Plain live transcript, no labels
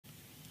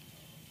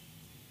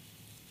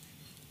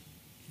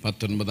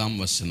19ஆம்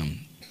வசனம்.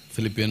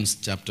 Philippians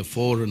chapter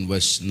 4 and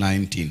verse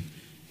 19.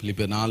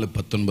 பிலிப்பியர்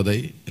 4:19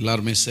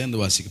 எல்லாருமே சேர்ந்து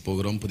வாசிக்க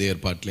போகிறோம். புதிய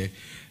ஏற்பாட்டிலே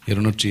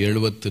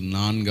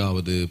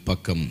 274வது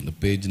பக்கம், the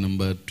page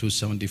number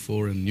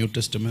 274 in New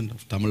Testament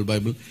of Tamil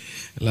Bible.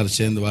 எல்லாரும்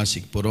சேர்ந்து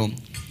வாசிக்க போகிறோம்.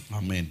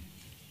 ஆமென்.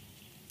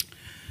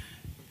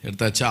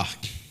 எடுத்தாச்சா?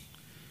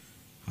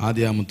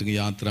 ஆதியாமத்துக்கு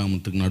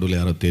யாத்ராமத்துக்கு நடுவில்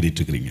யாரோ தேடிட்டு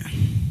இருக்கிறீங்க.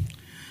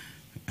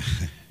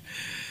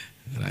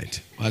 ரைட்,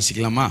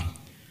 வாசிக்கலாமா?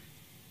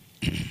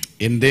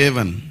 என்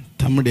தேவன்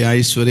தம்முடைய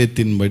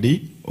ஐஸ்வர்யத்தின்படி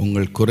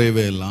உங்கள்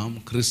குறைவையெல்லாம்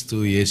கிறிஸ்து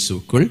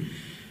இயேசுக்குள்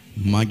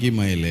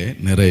மகிமையிலே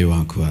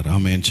நிறைவாக்குவார்.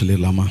 ஆமென்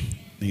சொல்லிடலாமா?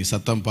 நீங்கள்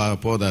சத்தம்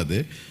போதாது,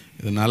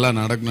 இது நல்லா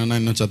நடக்கணும்னா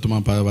இன்னும்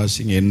சத்தமாக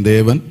வாசிங்க. என்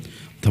தேவன்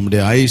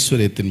தம்முடைய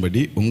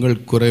ஐஸ்வர்யத்தின்படி உங்கள்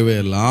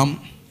குறைவையெல்லாம்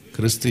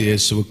கிறிஸ்து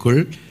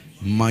இயேசுக்குள்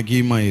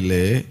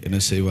மகிமையிலே என்ன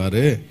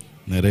செய்வார்?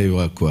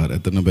 நிறைவாக்குவார்.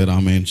 எத்தனை பேர்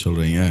ஆமென்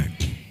சொல்கிறீங்க?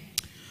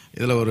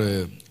 இதில் ஒரு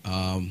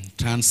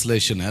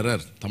டிரான்ஸ்லேஷன்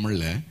எரர்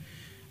தமிழில்.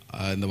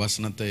 இந்த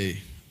வசனத்தை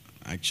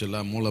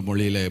ஆக்சுவலாக மூல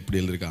மொழியில் எப்படி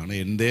எழுதியிருக்காங்கன்னா,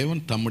 என்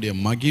தேவன் தம்முடைய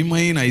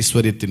மகிமையின்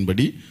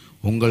ஐஸ்வர்யத்தின்படி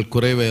உங்கள்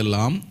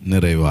குறைவையெல்லாம்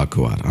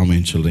நிறைவாக்குவார்.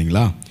 ஆமென்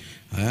சொல்கிறீங்களா?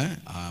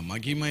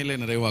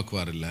 மகிமையில்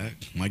நிறைவாக்குவார் இல்லை,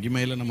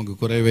 மகிமையில் நமக்கு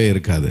குறைவே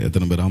இருக்காது.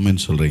 எத்தனை பேர்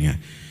ஆமென் சொல்கிறீங்க?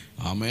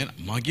 ஆமென்.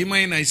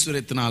 மகிமையின்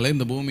ஐஸ்வர்யத்தினாலே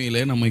இந்த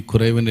பூமியிலே நம்மை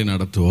குறைவின்றி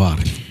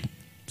நடத்துவார்.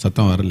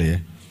 சத்தம் வரலையே?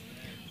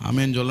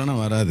 ஆமென் சொல்லனா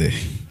வராது.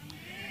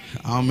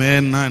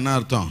 ஆமென்னா என்ன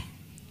அர்த்தம்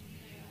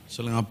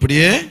சொல்லுங்க?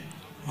 அப்படியே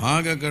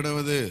ஆக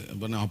கடவுது.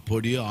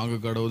 அப்படியே ஆக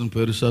கடவுதுன்னு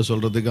பெருசாக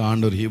சொல்கிறதுக்கு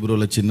ஆண்டவர்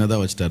ஹீப்ரோவில் சின்னதாக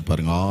வச்சுட்டார்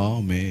பாருங்க.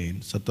 ஆமென்.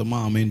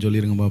 சத்தமாக ஆமென்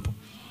சொல்லிடுங்க பார்ப்போம்.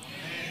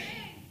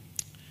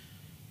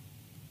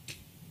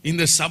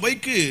 இந்த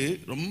சபைக்கு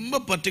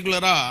ரொம்ப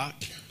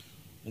பர்டிகுலராக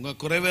உங்கள்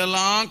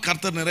குறைவெல்லாம்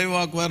கர்த்தர்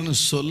நிறைவாக்குவார்னு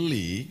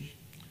சொல்லி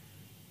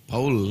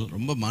பவுல்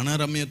ரொம்ப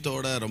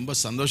மனரம்யத்தோட ரொம்ப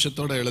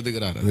சந்தோஷத்தோடு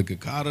எழுதுகிறார். அதுக்கு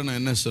காரணம்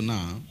என்ன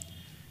சொன்னால்,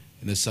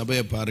 இந்த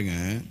சபையை பாருங்க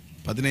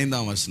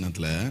 15ஆம்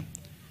வசனத்தில்,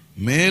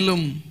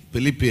 மேலும்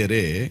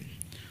பிலிப்பியரே,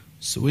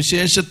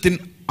 சுவிசேஷத்தின்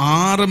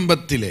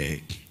ஆரம்பத்திலே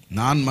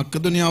நான்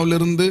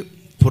மக்கெதோனியாவிலிருந்து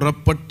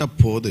புறப்பட்ட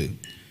போது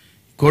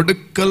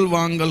கொடுக்கல்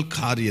வாங்கல்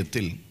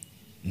காரியத்தில்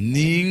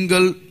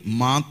நீங்கள்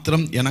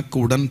மாத்திரம் எனக்கு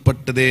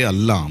உடன்பட்டதே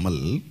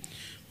அல்லாமல்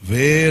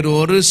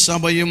வேறொரு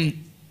சபையும்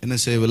என்ன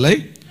செய்யவில்லை?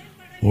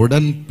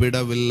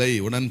 உடன்படவில்லை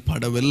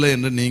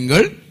என்று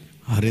நீங்கள்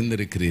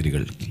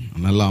அறிந்திருக்கிறீர்கள்.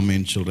 நல்லா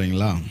ஆமென்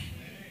சொல்றீங்களா?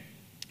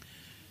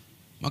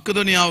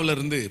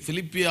 மக்கெதோனியாவிலிருந்து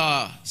பிலிப்பியா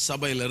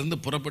சபையிலிருந்து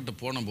புறப்பட்டு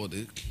போன போது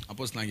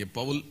அப்போஸ்தலனாகிய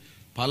பவுல்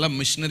பல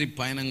மிஷனரி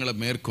பயணங்களை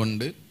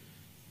மேற்கொண்டு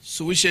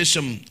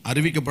சுவிசேஷம்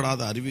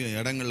அறிவிக்கப்படாத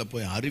இடங்களில்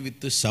போய்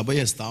அறிவித்து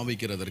சபையை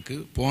ஸ்தாபிக்கிறதற்கு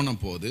போன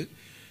போது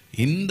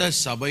இந்த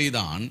சபை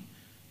தான்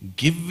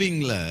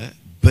கிவிங்கில்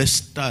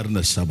பெஸ்ட்டாக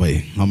இருந்த சபை.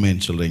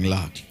 ஆமென்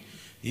சொல்கிறீங்களா?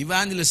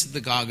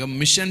 இவாஞ்சலிசத்துக்காக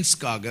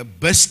மிஷன்ஸ்க்காக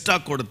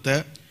பெஸ்ட்டாக கொடுத்த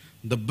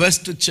the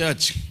best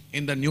search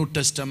in the new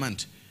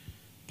testament.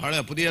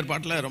 புதிய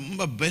ஏற்பாட்டில்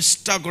ரொம்ப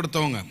பெஸ்ட்டாக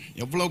கொடுத்தவங்க.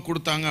 எவ்வளோ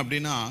கொடுத்தாங்க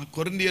அப்படின்னா,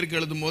 கொரிந்தியருக்கு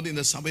எழுதும் போது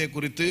இந்த சபையை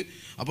குறித்து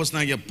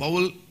அப்போஸ்தலனாகிய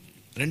பவுல்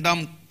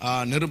 2ஆம்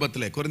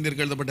நிருபத்தில்,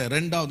 கொரிந்தியருக்கு எழுதப்பட்ட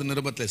 2வது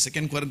நிருபத்தில்,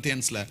 2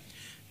 கொரிந்தியன்ஸில்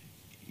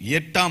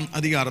 8ஆம்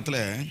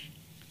அதிகாரத்தில்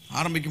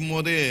ஆரம்பிக்கும்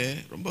போதே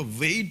ரொம்ப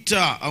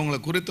வெயிட்டாக அவங்கள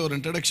குறித்த ஒரு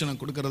இன்ட்ரடக்ஷனை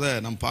கொடுக்கறத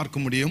நாம்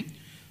பார்க்க முடியும்.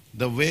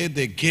 The way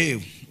they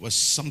gave was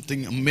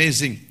something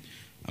amazing.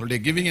 அவருடைய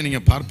கிவிங்கை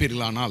நீங்கள்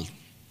பார்ப்பீர்களானால்,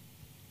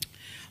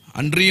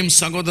 அன்றியும்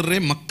சகோதரரே,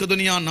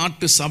 மக்கெதோனியா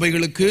நாட்டு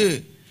சபைகளுக்கு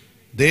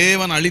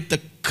தேவன் அளித்த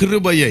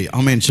கிருபையை,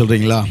 ஆமென்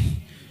சொல்றீங்களா?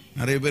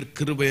 நிறைய பேர்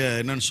கிருபையை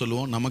என்னன்னு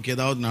சொல்லுவோம், நமக்கு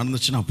ஏதாவது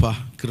நடந்துச்சுன்னா அப்பா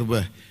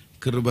கிருபை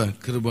கிருபை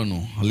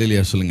கிருபனும்.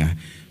 அல்லேலூயா சொல்லுங்க.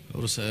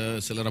 ஒரு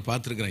சிலரை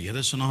பார்த்துருக்கிறேன்,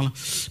 எதை சொன்னாலும்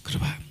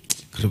கிருபை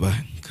கிருபை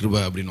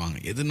கிருபை அப்படின்வாங்க.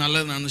 எது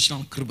நல்லது நடந்துச்சுன்னா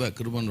கிருபை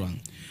கிருபன்வாங்க.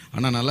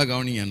 ஆனால் நல்லா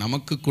கவனிங்க,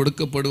 நமக்கு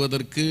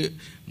கொடுக்கப்படுவதற்கு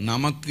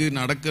நமக்கு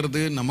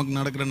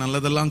நடக்கிற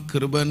நல்லதெல்லாம்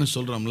கிருபைன்னு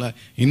சொல்கிறோம்ல,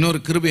 இன்னொரு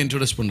கிருபை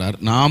இன்ட்ரோடியூஸ் பண்ணுறார்.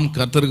 நாம்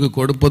கர்த்தருக்கு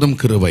கொடுப்பதும்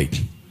கிருபை.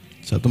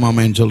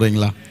 சத்தமாமேன்னு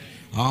சொல்கிறீங்களா?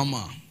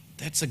 ஆமாம்,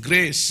 தட்ஸ் அ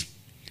கிரேஸ்.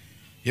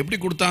 எப்படி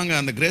கொடுத்தாங்க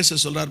அந்த கிரேஸை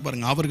சொல்கிறார்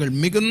பாருங்க. அவர்கள்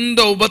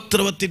மிகுந்த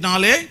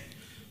உபத்திரவத்தினாலே,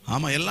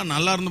 ஆமாம் எல்லாம்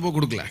நல்லா இருந்தப்போ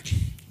கொடுக்கல.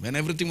 when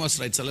everything was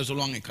right. சில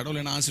சொல்லுவாங்க, கடவுளை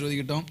என்ன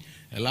ஆசீர்வதிக்கட்டும்,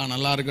 எல்லாம்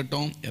நல்லா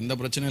இருக்கட்டும், எந்த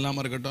பிரச்சனை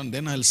இல்லாமல் இருக்கட்டும்,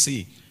 then I'll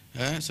see.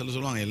 சில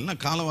சொல்லுவாங்க எல்லாம்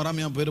காலம்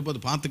வராமையா போயிருப்பது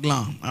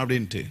பார்த்துக்கலாம்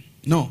அப்படின்ட்டு.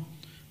 No,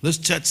 this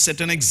church set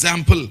an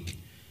example.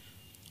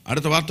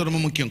 அடுத்த வார்த்தை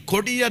ரொம்ப முக்கியம்.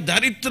 கொடிய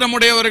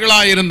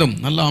தரித்திரமுடையவர்களாக இருந்தும்,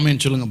 நல்லா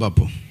ஆமென் சொல்லுங்க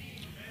பார்ப்போம்.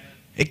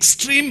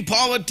 எக்ஸ்ட்ரீம்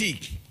பாவர்ட்டி,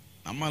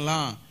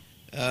 நம்மெல்லாம்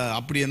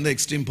அப்படி எந்த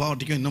எக்ஸ்ட்ரீம்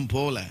பாவர்ட்டிக்கும் இன்னும்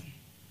போகல.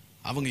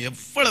 அவங்க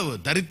எவ்வளவு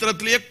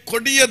தரித்திரத்திலேயே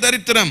கொடிய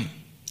தரித்திரம்.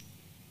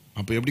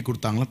 அப்போ எப்படி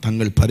கொடுத்தாங்களா?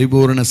 தங்கள்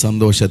பரிபூரண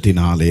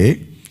சந்தோஷத்தினாலே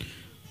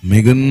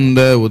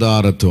மிகுந்த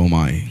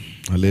உதாரத்துவமாய்.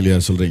 அல்லேலூயா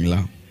சொல்றீங்களா?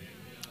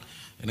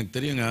 எனக்கு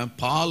தெரியுங்க,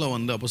 பாலை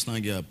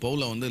அப்போஸ்தலனாகிய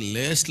பவுலை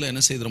லேஸில்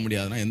என்ன செய்திட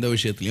முடியாதுன்னா, எந்த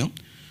விஷயத்துலையும்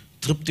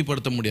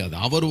திருப்திப்படுத்த முடியாது.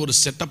 அவர் ஒரு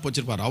செட்டப்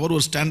வச்சிருப்பார், அவர்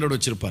ஒரு ஸ்டாண்டர்ட்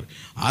வச்சிருப்பார்.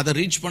 அதை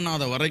ரீச்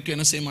பண்ணாத வரைக்கும்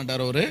என்ன செய்ய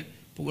மாட்டார், அவர்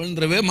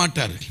புகழ்ந்துடவே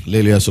மாட்டார்.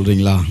 அல்லேலூயா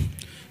சொல்றீங்களா?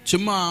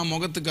 சும்மா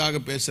முகத்துக்காக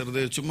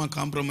பேசுறது, சும்மா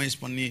காம்ப்ரமைஸ்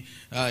பண்ணி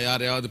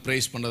யாரையாவது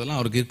ப்ரைஸ் பண்ணுறதெல்லாம்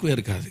அவருக்கு இருக்கவே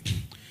இருக்காது.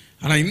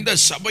 ஆனால் இந்த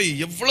சபை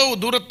எவ்வளவு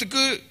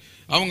தூரத்துக்கு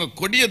அவங்க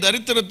கொடிய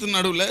தரித்திரத்தின்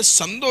நடுவில்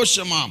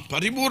சந்தோஷமா,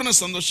 பரிபூர்ண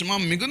சந்தோஷமா,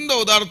 மிகுந்த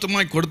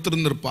உதாரத்தமாய்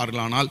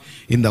கொடுத்திருந்திருப்பார்கள். ஆனால்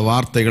இந்த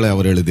வார்த்தைகளை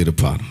அவர்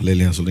எழுதியிருப்பார்.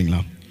 இல்லையா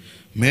சொல்றீங்களா?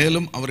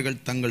 மேலும்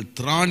அவர்கள் தங்கள்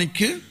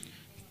திராணிக்கு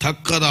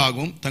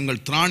தக்கதாகவும்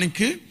தங்கள்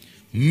திராணிக்கு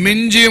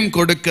மிஞ்சியும்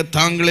கொடுக்க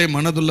தாங்களே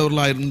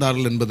மனதுள்ளவர்களாக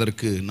இருந்தார்கள்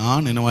என்பதற்கு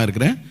நான் என்னவா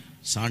இருக்கிறேன்?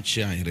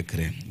 சாட்சியா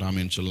இருக்கிறேன்.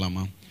 ஆமேன்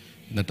சொல்லலாமா?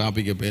 இந்த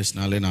டாபிக்கை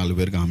பேசினாலே 4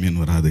 பேருக்கு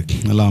ஆமேன் வராது.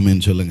 நல்லா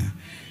ஆமேன் சொல்லுங்க.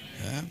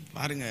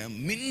 பாருங்க,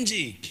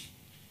 மிஞ்சி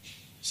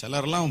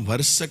சிலர்லாம்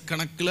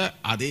வருஷக்கணக்கில்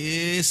அதே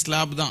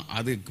ஸ்லாப் தான்,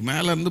 அதுக்கு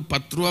மேலே இருந்து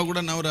 10 ரூபா கூட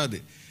நவராது.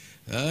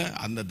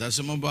 அந்த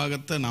தசம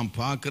பாகத்தை நான்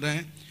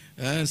பார்க்குறேன்.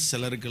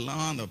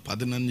 சிலருக்கெல்லாம் அந்த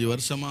 15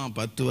 வருஷமா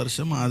 10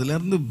 வருஷமா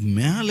அதுலேருந்து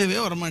மேலேவே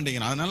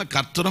வரமாட்டேங்கிறார். அதனால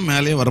கர்த்தரும்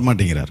மேலே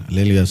வரமாட்டேங்கிறார்.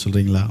 இல்லையா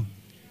சொல்கிறீங்களா?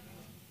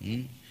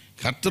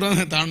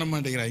 கர்த்தரும் தாண்ட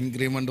மாட்டேங்கிறார்.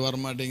 இன்க்ரிமெண்ட்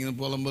வரமாட்டேங்குது,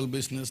 புலம்பல்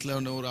பிஸ்னஸில்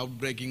ஒரு அவுட்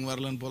பிரேக்கிங்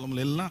வரலன்னு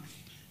புலம்பல் எல்லாம்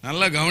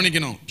நல்லா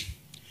கவனிக்கணும்.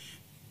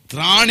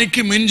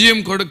 திராணிக்கு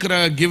மிஞ்சியும் கொடுக்கிற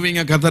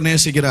கிவிங்க கர்த்தர்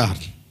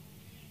நேசிக்கிறார்.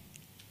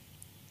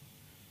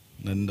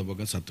 இந்த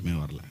பக்கம் சத்தமே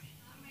வரல.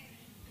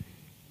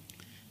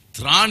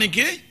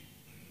 திராணிக்கு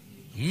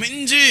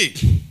மிஞ்சி.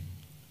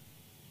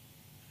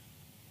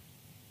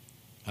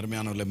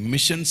 அருமையானவர்களே,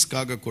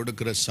 மிஷன்ஸ்க்காக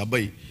கொடுக்கிற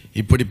சபை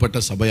இப்படிப்பட்ட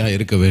சபையா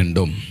இருக்க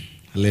வேண்டும்.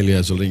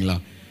 இல்லையா சொல்றீங்களா?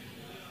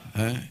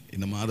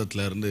 இந்த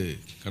மாதத்துல இருந்து,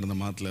 கடந்த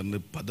மாதத்துல இருந்து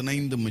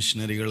 15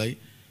 மிஷனரிகளை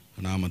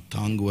நாம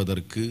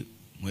தாங்குவதற்கு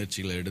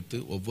முயற்சிகளை எடுத்து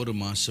ஒவ்வொரு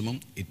மாசமும்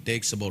it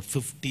takes about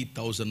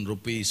 50,000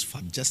 rupees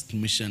for just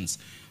missions.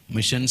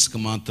 மிஷன்ஸ்க்கு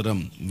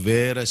மாத்திரம்.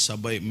 வேற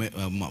சபை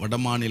வட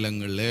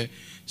மாநிலங்களில்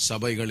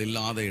சபைகள்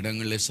இல்லாத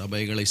இடங்களில்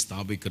சபைகளை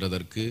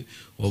ஸ்தாபிக்கிறதற்கு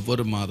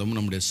ஒவ்வொரு மாதமும்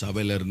நம்முடைய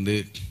சபையிலிருந்து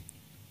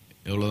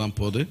எவ்வளோதான்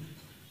போகுது?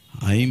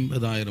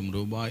 50,000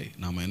 ரூபாய்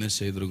நாம் என்ன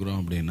செய்திருக்கிறோம்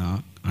அப்படின்னா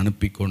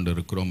அனுப்பி கொண்டு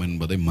இருக்கிறோம்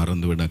என்பதை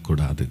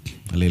மறந்துவிடக்கூடாது.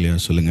 இல்லையா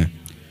சொல்லுங்க.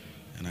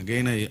 And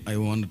again I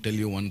want to tell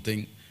you one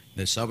thing.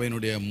 இந்த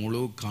சபையினுடைய முழு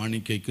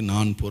காணிக்கைக்கு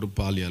நான்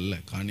பொறுப்பாளி அல்ல.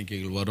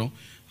 காணிக்கைகள் வரும்,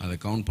 அதை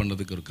கவுண்ட்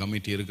பண்ணுறதுக்கு ஒரு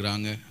கமிட்டி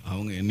இருக்கிறாங்க.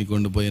 அவங்க எண்ணி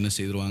கொண்டு போய் என்ன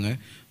செய்திருவாங்க?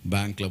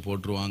 பேங்க்கில்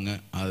போட்டுருவாங்க.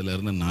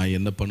 அதிலேருந்து நான்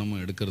எந்த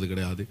பணமும் எடுக்கிறது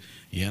கிடையாது.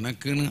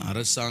 எனக்குன்னு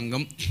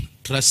அரசாங்கம்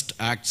ட்ரஸ்ட்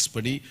ஆக்ட்ஸ்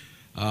படி,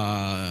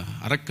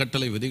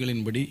 அறக்கட்டளை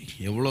விதிகளின்படி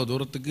எவ்வளோ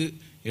தூரத்துக்கு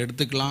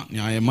எடுத்துக்கலாம்,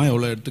 நியாயமாக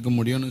எவ்வளோ எடுத்துக்க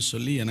முடியும்னு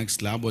சொல்லி எனக்கு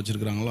ஸ்லாப்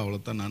வச்சுருக்கிறாங்களோ அவ்வளோ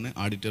தான் நான்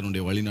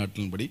ஆடிட்டருடைய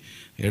வழிநாட்டின்படி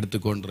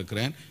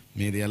எடுத்துக்கொண்டிருக்கிறேன்.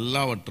 மீது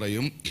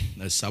எல்லாவற்றையும்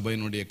இந்த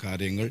சபையினுடைய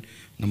காரியங்கள்,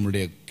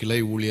 நம்முடைய கிளை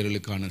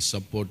ஊழியர்களுக்கான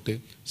சப்போர்ட்டு,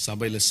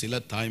 சபையில்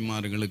சில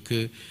தாய்மார்களுக்கு,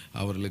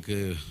 அவர்களுக்கு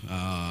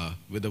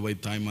விதவை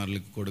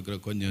தாய்மார்களுக்கு கொடுக்குற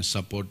கொஞ்சம்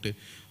சப்போர்ட்டு,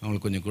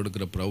 அவங்களுக்கு கொஞ்சம்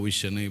கொடுக்குற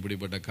ப்ரொவிஷனு,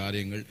 இப்படிப்பட்ட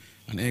காரியங்கள்.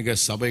 அநேக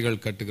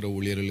சபைகள் கட்டுகிற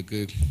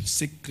ஊழியர்களுக்கு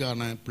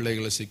சிக்கான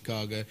பிள்ளைகளை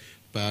சிக்காக,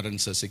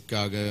 பேரண்ட்ஸை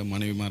சிக்காக,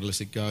 மனைவிமாரில்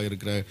சிக்காக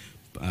இருக்கிற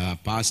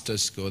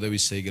பாஸ்டர்ஸ்க்கு உதவி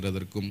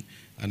செய்கிறதற்கும்,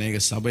 அநேக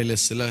சபையில்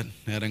சில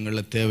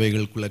நேரங்களில்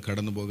தேவைகளுக்குள்ளே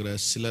கடந்து போகிற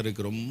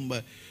சிலருக்கு, ரொம்ப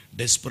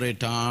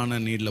டெஸ்பரேட்டான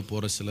நீடில்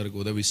போகிற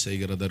சிலருக்கு உதவி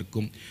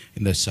செய்கிறதற்கும்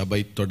இந்த சபை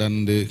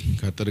தொடர்ந்து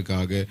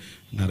கர்த்தருக்காக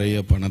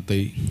நிறைய பணத்தை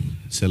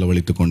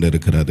செலவழித்து கொண்டு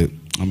இருக்கிறது.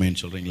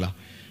 ஆமென் சொல்கிறீங்களா?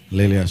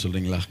 இல்லையா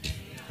சொல்கிறீங்களா?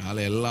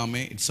 அதில்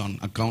எல்லாமே இட்ஸ் ஆன்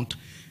அக்கவுண்ட்.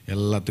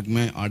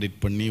 எல்லாத்துக்குமே ஆடிட்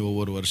பண்ணி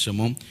ஒவ்வொரு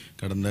வருஷமும்,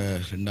 கடந்த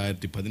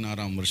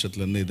 2016ஆம்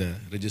வருஷத்துலேருந்து இதை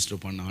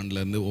ரெஜிஸ்டர் பண்ண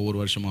ஆண்டுலேருந்து ஒவ்வொரு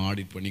வருஷமும்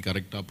ஆடிட் பண்ணி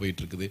கரெக்டாக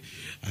போயிட்டுருக்குது.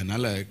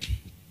 அதனால்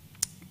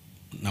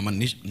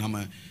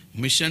நம்ம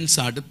மிஷன்ஸ்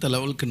அடுத்த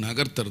லெவலுக்கு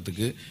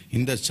நகர்த்துறதுக்கு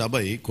இந்த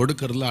சபை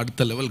கொடுக்கறதுல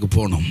அடுத்த லெவலுக்கு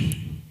போகணும்.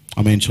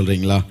 ஆமென்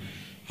சொல்கிறீங்களா?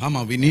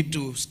 ஆமாம், we need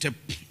to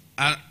step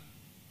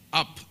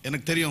up.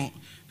 எனக்கு தெரியும்,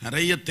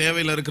 நிறைய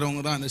தேவையில்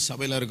இருக்கிறவங்க தான் இந்த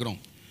சபையில்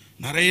இருக்கிறோம்,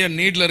 நிறைய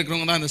நீடில்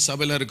இருக்கிறவங்க தான் இந்த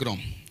சபையில்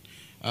இருக்கிறோம்.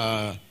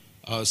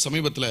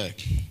 சமீபத்தில்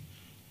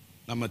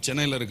நம்ம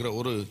சென்னையில் இருக்கிற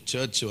ஒரு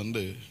சர்ச்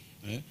வந்து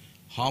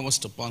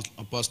ஹார்வெஸ்ட்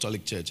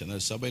அப்போஸ்டாலிக் சர்ச், அந்த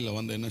சபையில்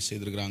வந்து என்ன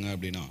செய்திருக்கிறாங்க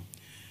அப்படின்னா,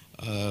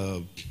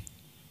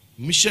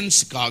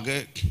 மிஷன்ஸுக்காக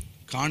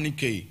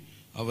காணிக்கை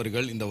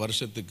அவர்கள் இந்த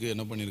வருஷத்துக்கு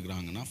என்ன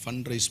பண்ணியிருக்கிறாங்கன்னா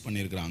ஃபண்ட் ரைஸ்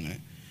பண்ணியிருக்கிறாங்க.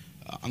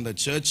 அந்த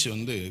சர்ச்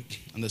வந்து,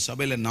 அந்த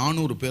சபையில்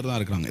 400 பேர் தான்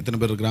இருக்கிறாங்க. எத்தனை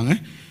பேர் இருக்கிறாங்க?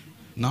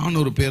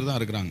 400 பேர் தான்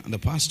இருக்கிறாங்க. அந்த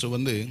பாஸ்டர்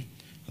வந்து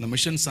அந்த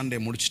மிஷன் சண்டே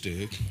முடிச்சுட்டு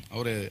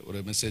அவர்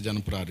ஒரு message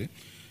அனுப்புகிறாரு.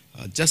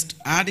 Just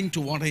adding to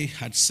what I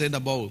had said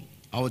about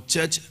our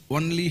church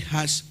only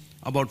has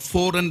about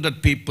 400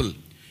 people.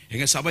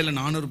 எங்கள் சபையில்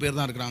 400 பேர்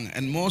தான் இருக்கிறாங்க.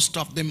 And most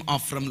of them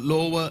are from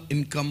lower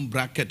income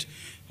bracket.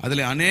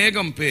 அதில்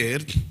அநேகம்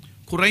பேர்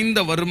குறைந்த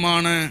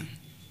வருமான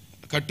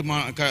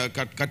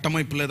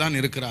கட்டமைப்பில் தான்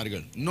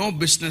இருக்கிறார்கள். நோ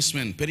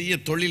பிஸ்னஸ்மேன்,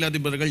 பெரிய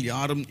தொழிலதிபர்கள்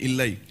யாரும்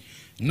இல்லை.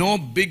 நோ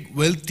பிக்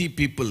வெல்த்தி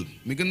பீப்புள்,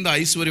 மிகுந்த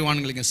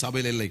ஐஸ்வர்யவான்கள் எங்கள்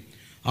சபையில் இல்லை.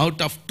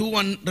 அவுட் ஆஃப்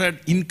 200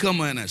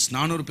 இன்கம் ஏர்னர்ஸ்,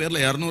 400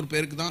 பேரில் 200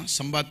 பேருக்கு தான்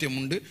சம்பாத்தியம்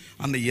உண்டு.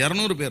 அந்த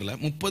 200 பேரில்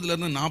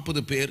 30லேருந்து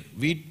 40 பேர்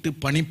வீட்டு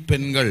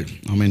பணிப்பெண்கள்.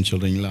 ஆமென்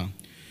சொல்கிறீங்களா?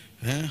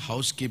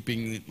 ஹவுஸ்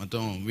கீப்பிங்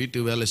மற்றும்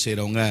வீட்டு வேலை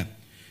செய்கிறவங்க.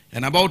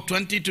 And about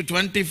 20 to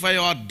 25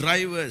 are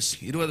drivers.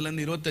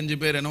 20லேருந்து 25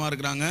 பேர் என்னவா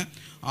இருக்கிறாங்க?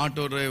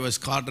 ஆட்டோ டிரைவர்ஸ்,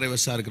 கார்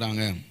டிரைவர்ஸாக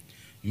இருக்கிறாங்க.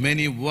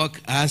 Many work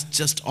as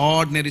just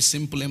ordinary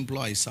simple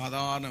employees.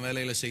 சாதாரண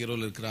வேலையில்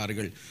செய்கிறவர்கள்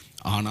இருக்கிறார்கள்.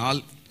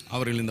 ஆனால்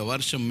அவர்கள் இந்த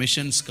வருஷம்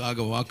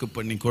மிஷன்ஸ்க்காக வாக்கு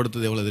பண்ணி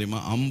கொடுத்தது எவ்வளோ தெரியுமா?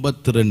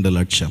 52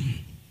 லட்சம்.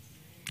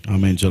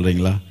 ஆமென்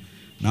சொல்கிறீங்களா?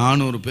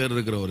 400 பேர்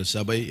இருக்கிற ஒரு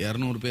சபை,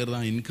 200 பேர்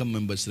தான் இன்கம்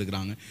மெம்பர்ஸ்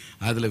இருக்கிறாங்க.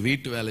 அதில்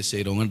வீட்டு வேலை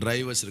செய்கிறவங்க,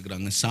 டிரைவர்ஸ்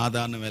இருக்கிறாங்க,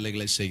 சாதாரண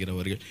வேலைகளை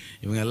செய்கிறவர்கள்,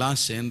 இவங்க எல்லாம்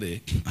சேர்ந்து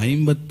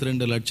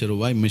 52 லட்சம்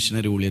ரூபாய்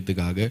மிஷினரி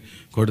ஊழியத்துக்காக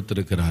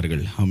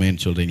கொடுத்துருக்கிறார்கள்.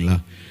 ஆமென் சொல்கிறீங்களா?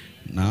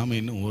 நாம்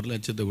இன்னும் 1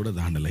 லட்சத்தை கூட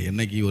தாண்டலை.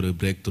 என்னைக்கு ஒரு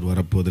பிரேக் த்ரூ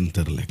வரப்போகுதுன்னு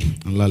தெரில.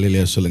 நல்லா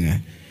இல்லையா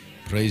சொல்லுங்கள்.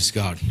 Price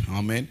God.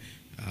 ஆமென்.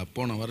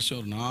 போன வருஷம்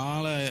ஒரு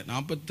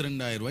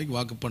 42,000 ரூபாய்க்கு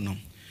வாக்கு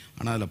பண்ணோம்.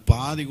 ஆனால் அதில்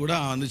பாதி கூட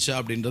வந்துச்சா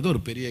அப்படின்றது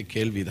ஒரு பெரிய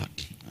கேள்வி தான்.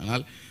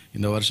 ஆனால்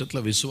இந்த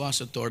வருஷத்தில்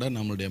விசுவாசத்தோடு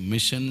நம்மளுடைய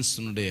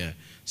மிஷன்ஸினுடைய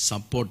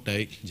சப்போர்ட்டை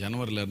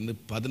ஜனவரியிலேருந்து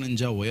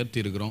 15 உயர்த்தி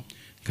இருக்கிறோம்.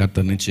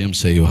 கர்த்தர் நிச்சயம்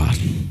செய்வார்,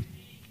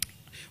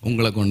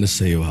 உங்களை கொண்டு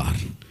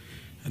செய்வார்.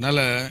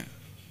 அதனால்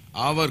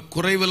அவர்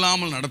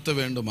குறைவில்லாமல் நடத்த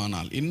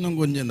வேண்டுமானால் இன்னும்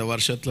கொஞ்சம் இந்த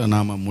வருஷத்தில்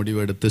நாம்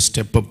முடிவெடுத்து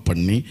ஸ்டெப் அப்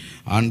பண்ணி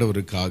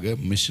ஆண்டவருக்காக,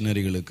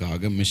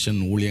 மிஷனரிகளுக்காக, மிஷன்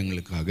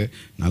ஊழியங்களுக்காக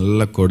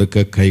நல்லா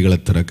கொடுக்க, கைகளை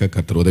திறக்க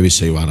கர்த்தர் உதவி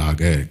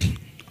செய்வாராக.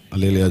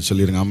 அல்லேலூயா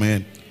சொல்லிடுங்க.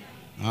 ஆமென்.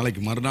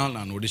 நாளைக்கு மறுநாள்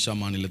நான் ஒடிஷா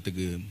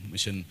மாநிலத்துக்கு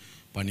மிஷன்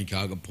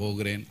பணிக்காக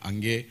போகிறேன்.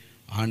 அங்கே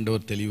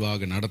ஆண்டவர்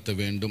தெளிவாக நடத்த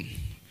வேண்டும்.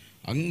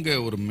 அங்கே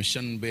ஒரு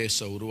மிஷன்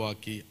பேஸை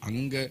உருவாக்கி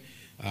அங்கே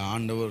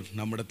ஆண்டவர்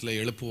நம்மிடத்தில்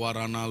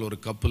எழுப்புவாரானால் ஒரு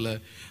கப்பில்,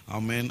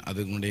 ஆமென்,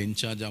 அதுனுடைய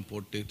இன்சார்ஜாக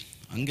போட்டு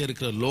அங்கே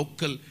இருக்கிற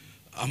லோக்கல்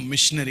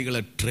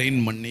மிஷினரிகளை ட்ரெயின்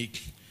பண்ணி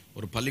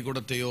ஒரு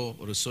பள்ளிக்கூடத்தையோ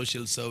ஒரு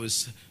சோஷியல் சர்வீஸ்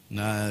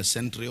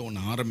சென்டரையோ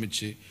ஒன்று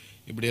ஆரம்பித்து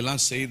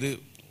இப்படியெல்லாம் செய்து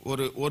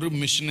ஒரு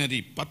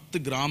மிஷினரி 10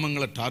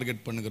 கிராமங்களை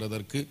டார்கெட்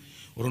பண்ணுகிறதற்கு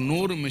ஒரு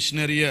 100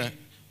 மிஷினரியை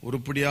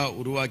உருப்படியாக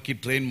உருவாக்கி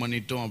ட்ரெயின்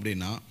பண்ணிட்டோம்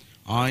அப்படின்னா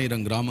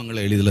 1000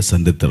 கிராமங்களை எளிதில்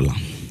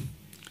சந்தித்திடலாம்.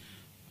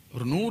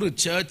 ஒரு 100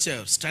 சர்ச்சை,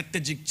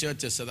 ஸ்ட்ராட்டஜிக்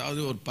சர்ச்சஸ்,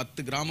 அதாவது ஒரு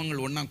 10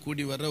 கிராமங்கள் ஒன்றா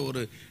கூடி வர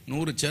ஒரு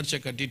 100 சர்ச்சை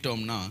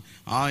கட்டிட்டோம்னா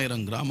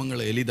 1000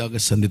 கிராமங்களை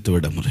எளிதாக சந்தித்து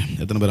விட முடியும்.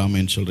 எத்தனை பேர்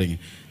ஆமேன்னு சொல்கிறீங்க?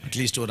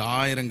 அட்லீஸ்ட் ஒரு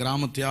 1000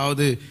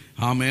 கிராமத்தையாவது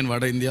ஆமேன்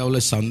வட இந்தியாவில்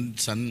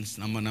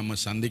நம்ம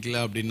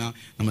சந்திக்கல அப்படின்னா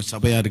நம்ம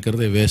சபையாக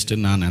இருக்கிறதே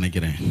வேஸ்ட்டுன்னு நான்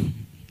நினைக்கிறேன்.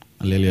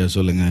 அல்லேலூயா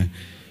சொல்லுங்கள்.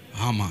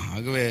 ஆமாம்.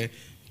 ஆகவே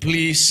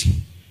please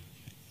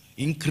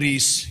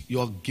increase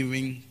your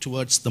giving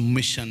towards the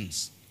missions.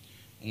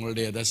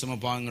 உங்களுடைய தசம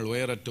பாகங்கள்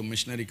உயரட்டும்,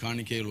 மிஷினரி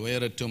காணிக்கைகள்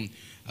உயரட்டும்.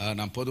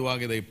 நான்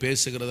பொதுவாக இதை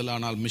பேசுகிறதில்ல,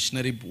 ஆனால்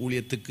மிஷினரி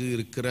ஊழியத்துக்கு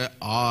இருக்கிற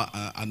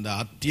அந்த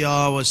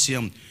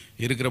அத்தியாவசியம்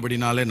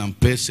இருக்கிறபடினாலே நான்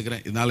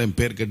பேசுகிறேன். இதனால் என்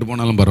பேர் கெட்டு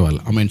போனாலும்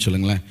பரவாயில்ல. ஆமென்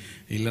சொல்லுங்களேன்.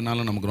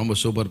 இல்லைனாலும் நமக்கு ரொம்ப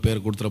சூப்பர்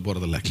பேர் கொடுத்துட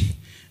போகிறதில்ல.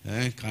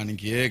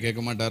 காணிக்கையே கேட்க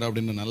மாட்டார்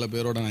அப்படின்னு நல்ல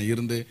பேரோடு நான்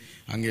இருந்து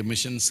அங்கே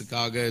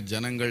மிஷன்ஸுக்காக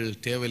ஜனங்கள்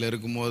தேவையில்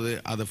இருக்கும்போது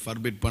அதை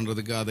ஃபர்பிட்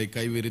பண்ணுறதுக்கு, அதை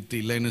கைவிரித்து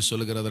இல்லைன்னு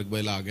சொல்லுகிறதற்கு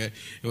பதிலாக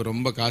இவர்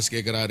ரொம்ப காசு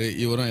கேட்குறாரு,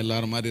 இவரும்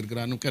எல்லாரும் மாதிரி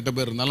இருக்கிறாருன்னு கெட்ட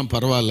பேர் இருந்தாலும்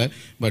பரவாயில்ல,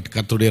 பட்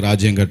கர்த்தருடைய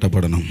ராஜ்யம்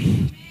கட்டப்படணும்.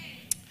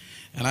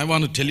 And I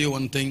want to tell you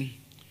one thing.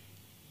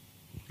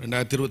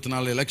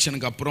 2024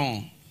 எலெக்ஷனுக்கு அப்புறம்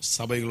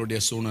சபைகளுடைய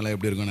சூழ்நிலை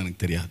எப்படி இருக்குன்னு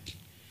எனக்கு தெரியாது.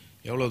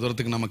 எவ்வளோ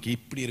தூரத்துக்கு நமக்கு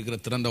இப்படி இருக்கிற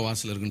திறந்த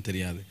வாசல் இருக்குன்னு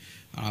தெரியாது.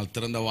 ஆனால்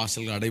திறந்த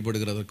வாசல்கள்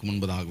அடைபடுகிறதற்கு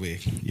முன்பதாகவே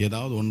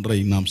ஏதாவது ஒன்றை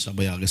நாம்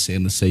சபையாக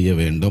சேர்ந்து செய்ய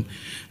வேண்டும்.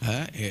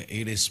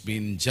 It is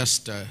been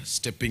just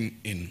stepping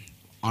இன்.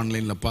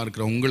 ஆன்லைனில்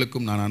பார்க்குற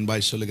உங்களுக்கும் நான்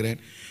அன்பாய் சொல்லுகிறேன்,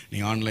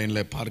 நீங்கள்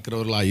ஆன்லைனில்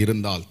பார்க்குறவர்களாக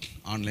இருந்தால்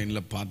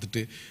ஆன்லைனில்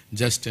பார்த்துட்டு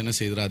ஜஸ்ட் என்ன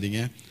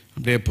செய்திடாதீங்க,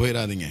 அப்படியே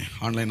போயிடாதீங்க.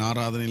 ஆன்லைன்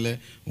ஆராதனையில்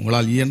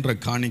உங்களால் இயன்ற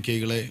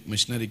காணிக்கைகளை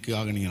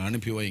மிஷினரிக்காக நீங்கள்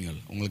அனுப்பி வைங்கள்.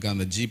 உங்களுக்கு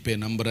அந்த ஜிபே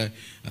நம்பரை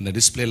அந்த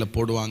டிஸ்பிளேயில்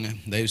போடுவாங்க.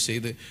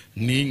 தயவுசெய்து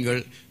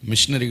நீங்கள்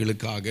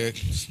மிஷினரிகளுக்காக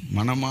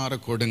மனமாற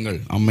கொடுங்கள்.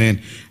 ஆமென்.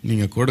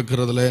 நீங்கள்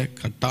கொடுக்கறதுல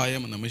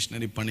கட்டாயம் அந்த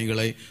மிஷினரி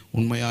பணிகளை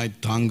உண்மையாய்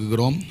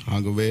தாங்குகிறோம்.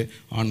 ஆகவே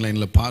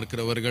ஆன்லைனில்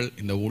பார்க்கிறவர்கள்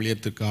இந்த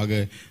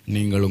ஊழியத்திற்காக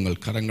நீங்கள்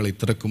உங்கள் கரங்களை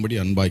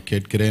திறக்கும்படி அன்பாய்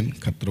கேட்கிறேன்.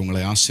 கர்த்தர்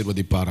உங்களை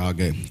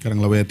ஆசீர்வதிப்பாராக.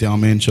 கரங்களை உயர்த்தி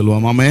ஆமென்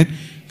சொல்லுவோம். ஆமென்.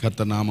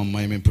 கர்த்தர் நாமம்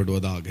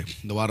மகிமைப்படுவதாக.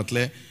 இந்த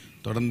வாரத்தில்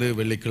தொடர்ந்து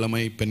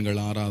வெள்ளிக்கிழமை பெண்கள்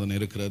ஆராதனை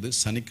இருக்கிறது.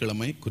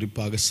 சனிக்கிழமை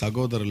குறிப்பாக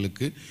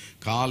சகோதரர்களுக்கு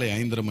காலை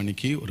 5:30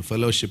 மணிக்கு ஒரு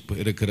ஃபெலோஷிப்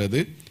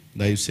இருக்கிறது.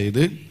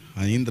 தயவுசெய்து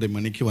 5:30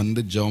 மணிக்கு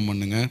வந்து ஜெபம்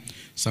பண்ணுங்க.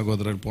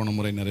 சகோதரர் போன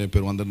முறை நிறைய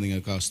பேர்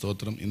வந்திருந்தீங்க,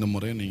 ஸ்தோத்திரம். இந்த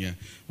முறை நீங்கள்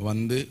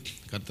வந்து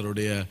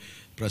கர்த்தருடைய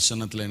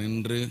பிரசன்னத்தில்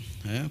நின்று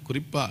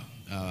குறிப்பாக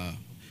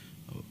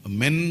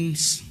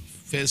மென்ஸ்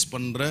ஃபேஸ்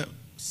பண்ணுற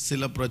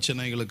சில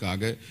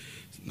பிரச்சனைகளுக்காக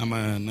நம்ம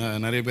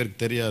நிறைய பேருக்கு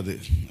தெரியாது.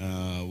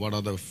 What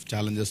are the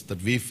challenges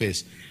that we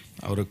face.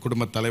 அவர்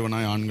குடும்ப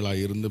தலைவனாய்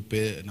ஆண்களாக இருந்து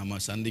நம்ம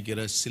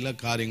சந்திக்கிற சில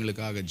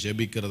காரியங்களுக்காக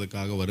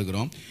ஜெபிக்கிறதுக்காக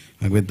வருகிறோம்.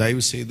 ஆகவே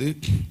தயவு செய்து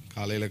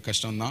காலையில்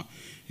கஷ்டம்தான்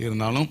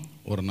இருந்தாலும்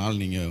ஒரு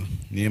நாள் நீங்கள்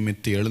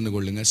நியமித்து எழுந்து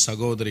கொள்ளுங்கள்.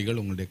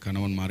 சகோதரிகள் உங்களுடைய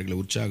கணவன்மார்களை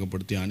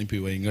உற்சாகப்படுத்தி அனுப்பி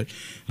வையுங்கள்.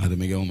 அது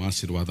மிகவும்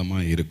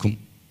ஆசீர்வாதமாக இருக்கும்.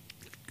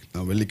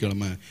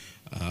 வெள்ளிக்கிழமை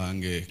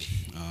அங்கே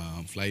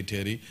ஃப்ளைட்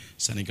ஏறி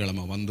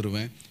சனிக்கிழமை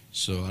வந்துடுவேன்.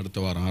 ஸோ அடுத்த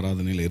வாரம்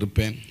ஆராதனையில்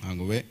இருப்பேன்.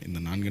 ஆகவே இந்த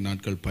 4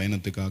 நாட்கள்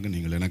பயணத்துக்காக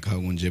நீங்கள்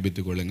எனக்காகவும்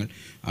ஜெபித்து கொள்ளுங்கள்.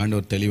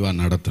 ஆண்டவர் தெளிவாக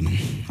நடத்தணும்.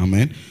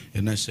 ஆமென்.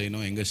 என்ன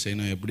செய்யணும், எங்கே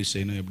செய்யணும், எப்படி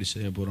செய்யணும், எப்படி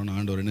செய்ய போகிறோன்னு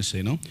ஆண்டவர் என்ன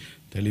செய்யணும்,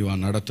 தெளிவாக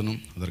நடத்தணும்.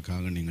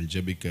 அதற்காக நீங்கள்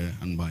ஜெபிக்க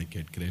அன்பாய்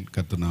கேட்கிறேன்.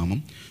 கர்த்தர்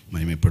நாமம்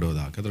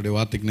மகிமைப்படுவதாக. கர்த்தருடைய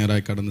வார்த்தைக்கு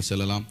நேராக கடந்து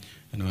செல்லலாம்.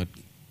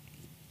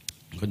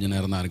 கொஞ்சம்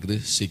நேரம் தான் இருக்குது.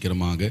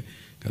 சீக்கிரமாக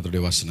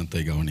கர்த்தருடைய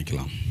வசனத்தை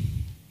கவனிக்கலாம்.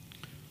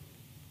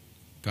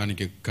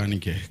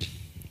 காணிக்க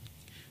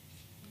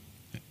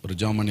ஒரு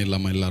ஜெபம்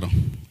இல்லாமல் எல்லாரும்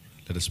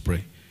let us pray.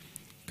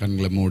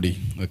 கண்களை மூடி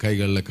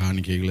கைகளில்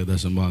காணிக்கைகளை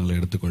தசம்பாங்களை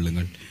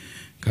எடுத்துக்கொள்ளுங்கள்.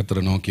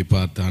 கர்த்தரை நோக்கி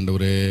பார்த்து,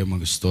 ஆண்டவரே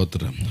மக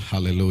ஸ்தோத்திரம்,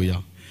 ஹல்லேலூயா,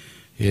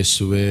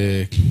 இயேசுவே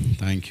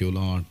தேங்க்யூ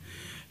லார்ட்.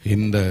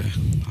 இந்த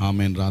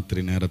ஆமேன்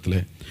ராத்திரி நேரத்தில்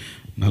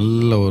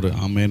நல்ல ஒரு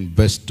ஆமேன்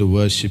பெஸ்ட்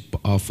வர்ஷிப்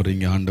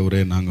ஆஃபரிங்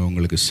ஆண்டவரே நாங்கள்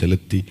உங்களுக்கு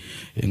செலுத்தி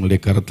எங்களுடைய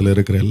கரத்தில்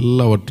இருக்கிற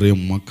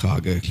எல்லாவற்றையும்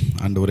உமக்காக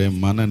ஆண்டவரே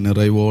மன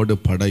நிறைவோடு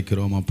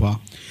படைக்கிறோம் அப்பா.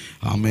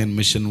 ஆமேன்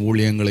மிஷன்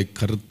ஊழியங்களை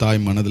கருத்தாய்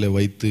மனதில்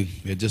வைத்து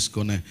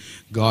எஜஸ்கோனே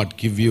காட்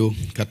கிவ் யூ,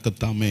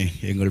 கர்த்தத்தாமே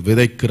எங்கள்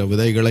விதைக்கிற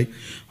விதைகளை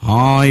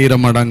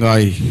 1000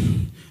 மடங்காய்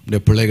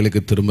உடைய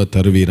பிள்ளைகளுக்கு திரும்ப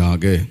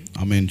தருவீராக.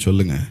 ஆமேன்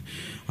சொல்லுங்க.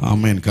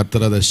 ஆமேன்.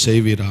 கர்த்தர் அதை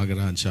செய்வீராக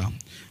ராஜா.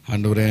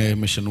 ஆண்டவரே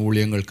மிஷன்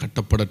ஊழியங்கள்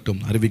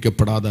கட்டப்படட்டும்.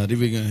 அறிவிக்கப்படாத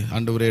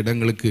ஆண்டவரே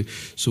இடங்களுக்கு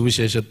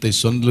சுவிசேஷத்தை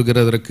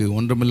சொல்லுகிறதற்கு,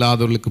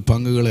 ஒன்றுமில்லாதவர்களுக்கு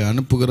பங்குகளை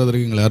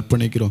அனுப்புகிறதற்கு எங்களை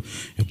அர்ப்பணிக்கிறோம்.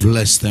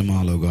 bless them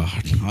all O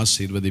God.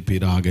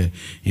 ஆசீர்வதிப்பீராக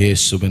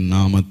இயேசுவின்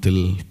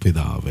நாமத்தில்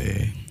பிதாவே.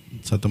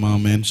 சத்தமா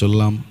ஆமென்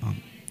சொல்லலாம்.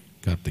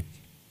 கார்த்திக்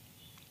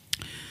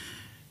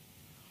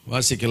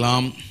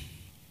வாசிக்கலாம்.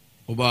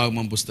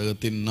 உபாகமம்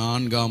புஸ்தகத்தின்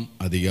 4ஆம்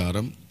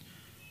அதிகாரம்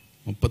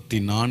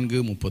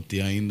 34,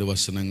 35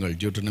 வசனங்கள்.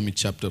 Deuteronomy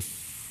chapter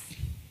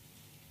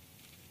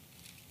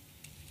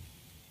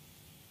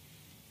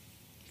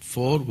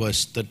 4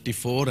 verse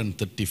 34 and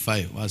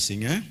 35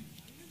 வாசிங்க.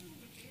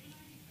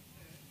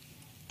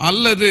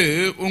 அல்லது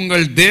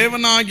உங்கள்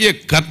தேவனாகிய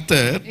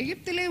கர்த்தர்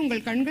எகிப்திலே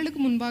உங்கள் கண்களுக்கு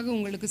முன்பாக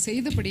உங்களுக்கு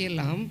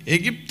செய்தபடியெல்லாம்,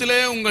 எகிப்திலே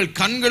உங்கள்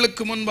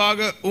கண்களுக்கு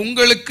முன்பாக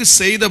உங்களுக்கு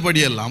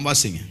செய்தபடியெல்லாம்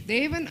வாசிங்க.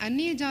 தேவன்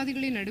அந்நிய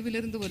ஜாதிகளின்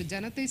நடுவிலிருந்து ஒரு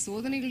ஜனத்தை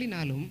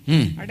சோதனைகளினாலும்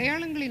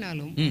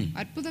அடையாளங்களினாலும்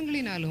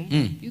அற்புதங்களினாலும்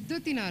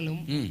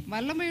யுத்தத்தினாலும்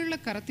வல்லமையுள்ள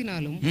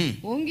கரத்தினாலும்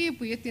ஓங்கிய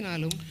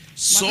புயத்தினாலும்,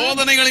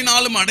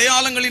 சோதனைகளினாலும்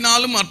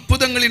அடையாளங்களினாலும்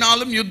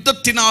அற்புதங்களினாலும்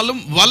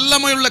யுத்தத்தினாலும்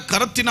வல்லமையுள்ள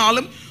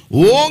கரத்தினாலும்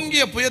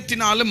ஓங்கிய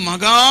புயத்தினாலும்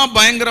மகா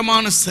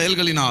பயங்கரமான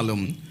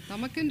செயல்களினாலும்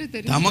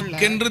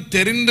நமக்கென்று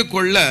தெரிந்து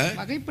கொள்ள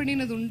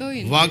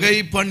வகை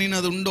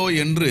பண்ணினதுண்டோ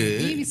என்று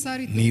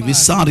நீ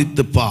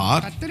விசாரித்து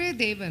பார்.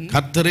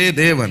 கர்த்தரே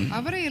தேவன்,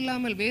 அவரை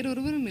அல்லாமல்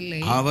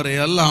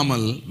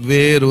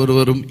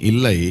வேறொருவரும்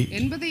இல்லை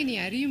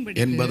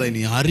என்பதை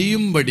நீ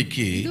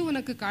அறியும்படிக்கு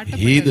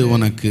இது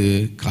உனக்கு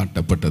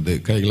காட்டப்பட்டது.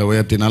 கைகளை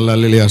உயர்த்தி நல்ல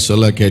அல்லேலூயா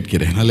சொல்ல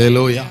கேட்கிறேன்.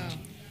 அல்லேலூயா.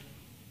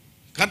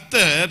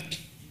 கர்த்தர்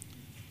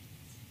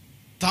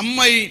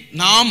தம்மை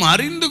நாம்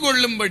அறிந்து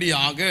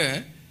கொள்ளும்படியாக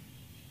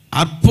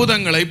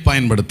அற்புதங்களை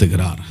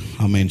பயன்படுத்துகிறார்.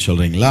 ஆமென்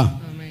சொல்றீங்களா?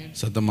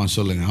 சத்தமா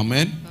சொல்லுங்க.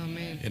 ஆமென்.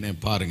 என்னை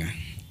பாருங்க.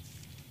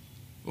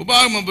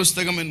 உபாகம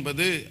புஸ்தகம்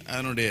என்பது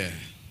அதனுடைய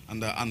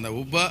அந்த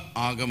உப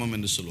ஆகமம்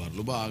என்று சொல்வார்.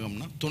 உப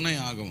ஆகம்னா துணை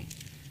ஆகமம்.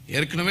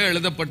 ஏற்கனவே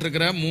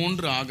எழுதப்பட்டிருக்கிற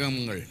 3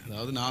 ஆகமங்கள்,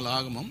 அதாவது 4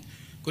 ஆகமம்,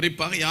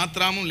 குறிப்பாக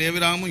யாத்ராமும்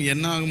லேவிராமும்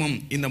என்னாகமும்,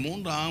 இந்த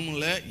 3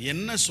 ஆகமங்கள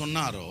என்ன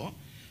சொன்னாரோ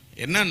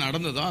என்ன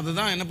நடந்ததோ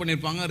அதுதான் என்ன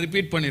பண்ணியிருப்பாங்க,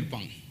 ரிப்பீட்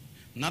பண்ணியிருப்பாங்க.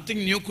 Nothing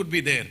new could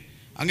be there.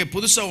 அங்கே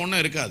புதுசா ஒன்றும்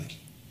இருக்காது.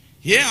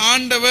 ஏன்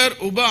ஆண்டவர்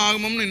உப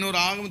ஆகமம்னு இன்னொரு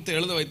ஆகமத்தை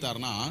எழுத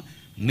வைத்தார்னா,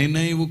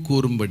 நினைவு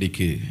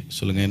கூறும்படிக்கு.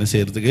 சொல்லுங்க, என்ன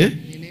செய்யறதுக்கு?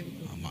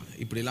 ஆமா,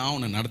 இப்படிலாம்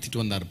உன்னை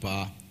நடத்திட்டு வந்தார்ப்பா,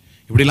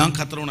 இப்படிலாம்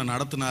கர்த்தர் உன்னை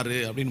நடத்தினாரு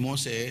அப்படின்னு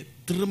மோசே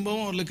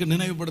திரும்பவும் அவர்களுக்கு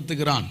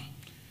நினைவுபடுத்துகிறான்.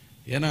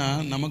 ஏன்னா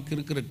நமக்கு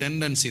இருக்கிற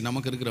டெண்டன்சி,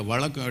 நமக்கு இருக்கிற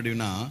வழக்கம்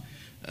எப்படின்னா,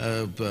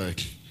 இப்போ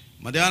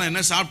மத்தியானம்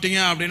என்ன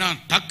சாப்பிட்டீங்க அப்படின்னா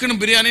டக்குன்னு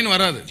பிரியாணின்னு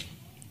வராது.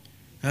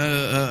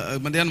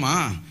 மத்தியானமா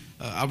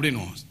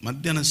அப்படின்னும்,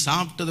 மத்தியானம்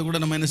சாப்பிட்டதை கூட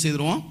நம்ம என்ன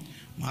செய்திருவோம்,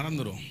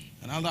 மறந்துடுவோம்.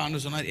 அதனால தான்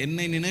ஆண்டவர் சொன்னார்,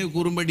 என்னை நினைவு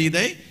கூறும்படி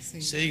இதை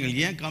செய்யுங்கள்.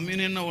 ஏன்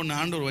கம்யூனியன் ஒன்று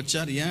ஆண்டவர்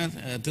வச்சார், ஏன்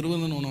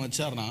திருவிருந்தன் ஒன்று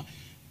வச்சார்னா,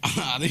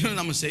 அதையும்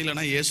நம்ம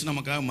செய்யலைன்னா இயேசு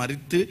நமக்காக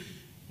மரித்து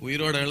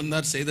உயிரோடு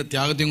எழுந்தார், செய்த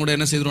தியாகத்தையும் கூட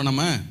என்ன செய்திருவோம்,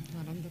 நம்ம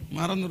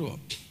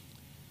மறந்துடுவோம்.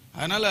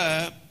 அதனால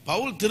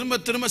பவுல்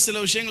திரும்ப திரும்ப சில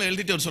விஷயங்களை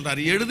எழுதிட்டு அவர்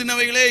சொல்றாரு,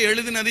 எழுதினவைகளே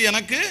எழுதினது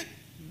எனக்கு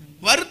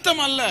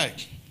வருத்தம் அல்ல.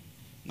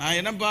 நான்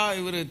என்னப்பா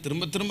இவர்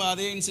திரும்ப திரும்ப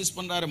அதே இன்சிஸ்ட்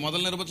பண்றாரு,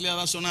 முதல் நிருபத்திலே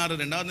அதான் சொன்னாரு,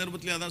 2வது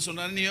நிருபத்திலே அதான்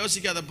சொன்னாரு, நீ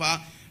யோசிக்காதப்பா,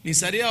 நீ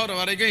சரியா வர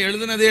வரைக்கும்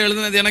எழுதுனது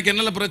எனக்கு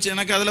என்ன பிரச்சனை,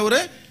 எனக்கு அதுல ஒரு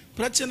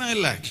பிரச்சனை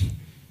இல்லை.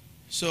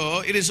 So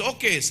it is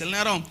okay. சில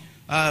நேரம்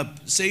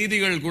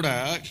செய்திகள் கூட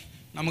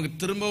நமக்கு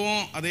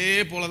திரும்பவும் அதே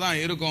போல தான்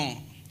இருக்கும்,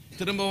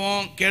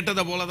 திரும்பவும்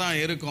கேட்டதை போல தான்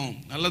இருக்கும்,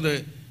 நல்லது,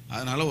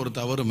 அதனால ஒரு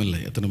தவறும்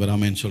இல்லை. எத்தனை பேர்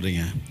ஆமென்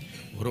சொல்றீங்க?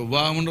 ஒரு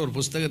உபாகமம்ன்ற ஒரு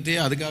புஸ்தகத்தையே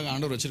அதுக்காக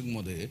ஆண்டவர் வச்சிருக்கும்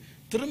போது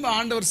திரும்ப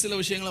ஆண்டவர் சில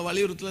விஷயங்களை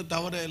வலியுறுத்தல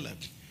தவறே இல்லை.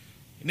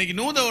 இன்னைக்கு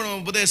நூதன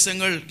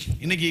உபதேசங்கள்,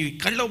 இன்னைக்கு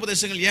கள்ள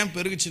உபதேசங்கள் ஏன்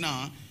பெருகுச்சுன்னா,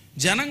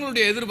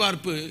 ஜனங்களுடைய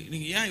எதிர்பார்ப்பு,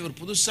 இன்னைக்கு ஏன் இவர்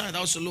புதுசா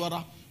ஏதாவது சொல்லுவாரா,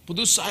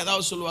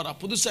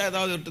 புதுசா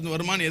ஏதாவது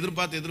வருமானு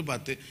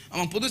எதிர்பார்த்து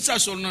அவன் புதுசா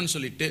சொல்லணும்னு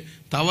சொல்லிட்டு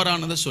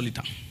தவறானதை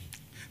சொல்லிட்டான்.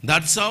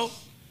 That's how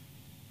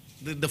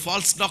the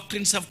false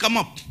doctrines have come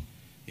up.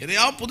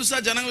 எதையாவது புதுசா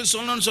ஜனங்கள்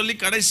சொல்லணும்னு சொல்லி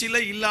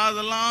கடைசியில்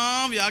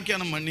இல்லாதெல்லாம்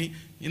வியாக்கியானம் பண்ணி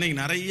இன்னைக்கு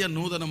நிறைய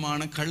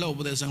நூதனமான கள்ள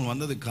உபதேசங்கள்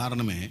வந்ததுக்கு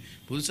காரணமே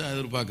புதுசா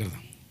எதிர்பார்க்கறது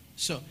தான்.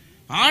 ஸோ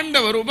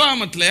ஆண்டவர்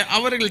உபாகமத்தில்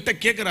அவர்கள்ட்ட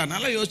கேட்கிறார்,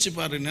 நல்லா யோசிச்சு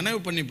பாரு, நினைவு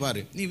பண்ணி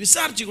பாரு, நீ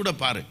விசாரிச்சு கூட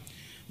பாரு,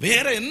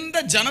 வேற எந்த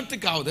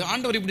ஜனத்துக்காவது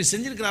ஆண்டவர் இப்படி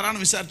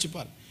செஞ்சிருக்கிறாரான்னு விசாரிச்சு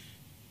பாரு.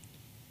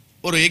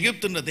 ஒரு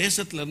எகிப்துன்ற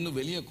தேசத்துல இருந்து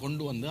வெளியே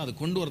கொண்டு வந்து அது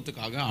கொண்டு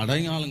வரதுக்காக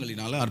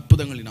அடையாளங்களினால,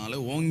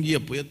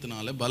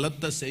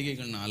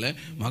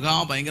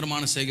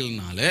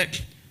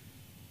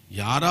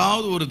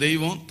 யாராவது ஒரு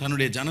தெய்வம்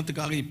தன்னுடைய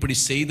ஜனத்துக்காக இப்படி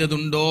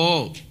செய்ததுண்டோ,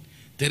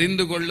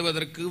 தெரிந்து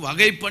கொள்வதற்கு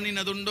வகை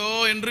பண்ணினதுண்டோ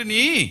என்று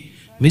நீ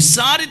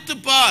விசாரித்து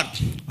பார்.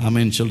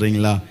 ஆமென்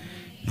சொல்றீங்களா?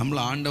 நம்மள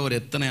ஆண்டவர்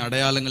எத்தனை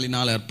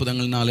அடையாளங்களினால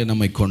அற்புதங்களினாலே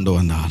நம்மை கொண்டு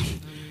வந்தார்.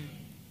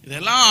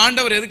 இதெல்லாம்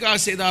ஆண்டவர் எதுக்காக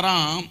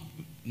செய்தாராம்?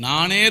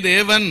 நானே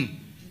தேவன்,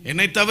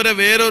 என்னை தவிர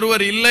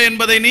வேறொருவர் இல்லை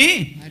என்பதை நீ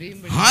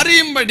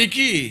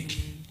அறியும்படிக்கு.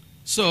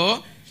 சோ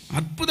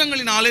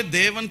அற்புதங்களினாலே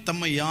தேவன்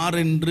தம்மை யார்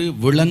என்று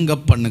விளங்க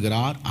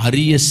பண்ணுகிறார்,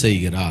 அறிய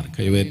செய்கிறார்.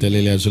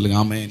 கைவேத்தலையில சொல்லுங்க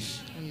ஆமென்.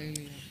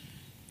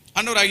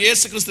 ஆண்டவராகிய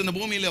இயேசு கிறிஸ்து இந்த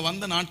பூமியில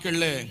வந்த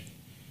நாட்கள்ல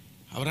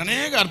அவர்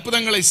அநேக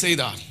அற்புதங்களை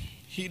செய்தார்.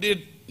 He did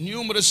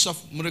numerous of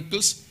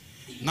miracles.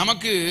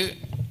 நமக்கு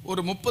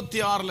ஒரு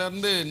 36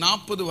 இருந்து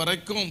 40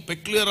 வரைக்கும்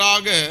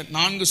பெக்லியராக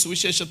 4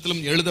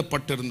 சுவிசேஷத்திலும்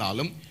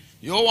எழுதப்பட்டிருந்தாலும்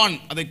யோவான்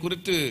அதை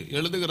குறித்து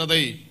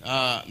எழுதுகிறதை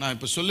நான்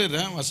இப்ப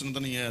சொல்லிடுறேன்.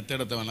 வசனத்தை நீங்க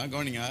தேட வேணாம்,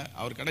 கவனிங்க.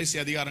 அவர் கடைசி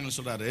அதிகாரங்கள்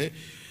சொல்றாரு,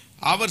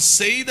 அவர்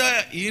செய்த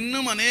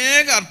இன்னும்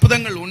அநேக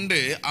அற்புதங்கள் உண்டு,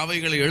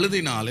 அவைகளை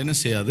எழுதினால் என்ன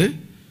செய்யாது?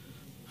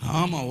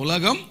 ஆமா,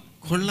 உலகம்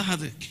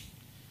கொள்ளாது.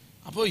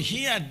 அப்போ he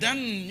had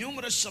done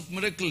numerous of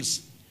miracles.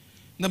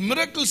 இந்த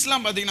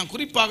மிரக்கிள்ஸ்லாம் பார்த்தீங்கன்னா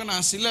குறிப்பாக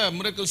நான் சில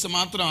மிரக்கிள்ஸ்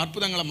மாத்திரம்,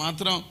 அற்புதங்களை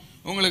மாத்திரம்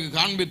உங்களுக்கு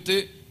காண்பித்து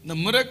இந்த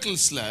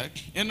மிரக்கிள்ஸ்ல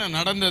என்ன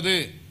நடந்தது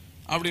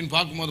அப்படின்னு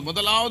பார்க்கும்போது,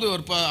 முதலாவது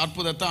ஒரு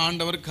அற்புதத்தை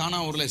ஆண்டவர் கானா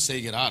ஊர்ல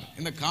செய்கிறார்.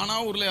 இந்த கானா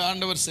ஊர்ல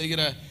ஆண்டவர்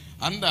செய்கிற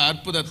அந்த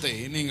அற்புதத்தை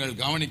நீங்கள்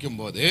கவனிக்கும்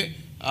போது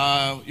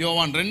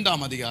யோவான்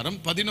 2ஆம் அதிகாரம்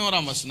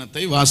 11ஆம்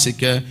வசனத்தை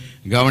வாசிக்க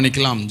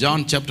கவனிக்கலாம்.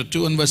 John chapter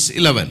 2 and verse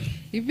 11.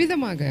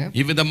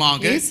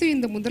 இவ்விதமாக இயேசு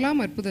இந்த முதலாம்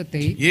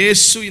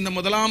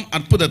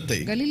அற்புதத்தை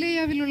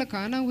கலிலேயாவில் உள்ள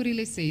கானா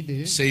ஊரிலே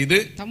செய்து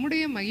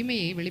தம்முடைய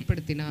மகிமையை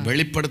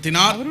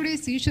வெளிப்படுத்தினார். அவருடைய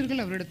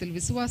சீஷர்கள் அவரிடத்தில்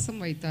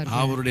விசுவாசம் வைத்தார்கள்.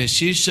 அவருடைய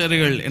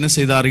சீஷர்கள் என்ன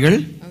செய்தார்கள்?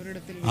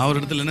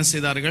 அவரிடத்தில் என்ன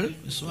செய்தார்கள்?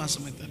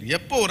 விசுவாசம் வைத்தார்கள்.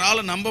 எப்போ ஒரு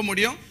ஆளை நம்ப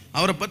முடியும்?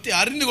 அவரை பத்தி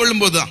அறிந்து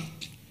கொள்ளும் போதுதான்.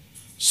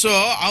 சோ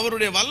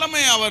அவருடைய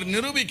வல்லமை அவர்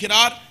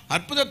நிரூபிக்கிறார்,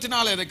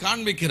 அற்புதத்தினால் அதை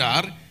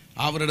காண்பிக்கிறார்.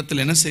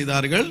 அவரிடத்தில் என்ன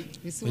செய்தார்கள்?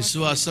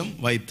 விசுவாசம்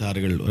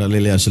வைத்தார்கள். ஒரு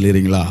அல்லேலூயா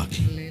சொல்றீங்களா?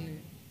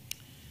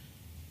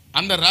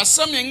 அந்த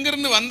ரசம்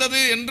எங்கிருந்து வந்தது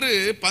என்று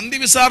பந்தி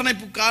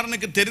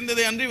விசாரணைக்காரனுக்கு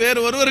தெரிந்ததே அன்றி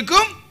வேறு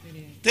ஒருவருக்கும்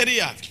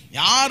தெரியாது.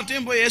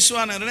 யார்கிட்டையும் போய்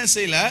இயேசுவான என்ன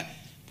செய்யல,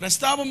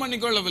 பிரஸ்தாபம்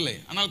பண்ணிக்கொள்ளவில்லை.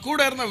 ஆனால் கூட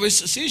இருந்த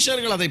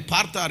சீஷர்கள் அதை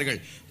பார்த்தார்கள்.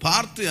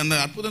 பார்த்து அந்த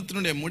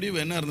அற்புதத்தினுடைய முடிவு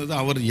என்ன இருந்தது?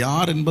 அவர்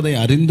யார் என்பதை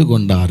அறிந்து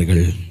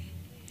கொண்டார்கள்.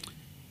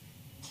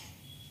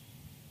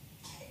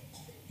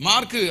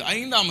 மார்க்கு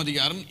 5ஆம்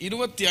அதிகாரம்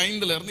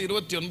 25 இருந்து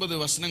 29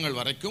 வசனங்கள்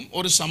வரைக்கும்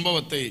ஒரு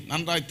சம்பவத்தை,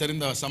 நன்றாய்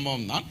தெரிந்த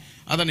சம்பவம் தான்.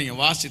 அதை நீங்க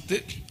வாசித்து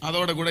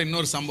அதோட கூட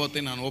இன்னொரு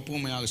சம்பவத்தை நான்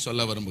ஒப்புமையாக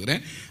சொல்ல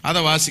விரும்புகிறேன். அதை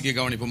வாசிக்க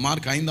கவனிப்போம்.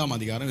 மார்க் 5ஆம்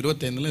அதிகாரம்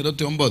 25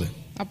 29.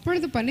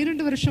 அப்பொழுது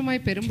 12 வருஷமாய்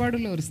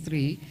பெரும்பாடுள்ள ஒரு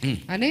ஸ்திரீ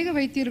அநேக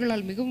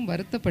வைத்தியர்களால் மிகவும்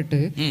வருத்தப்பட்டு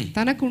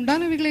தனக்கு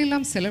உண்டானவைகளை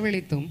எல்லாம்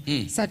செலவழித்தும்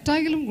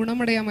சற்றாகிலும்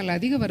குணமடையாமல்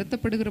அதிக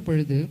வருத்தப்படுகிற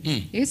பொழுது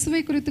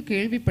இயேசுவை குறித்து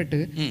கேள்விப்பட்டு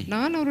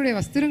நான் அவருடைய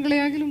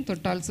வஸ்திரங்களையாகிலும்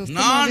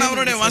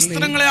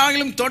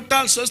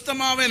தொட்டால்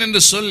சொஸ்தமாவேன்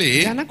என்று சொல்லி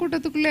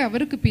ஜனக்கூட்டத்துக்குள்ளே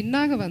அவருக்கு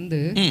பின்னாக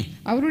வந்து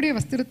அவருடைய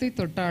வஸ்திரத்தை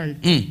தொட்டாள்.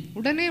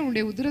 உடனே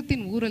அவருடைய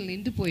உதரத்தின் ஊரல்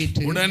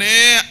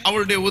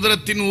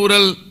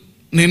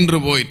நின்று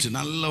போயிற்று.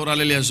 நல்ல ஒரு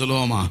அல்லேலூயா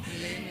சொல்லுவோமா?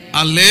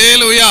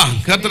 அல்லேலூயா,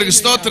 கர்த்தருக்கு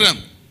ஸ்தோத்திரம்.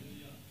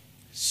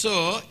 சோ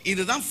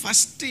இதுதான்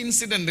ஃபர்ஸ்ட்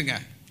இன்சிடென்ட்ங்க.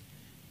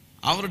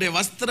 அவருடைய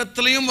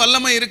வஸ்திரத்திலையும்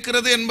வல்லமை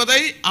இருக்கிறது என்பதை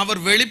அவர்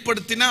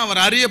வெளிப்படுத்தின, அவர்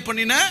அறிய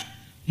பண்ணின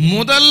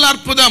முதல்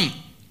அற்புதம்.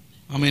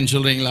 ஆமென்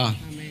சொல்றீங்களா?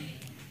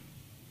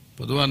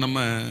 பொதுவா நம்ம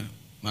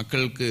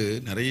மக்களுக்கு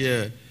நிறைய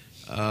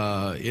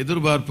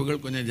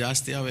எதிர்பார்ப்புகள் கொஞ்சம்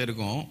ஜாஸ்தியாகவே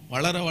இருக்கும்.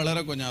 வளர வளர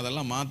கொஞ்சம்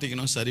அதெல்லாம்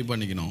மாற்றிக்கணும், சரி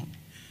பண்ணிக்கணும்.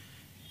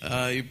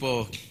 இப்போ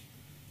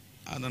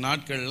அந்த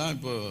நாட்கள்லாம்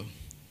இப்போ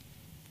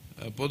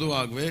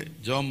பொதுவாகவே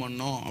ஜெபம்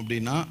பண்ணோம்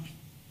அப்படின்னா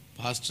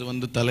பாஸ்டர்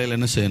வந்து தலையில்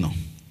என்ன செய்யணும்?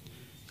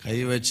 கை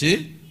வச்சு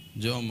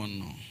ஜெபம்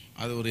பண்ணணும்.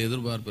 அது ஒரு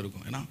எதிர்பார்ப்பு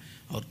இருக்கும். ஏன்னா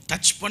அவர்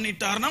டச்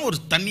பண்ணிட்டாருன்னா ஒரு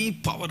தனி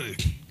பவர்.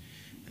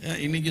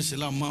 இன்னைக்கு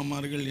சில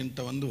அம்மாமார்கள்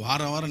என்கிட்ட வந்து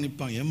வாரம்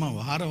நிற்பாங்க. ஏம்மா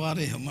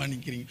வாரம் ஏம்மா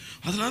நிற்கிறீங்க?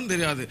 அதெல்லாம்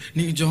தெரியாது,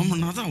 நீங்கள் ஜெபம்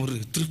பண்ணாதான் ஒரு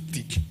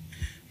திருப்தி.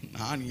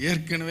 நான்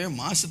ஏற்கனவே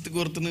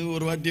மாதத்துக்கு ஒருத்தனுக்கு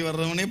ஒரு வாட்டி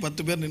வர்றவனே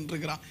 10 பேர்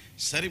நின்றுருக்கிறான்.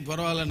 சரி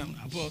பரவாயில்ல.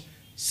 அப்போது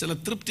சில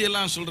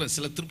திருப்தியெல்லாம் சொல்கிறேன்,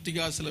 சில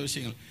திருப்திக்காக சில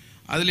விஷயங்கள்.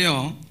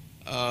 அதுலேயும்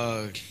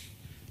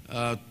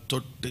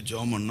தொட்டு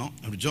ஜெபம் பண்ணோம்.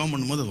 அப்படி ஜெபம்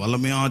பண்ணும்போது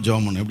வல்லமையாக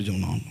ஜெபம் பண்ணோம். எப்படி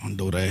ஜெபம் பண்ணோம்?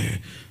 ஆண்டவரே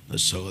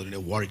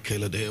சகோதரனுடைய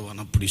வாழ்க்கையில்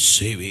தேவன் அப்படி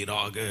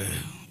செய்வீராக,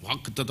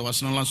 வாக்குத்தத்த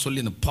வசனம்லாம்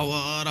சொல்லி இந்த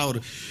பவராக ஒரு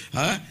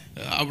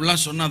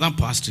அப்படிலாம் சொன்னால் தான்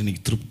பாஸ்டர்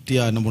இன்னைக்கு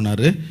திருப்தியாக என்ன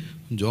பண்ணார்?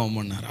 ஜெபம்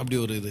பண்ணார். அப்படி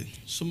ஒரு இது.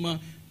 சும்மா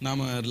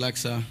நாம்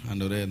ரிலாக்ஸாக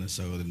ஆண்டவரே இந்த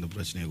சகோதரி இந்த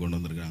பிரச்சனையை கொண்டு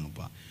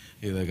வந்திருக்காங்கப்பா,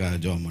 இதுக்காக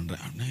ஜெபம்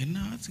பண்ணுறேன்.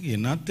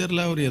 என்ன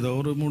தெரில, அவர் ஏதோ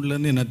ஒரு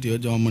மூட்லேருந்து என்னத்தையோ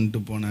ஜெபம்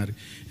பண்ணிட்டு போனார்,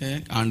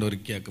 ஆண்டவர்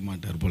கேட்க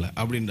மாட்டார் போல்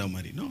அப்படின்ற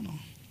மாதிரி. நோ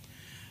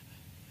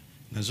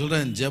நான்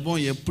சொல்கிறேன்,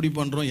 ஜெபம் எப்படி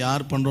பண்ணுறோம்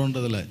யார்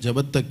பண்ணுறோன்றதில்ல,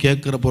 ஜெபத்தை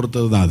கேட்குற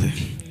பொறுத்தது தான் அது.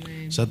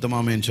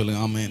 சத்தமாமேன்னு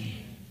சொல்லுங்கள். ஆமேன்.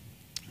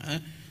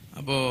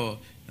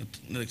 அப்போது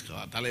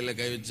தலையில்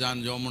கை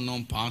வச்சான் ஜெபம்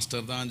பண்ணோம்,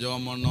 பாஸ்டர் தான்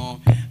ஜெபம் பண்ணோம்,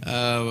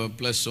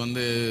 ப்ளஸ்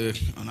வந்து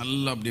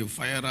நல்லா அப்படி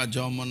ஃபயராக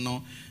ஜெபம்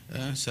பண்ணோம்.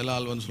 சில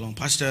ஆள் வந்து சொல்லுவாங்க,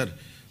 பாஸ்டர்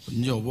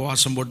கொஞ்சம்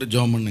உபவாசம் போட்டு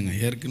ஜெபம் பண்ணுங்க.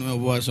 ஏற்கனவே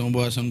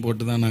உபவாசம்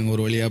போட்டு தான் நாங்கள்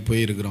ஒரு வழியாக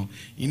போயிருக்கிறோம்.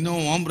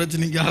 இன்னும் உன்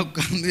பிரச்சனைக்காக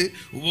உட்காந்து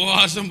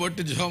உபவாசம்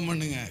போட்டு ஜெபம்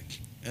பண்ணுங்க.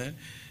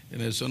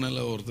 என்ன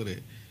சொன்னல ஒருத்தர்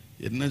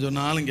என்ன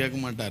சொன்னாலும் கேட்க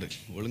மாட்டார்.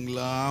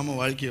 ஒழுங்கில்லாமல்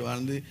வாழ்க்கையை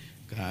வாழ்ந்து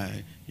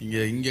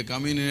இங்கே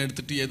கம்யூனியன்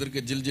எடுத்துகிட்டு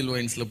எதிர்க்க ஜில்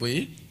வைன்ஸில் போய்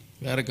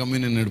வேறு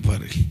கம்யூனியன்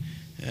எடுப்பார்.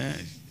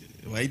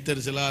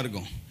 வயிற்றுச்சலாக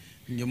இருக்கும்.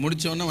 இங்கே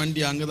முடித்தோடனே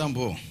வண்டி அங்கே தான்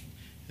போகும்.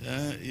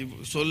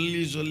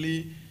 சொல்லி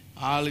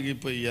ஆளுக்கு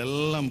இப்போ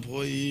எல்லாம்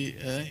போய்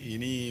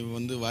இனி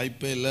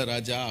வாய்ப்பே இல்லை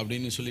ராஜா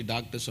அப்படின்னு சொல்லி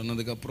டாக்டர்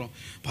சொன்னதுக்கப்புறம்,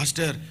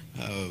 பாஸ்டர்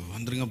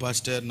வந்துருங்க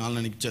பாஸ்டர்,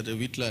 நாளைக்கு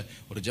வீட்டில்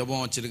ஒரு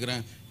ஜெபம்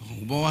வச்சுருக்கிறேன்,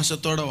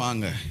 உபவாசத்தோடு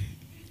வாங்க.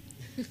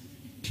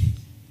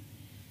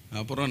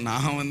 அப்புறம்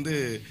நான்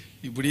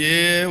இப்படியே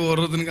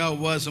ஒருத்தனுக்காக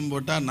உபவாசம்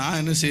போட்டால் நான்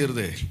என்ன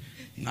செய்யறது,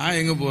 நான்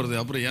எங்கே போகிறது?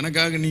 அப்புறம்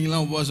எனக்காக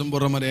நீங்களாம் உபவாசம்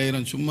போடுற மாதிரி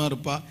ஆயிரும். சும்மா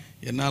இருப்பா,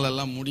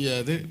 என்னாலெல்லாம்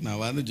முடியாது,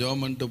 நான்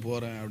ஜெபம் பண்ணிட்டு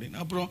போகிறேன் அப்படின்னு.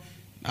 அப்புறம்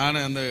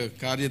நான் அந்த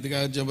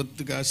காரியத்துக்காக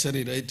ஜெபத்துக்காக சரி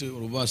ரைட்டு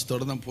ஒரு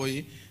உபவாசத்தோடு தான் போய்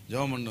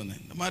ஜெபம் பண்ணிட்டு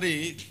வந்தேன். இந்த மாதிரி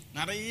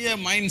நிறைய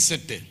மைண்ட்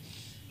செட்டு.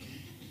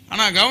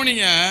 ஆனால்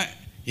கவனிங்க,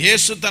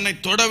 இயேசு தன்னை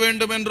தொட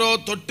வேண்டும் என்றோ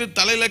தொட்டு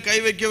தலையில் கை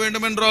வைக்க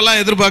வேண்டும்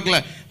என்றோலாம் எதிர்பார்க்கல.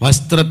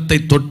 வஸ்திரத்தை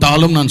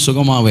தொட்டாலும் நான்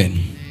சுகமாவேன்.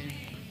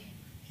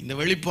 இந்த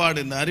வெளிப்பாடு,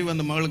 இந்த அறிவு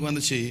அந்த மகளுக்கு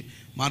வந்துச்சு.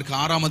 மார்க்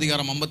 6ஆம்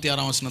அதிகாரம்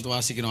 56ஆம் வசனத்தை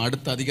வாசிக்கணும்.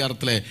 அடுத்த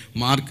அதிகாரத்தில்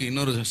மார்க்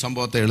இன்னொரு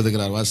சம்பவத்தை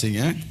எழுதுகிறார்,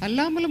 வாசிங்க.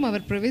 அல்லாமலும்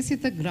அவர்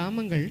பிரவேசித்த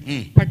கிராமங்கள்,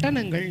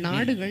 பட்டணங்கள்,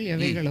 நாடுகள்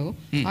எவைகளோ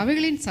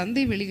அவைகளின்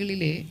சந்தை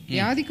வெளிகளிலே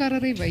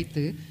வியாதிக்காரரை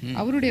வைத்து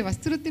அவருடைய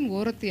வஸ்திரத்தின்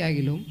ஓரத்தை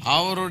ஆகிலும்,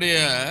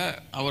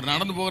 அவர்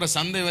நடந்து போகிற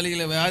சந்தை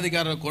வெளியில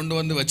வியாதிக்காரரை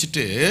கொண்டு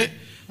வச்சுட்டு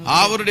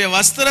அவருடைய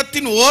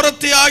வஸ்திரத்தின்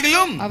ஓரத்தை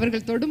ஆகிலும்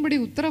அவர்கள் தொடும்படி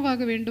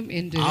உத்தரவாக வேண்டும்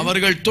என்று,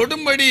 அவர்கள்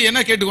தொடும்படி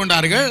என்ன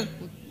கேட்டுக்கொண்டார்கள்?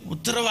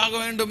 உத்தரவாக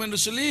வேண்டும் என்று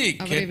சொல்லி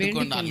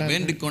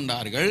வேண்டிக்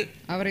கொண்டார்கள்.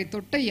 அவரை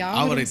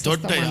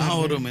தொட்ட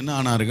யாவரும் என்ன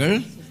ஆனார்கள்?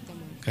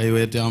 கை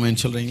வைத்து ஆமென்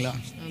சொல்றீங்களா?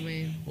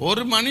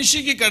 ஒரு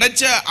மனுஷிக்கு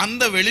கிடைச்ச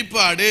அந்த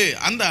வெளிப்பாடு,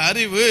 அந்த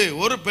அறிவு,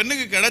 ஒரு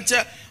பெண்ணுக்கு கிடைச்ச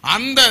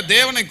அந்த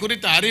தேவனை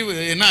குறித்த அறிவு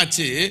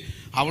என்னாச்சு?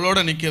 அவளோட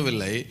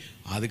நிற்கவில்லை.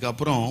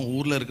 அதுக்கப்புறம்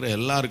ஊர்ல இருக்கிற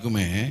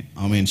எல்லாருக்குமே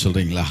ஆமென்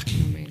சொல்றீங்களா?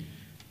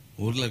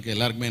 ஊர்ல இருக்க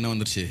எல்லாருக்குமே என்ன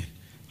வந்துருச்சு?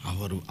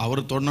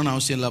 அவர் தொடணும்னு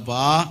அவசியம்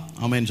இல்லப்பா,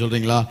 ஆமென்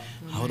சொல்றீங்களா?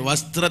 அவர்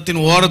வஸ்திரத்தின்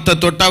ஓரத்தை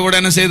தொட்டா கூட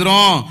என்ன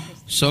செய்துரும்?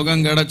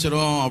 சுகம்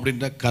கிடைச்சிரும்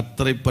அப்படின்ற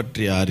கர்த்தரை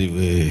பற்றிய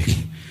அறிவு,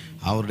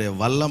 அவருடைய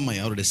வல்லமை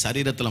அவருடைய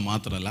சரீரத்தில்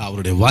மாத்திரம் இல்லை,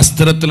 அவருடைய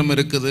வஸ்திரத்திலும்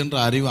இருக்குதுன்ற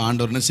அறிவு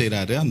ஆண்டவர் என்ன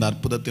செய்யறாரு? அந்த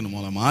அற்புதத்தின்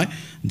மூலமாய்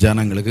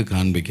ஜனங்களுக்கு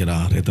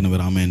காண்பிக்கிறார். எத்தனை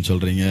பேர் ஆமென்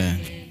சொல்றீங்க?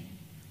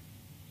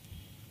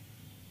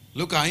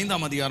 லூக்கா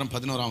 5ஆம் அதிகாரம்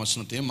 11ஆம்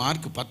வசனத்தையும்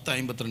மார்க்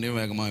 10:52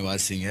 வேகமாக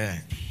வாசிங்க.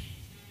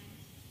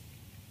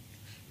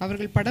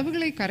 அவர்கள்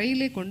படவுகளை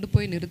கரையிலே கொண்டு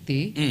போய் நிறுத்தி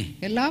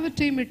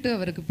எல்லாவற்றையும் விட்டு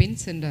அவருக்கு பின்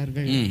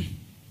சென்றார்கள்.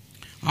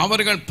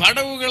 அவர்கள்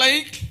படவுகளை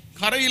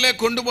கரையிலே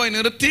கொண்டு போய்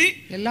நிறுத்தி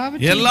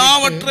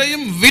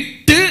எல்லாவற்றையும்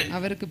விட்டு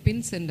அவருக்கு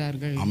பின்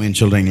சென்றார்கள். ஆமென்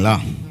சொல்றீங்களா?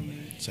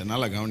 சரி,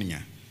 நல்லா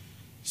கவனிங்க.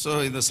 ஸோ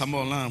இந்த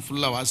சம்பவம்லாம்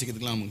ஃபுல்லாக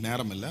வாசிக்கிறதுக்குலாம் நமக்கு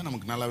நேரம் இல்லை,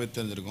 நமக்கு நல்லாவே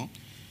தெரிஞ்சிருக்கும்.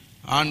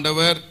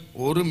 ஆண்டவர்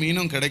ஒரு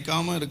மீனும்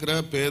கிடைக்காம இருக்கிற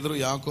பேதுரு,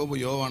 யாக்கோபு,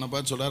 யோவானை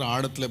பார்த்து சொல்றாரு,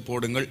 ஆழத்தில்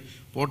போடுங்கள்.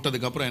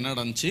 போட்டதுக்கப்புறம் என்ன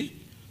நடந்துச்சு?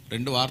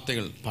 2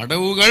 வார்த்தைகள்,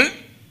 படவுகள்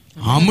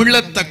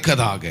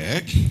அமிழத்தக்கதாக,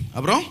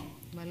 அப்புறம்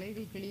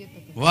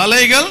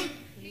வலைகள்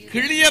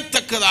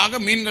கிழியத்தக்கதாக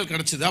மீன்கள்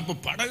கிடைச்சது. அப்போ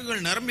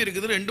படகுகள் நிரம்பி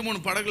இருக்குது.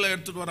 2-3 படகுகளை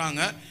எடுத்துட்டு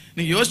வராங்க.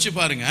 நீங்க யோசிச்சு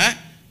பாருங்க,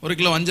 1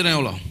 கிலோ வஞ்சரம்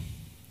எவ்வளோ?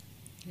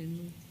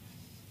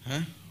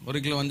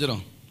 1 கிலோ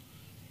வஞ்சரம்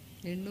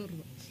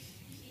 800,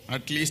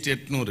 அட்லீஸ்ட்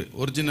 800.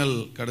 ஒரிஜினல்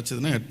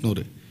கிடைச்சதுன்னா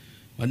 800.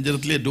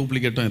 வஞ்சரத்துலேயே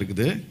டூப்ளிகேட்டும்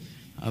இருக்குது.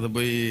 அதை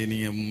போய்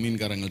நீங்கள்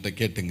மீன்காரங்கள்ட்ட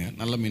கேட்டுங்க,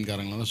 நல்ல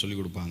மீன்காரங்களாம் தான் சொல்லி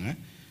கொடுப்பாங்க.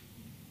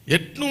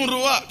 800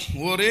 ரூபா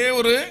ஒரே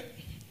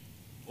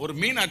ஒரு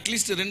மீன்,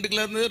 அட்லீஸ்ட் 2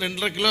 கிலோலேருந்து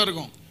 2.5 கிலோ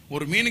இருக்கும்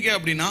ஒரு மீனுக்கே.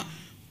 அப்படின்னா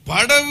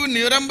படவு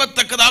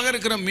நிரம்பத்தக்கதாக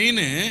இருக்கிற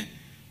மீன்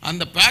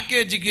அந்த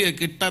பேக்கேஜுக்கு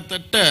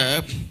கிட்டத்தட்ட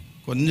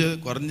கொஞ்சம்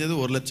குறைஞ்சது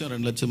 1 லட்சம்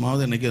 2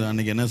 லட்சமாவது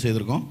அன்னைக்கு என்ன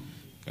செய்திருக்கோம்?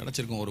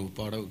 கிடச்சிருக்கோம் ஒரு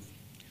படவு.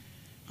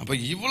 அப்போ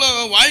இவ்வளோ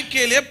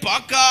வாழ்க்கையிலே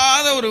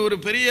பார்க்காத ஒரு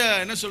பெரிய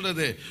என்ன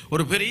சொல்றது,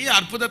 ஒரு பெரிய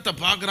அற்புதத்தை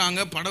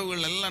பார்க்குறாங்க.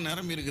 படவுகள் எல்லாம்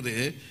நிரம்பி இருக்குது.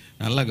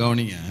 நல்லா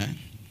கவனிங்க,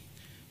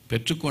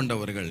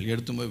 பெற்றுக்கொண்டவர்கள்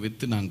எடுத்து போய்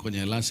விற்று நாங்கள்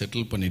கொஞ்சம் எல்லாம்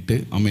செட்டில் பண்ணிவிட்டு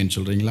ஆமென்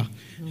சொல்கிறீங்களா,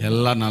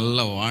 எல்லாம்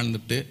நல்லா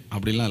வாழ்ந்துட்டு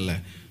அப்படிலாம் இல்லை,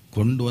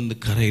 கொண்டு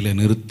கரையில்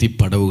நிறுத்தி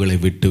படவுகளை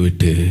விட்டு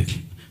விட்டு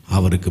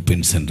அவருக்கு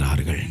பின்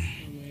சென்றார்கள்.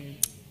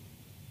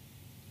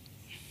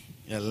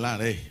 எல்லாம்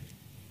டே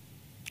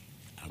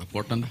அட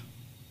போட்டா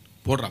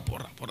போடுறா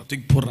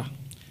தூக்கி போடுறா.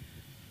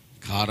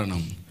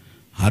 காரணம்,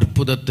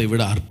 அற்புதத்தை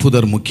விட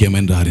அற்புதர் முக்கியம்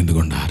என்று அறிந்து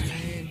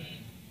கொண்டார்கள்.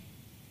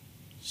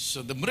 So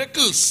the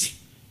miracles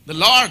the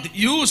Lord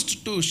used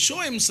to show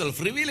himself,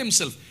 reveal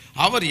himself.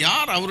 அவர்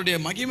யார், அவருடைய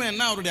மகிமை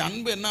என்ன, அவருடைய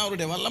அன்பு என்ன,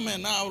 அவருடைய வல்லமை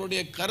என்ன,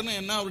 அவருடைய கருணை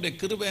என்ன, அவருடைய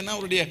கிருபை என்ன,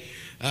 அவருடைய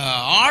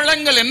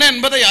ஆழங்கள் என்ன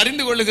என்பதை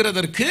அறிந்து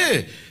கொள்ளுகிறதற்கு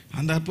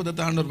அந்த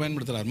அற்புதத்தை ஆண்டவர்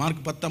பயன்படுத்துகிறார்.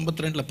 மார்க்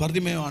 10:52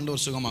 பர்திமேயை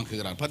ஆண்டவர்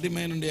சுகமாக்குகிறார்.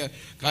 பர்திமேயனுடைய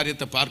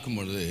காரியத்தை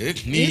பார்க்கும்பொழுது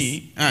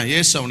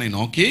இயேசு அவனை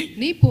நோக்கி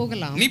நீ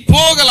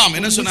போகலாம்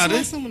என்ன சொன்னாரு?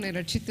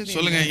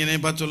 சொல்லுங்க, என்னை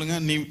பார்த்து சொல்லுங்க,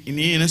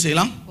 நீ என்ன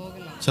செய்யலாம்?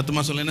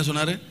 சத்தமா சொல்ல, என்ன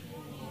சொன்னாரு?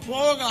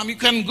 போகலாம், you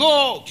can go,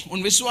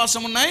 உன்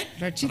விசுவாசம் உன்னை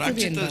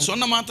ரட்சித்தது.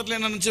 சொன்ன மாத்திரத்துல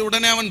என்ன நினைச்சு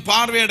உடனே அவன்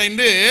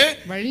பார்வையடைந்து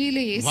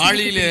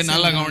வழியிலே,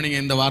 நல்லா கவனிங்க,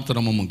 இந்த வார்த்தை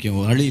ரொம்ப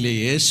முக்கியம், வழியிலே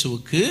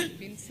இயேசுவுக்கு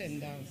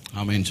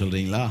ஆமென்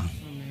சொல்றீங்களா?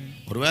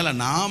 ஒருவேளை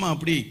நாம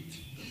அப்படி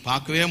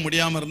பார்க்கவே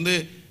முடியாம இருந்து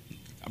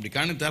அப்படி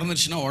கண்ணு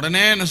திறந்துச்சுன்னா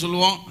உடனே என்ன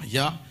சொல்லுவோம்,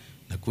 ஐயா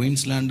இந்த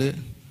குயின்ஸ்லாண்டு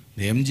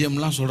இந்த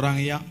எம்ஜிஎம்லாம்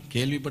சொல்றாங்க ஐயா,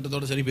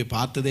 கேள்விப்பட்டதோட சரி போய்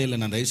பார்த்ததே இல்லை,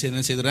 நான் தயவுசெய்து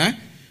என்ன செய்துறேன்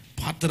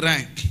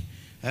பார்த்துடுறேன்.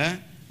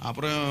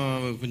 அப்புறம்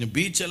கொஞ்சம்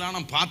பீச்செல்லாம்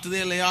நான் பார்த்ததே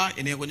இல்லையா,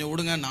 என்னைய கொஞ்சம்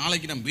விடுங்க,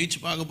 நாளைக்கு நான் பீச்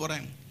பார்க்க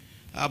போகிறேன்.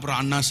 அப்புறம்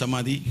அண்ணா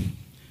சமாதி,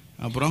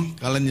 அப்புறம்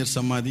கலைஞர்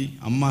சமாதி,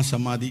 அம்மா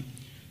சமாதி,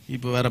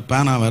 இப்போ வேறு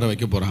பேனா வேறு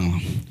வைக்க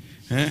போகிறாங்களாம்.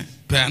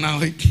 பேனா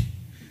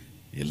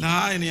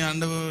எல்லாம்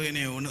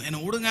என்னை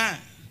விடுங்க,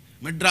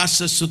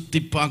 மெட்ராஸை சுற்றி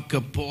பார்க்க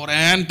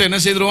போகிறேன்ட்டு என்ன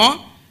செய்திருவோம்,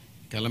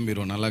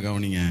 கிளம்பிடுவோம். நல்லா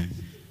கவனிங்க,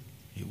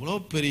 இவ்வளோ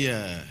பெரிய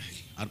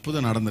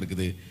அற்புதம்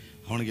நடந்திருக்குது,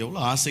 அவனுக்கு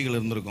எவ்வளோ ஆசைகள்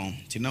இருந்திருக்கும்,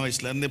 சின்ன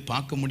வயசுலேருந்தே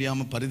பார்க்க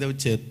முடியாமல்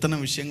பரிதவிச்ச எத்தனை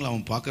விஷயங்கள்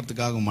அவன்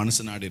பார்க்கறதுக்காக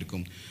மனசு நாடி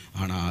இருக்கும்.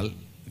 ஆனால்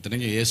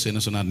இத்தனைக்கு இயேசு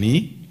என்ன சொன்னார், நீ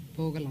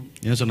போகலாம்.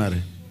 என்ன சொன்னார்,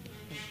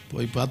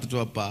 போய் பார்த்துட்டு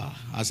வாப்பா,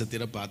 ஆசை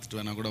தீர பார்த்துட்டு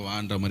வேணா கூட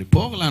வான்ற மாதிரி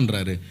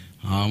போகலான்றாரு.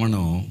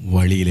 அவனும்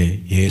வழியிலே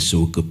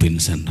இயேசுவுக்கு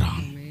பின்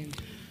சென்றான்.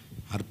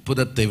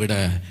 அற்புதத்தை விட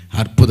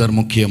அற்புதர்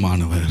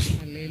முக்கியமானவர்.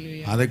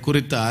 அதை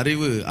குறித்த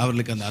அறிவு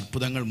அவர்களுக்கு அந்த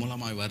அற்புதங்கள்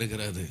மூலமாய்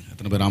வருகிறது.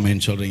 எத்தனை பேர்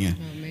ஆமென் சொல்றீங்க?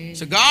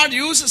 So God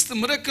uses the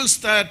miracles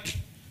that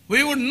we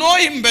would know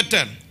him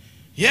better.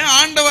 ஏன்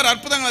ஆண்டவர்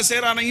அற்புதங்களை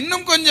செய்யறாரு,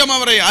 இன்னும் கொஞ்சம்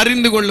அவரை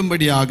அறிந்து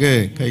கொள்ளும்படியாக.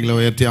 கைகளை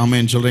உயர்த்தி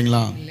ஆமென்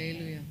சொல்றீங்களா?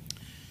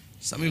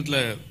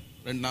 சமீபத்தில்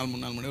 2 நாள்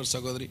 3 நாள் முன்னாடி ஒரு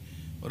சகோதரி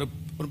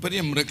ஒரு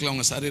பெரிய மிரக்கல்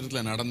அவங்க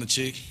சரீரத்தில்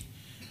நடந்துச்சு.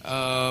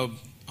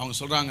 அவங்க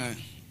சொல்றாங்க,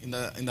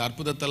 இந்த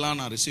அற்புதத்தெல்லாம்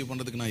நான் ரிசீவ்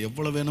பண்றதுக்கு நான்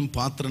எவ்வளவு வேணும்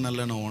பாத்திரம்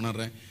நல்ல நான்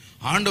உணர்றேன்,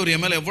 ஆண்டவர்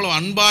என் மேல எவ்வளவு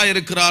அன்பா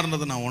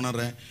இருக்கிறார்ன்றதை நான்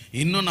உணர்றேன்,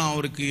 இன்னும் நான்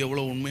அவருக்கு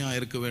எவ்வளவு உண்மையா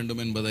இருக்க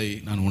வேண்டும் என்பதை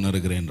நான்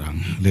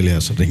உணர்கிறேன்றாங்க.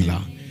 இல்லையா சொல்றீங்களா?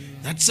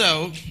 That's how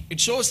it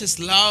shows his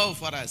love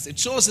for us, it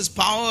shows his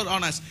power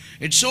on us,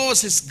 it shows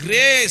his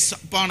grace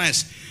upon us.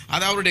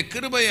 அது அவருடைய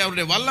கிருபை,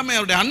 அவருடைய வல்லமை,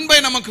 அவருடைய அன்பை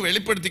நமக்கு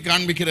வெளிப்படுத்தி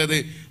காண்பிக்கிறது.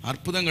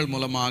 அற்புதங்கள்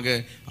மூலமாக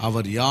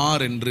அவர்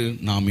யார் என்று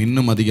நாம்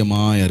இன்னும்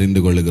அதிகமாக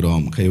அறிந்து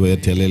கொள்கிறோம். கை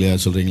உயர்த்தி அல்லேலூயா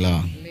சொல்றீங்களா?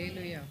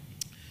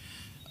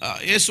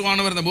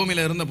 இயேசுவானவர் இந்த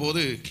பூமியில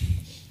இருந்தபோது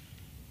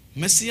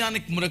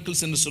மெசியானிக்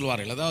மிரக்கிள்ஸ் என்று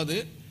சொல்வார்கள். அதாவது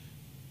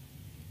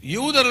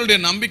யூதர்களுடைய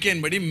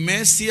நம்பிக்கையின்படி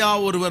மேசியா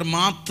ஒருவர்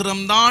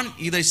மாத்திரம்தான்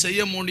இதை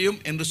செய்ய முடியும்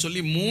என்று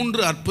சொல்லி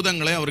 3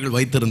 அற்புதங்களை அவர்கள்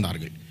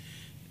வைத்திருந்தார்கள்.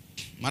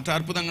 மற்ற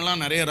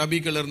அற்புதங்கள்லாம் நிறைய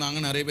ரபிகள் இருந்தாங்க,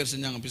 நிறைய பேர்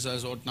செஞ்சாங்க,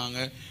 பிசாசு ஓட்டினாங்க,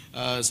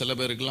 சில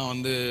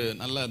பேருக்கெல்லாம்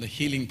நல்ல அந்த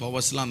ஹீலிங்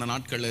பவர்ஸ்லாம் அந்த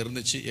நாட்களில்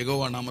இருந்துச்சு.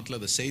 யெகோவா நாமத்தில்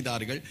அதை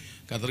செய்தார்கள்.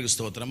 கர்த்தருக்கு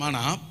ஸ்தோத்திரம்.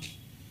 ஆனால்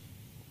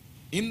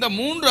இந்த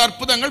 3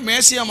 அற்புதங்கள்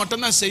மேசியா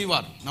மட்டும்தான்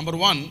செய்வார். நம்பர்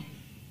 1,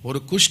 ஒரு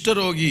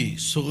குஷ்டரோகி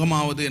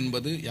சுகமாவது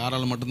என்பது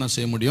யாரால மட்டும்தான்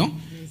செய்ய முடியும்?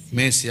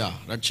 மேசியா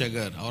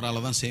ரட்சகர்,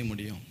 அவரால் தான் செய்ய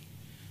முடியும்.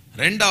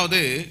 2வது,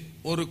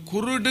 ஒரு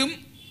குருடும்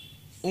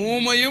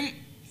ஊமையும்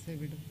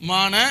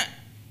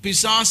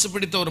பிசாசு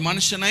பிடித்த ஒரு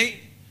மனுஷனை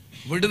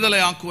விடுதலை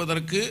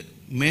ஆக்குவதற்கு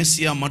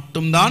மேசியா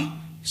மட்டும்தான்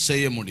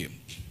செய்ய முடியும்.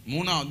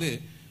 3வது,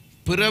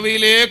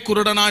 பிறவியிலே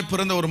குருடனாய்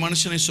பிறந்த ஒரு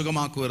மனுஷனை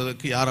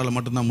சுகமாக்குவதற்கு யாரால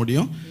மட்டும்தான்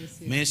முடியும்?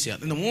 மேசியா.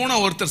 இந்த 3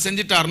 ஒருத்தர்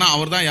செஞ்சிட்டார்னா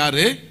அவர் தான்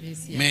யாரு?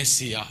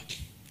 மேசியா.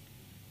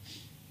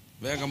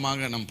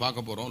 வேகமாக நம்ம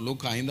பார்க்க போறோம்.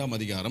 லூக்கா 5ஆம்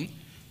அதிகாரம்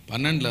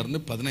 12 இருந்து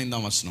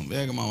 15ஆம் வசனம்.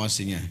 வேகமா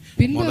வாசிங்க.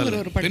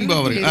 பின்பு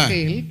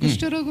அவர்கள்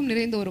குஷ்டரோகம்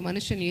நிறைந்த ஒரு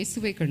மனுஷன்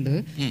இயேசுவை கண்டு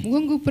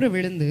முகங்குப்புற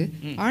விழுந்து,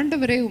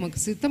 ஆண்டவரே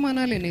உமக்கு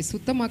சித்தமானால் என்னை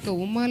சுத்தமாக்க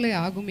உம்மாலே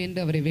ஆகும்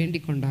என்று அவரை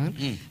வேண்டிக் கொண்டான்.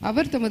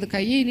 அவர் தமது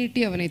கையை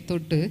நீட்டி அவனை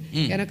தொட்டு,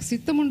 எனக்கு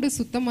சித்தமுண்டு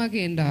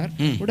சுத்தமாக என்றார்.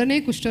 உடனே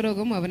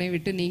குஷ்டரோகம் அவனை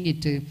விட்டு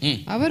நீங்கிற்று.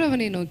 அவர்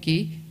அவனை நோக்கி,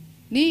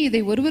 நீ இதை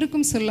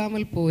ஒருவருக்கும்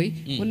சொல்லாமல் போய்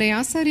உன்னை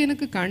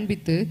ஆசாரியனுக்கு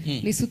காண்பித்து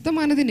நீ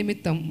சுத்தமானது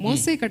நிமித்தம்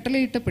மோசே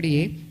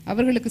கட்டளையிட்டபடியே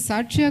அவர்களுக்கு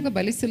சாட்சியாக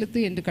பலி செலுத்து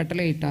என்று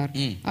கட்டளையிட்டார்.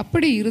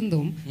 அப்படி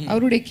இருந்தும்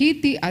அவருடைய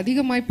கீர்த்தி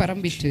அதிகமாய்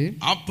பரம்பிற்று.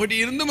 அப்படி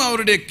இருந்தும்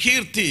அவருடைய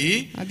கீர்த்தி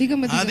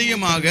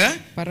அதிகமாக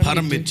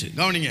பரம்பிற்று.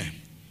 கவனிங்க,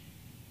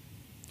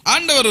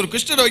 ஆண்டவர் ஒரு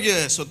குஷ்டரோகிய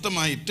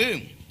சுத்தமாயிட்டு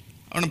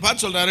அவனை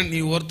பார்த்து சொல்றாரு, நீ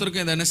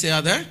ஒருத்தருக்கும் இதை என்ன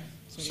செய்யாத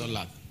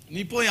சொல்லாது,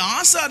 நீ போய்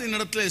ஆசாரியின்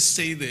இடத்துல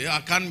செய்து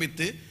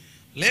காண்பித்து.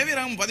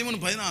 லேவியராகமம்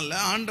 13:14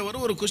 ஆண்டவர்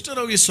ஒரு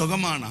குஷ்டரோகி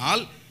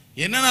சுகமானால்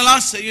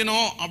என்னென்னலாம்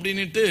செய்யணும்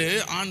அப்படின்ட்டு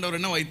ஆண்டவர்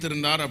என்ன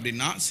வைத்திருந்தார்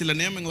அப்படின்னா சில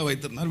நியமங்களை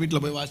வைத்திருந்தார்.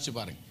 வீட்டில் போய் வாசிச்சு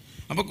பாருங்க.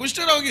 அப்போ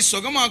குஷ்டரோகி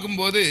சுகமாக்கும்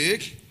போது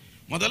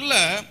முதல்ல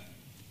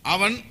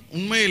அவன்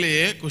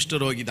உண்மையிலேயே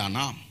குஷ்டரோகி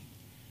தானா,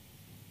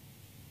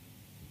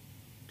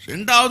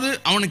 2வது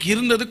அவனுக்கு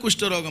இருந்தது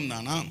குஷ்டரோகம்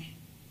தானா,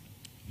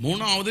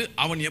 3வது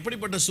அவன்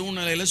எப்படிப்பட்ட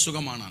சூழ்நிலையில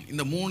சுகமானான்.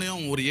 இந்த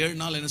 3ஐயும் ஒரு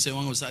 7 நாள் என்ன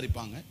செய்வாங்க,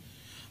 விசாரிப்பாங்க.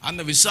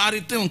 அந்த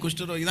விசாரித்து அவன்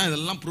குஷ்டரோகி தான்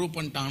இதெல்லாம் ப்ரூவ்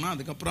பண்ணிட்டாங்கன்னா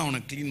அதுக்கப்புறம் அவனை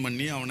க்ளீன்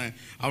பண்ணி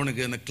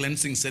அவனுக்கு அந்த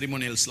கிளென்சிங்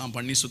செரிமோனியல்ஸ்லாம்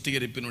பண்ணி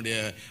சுத்திகரிப்பினுடைய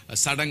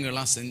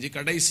சடங்குலாம் செஞ்சு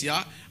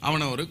கடைசியாக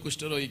அவனை ஒரு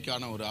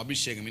குஷ்டரோகிக்கான ஒரு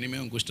அபிஷேகம்,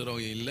 இனிமேல் அவன்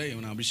குஷ்டரோகி இல்லை,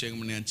 இவனை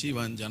அபிஷேகம் பண்ணியாச்சு,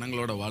 இவன்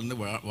ஜனங்களோட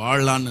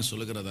வாழலான்னு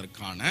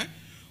சொல்லுகிறதற்கான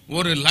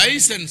ஒரு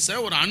லைசன்ஸை,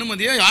 ஒரு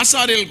அனுமதியை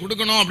ஆசாரியர்கள்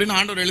கொடுக்கணும் அப்படின்னு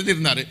ஆண்டவர்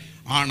எழுதியிருந்தார்.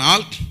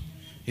 ஆனால்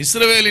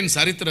இஸ்ரவேலின்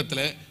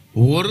சரித்திரத்தில்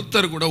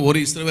ஒருத்தர் கூட, ஒரு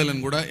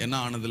இஸ்ரவேலன் கூட என்ன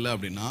ஆனதில்லை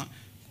அப்படின்னா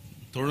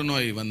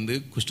தொழுநோய் வந்து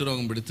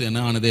குஷ்டரோகம் பிடித்து என்ன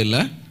ஆனதே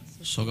இல்லை,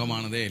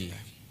 சுகமானதே இல்லை.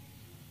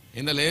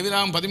 இந்த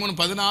லேவியராகமம்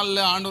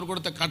 13:14 ஆண்டவர்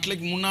கொடுத்த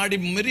கட்டளைக்கு முன்னாடி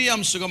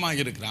மிரியாம் சுகமாக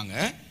இருக்கிறாங்க.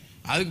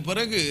 அதுக்கு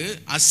பிறகு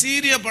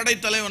அசீரிய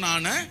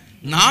படைத்தலைவனான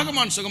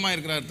நாகமான் சுகமாக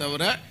இருக்கிறார்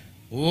தவிர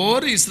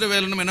ஒரு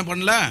இஸ்ரவேலனும் என்ன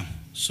பண்ணல,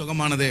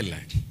 சுகமானதே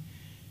இல்லை.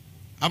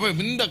 அப்ப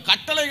இந்த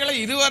கட்டளைகளை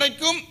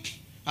இதுவரைக்கும்,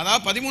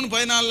 அதாவது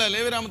 13:14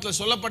 லேவியராகமத்தில்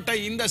சொல்லப்பட்ட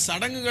இந்த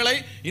சடங்குகளை,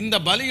 இந்த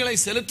பலிகளை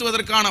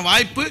செலுத்துவதற்கான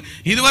வாய்ப்பு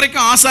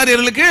இதுவரைக்கும்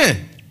ஆசாரியர்களுக்கு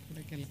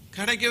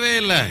கிடைக்கவே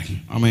இல்லை.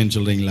 ஆமென்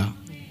சொல்றீங்களா?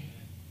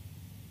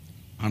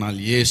 ஆனால்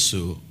இயேசு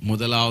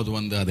முதலாவது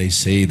வந்து அதை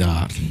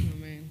செய்தார்.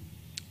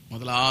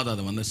 முதலாவது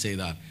அதை வந்து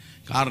செய்தார்.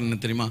 காரணம் என்ன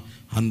தெரியுமா?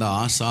 அந்த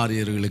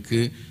ஆசாரியர்களுக்கு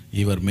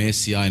இவர்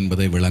மேசியா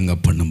என்பதை விளங்க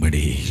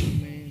பண்ணும்படி.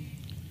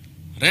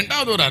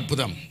 இரண்டாவது ஒரு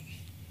அற்புதம்,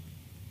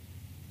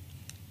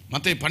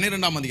 மத்தேயு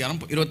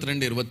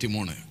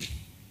 12:22-23.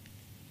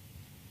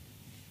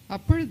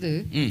 அப்பொழுது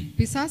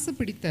பிசாசு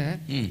பிடித்த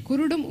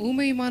குருடும்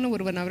ஊமையுமான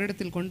ஒருவன்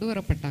அவரிடத்தில் கொண்டு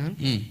வரப்பட்டான்.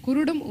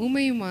 குருடும்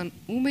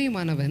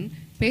ஊமையுமானவன்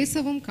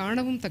பேசவும்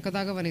காணவும்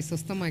தக்கதாக அவனை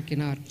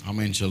சுஸ்தமாக்கினார்.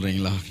 ஆமென்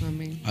சொல்றீங்களா?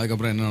 ஆமென்.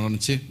 அதுக்கப்புறம் என்ன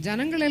நடந்துச்சு?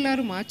 ஜனங்கள்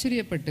எல்லாரும்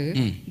ஆச்சரியப்பட்டு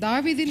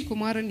தாவீதின்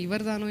குமாரன்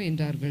இவர்தானோ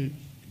என்றார்கள்.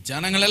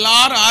 ஜனங்கள்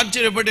எல்லாரும்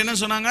ஆச்சரியப்பட்டு என்ன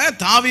சொன்னாங்க?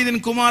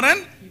 தாவீதின்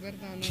குமாரன்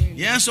இவர்தானோ.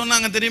 ஏன்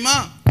சொன்னாங்க தெரியுமா?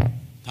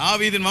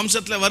 தாவீதின்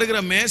வம்சத்துல வருகிற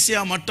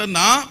மேசியா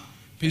மட்டும்தான்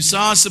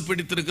பிசாசு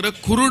பிடித்திருக்கிற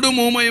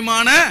குருடும்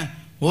ஊமையுமான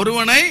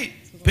ஒருவனை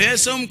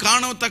பேசவும்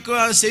காணவும்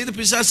தக்க செய்து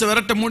பிசாசு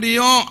விரட்ட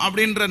முடியும்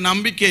அப்படின்ற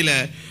நம்பிக்கையில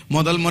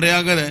முதல்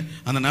முறையாக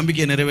அந்த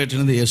நம்பிக்கையை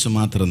நிறைவேற்றினது இயேசு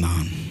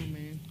மாத்திரம்தான்.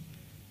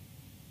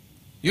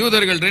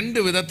 யூதர்கள் ரெண்டு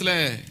விதத்துல,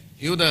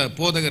 யூத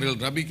போதகர்கள்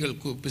ரபிகள்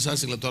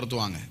பிசாசுகளை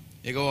துரத்துவாங்க,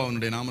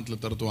 யெகோவாவுடைய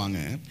நாமத்தில் துரத்துவாங்க.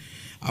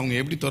 அவங்க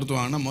எப்படி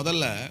துரத்துவாங்கன்னா,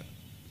 முதல்ல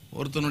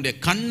ஒருத்தனுடைய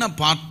கண்ணை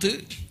பார்த்து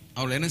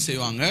அவளை என்ன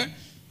செய்வாங்க,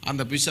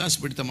 அந்த பிசாசு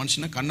பிடித்த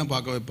மனுஷனை கண்ணை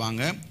பார்க்க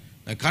வைப்பாங்க.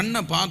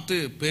 கண்ணை பார்த்து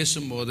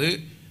பேசும்போது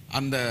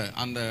அந்த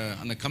அந்த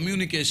அந்த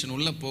கம்யூனிகேஷன்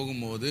உள்ள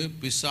போகும்போது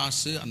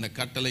பிசாசு அந்த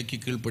கட்டளைக்கு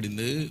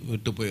கீழ்ப்படிந்து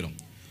விட்டு போயிடும்.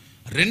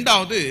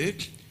 ரெண்டாவது,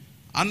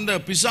 அந்த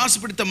பிசாசு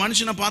பிடித்த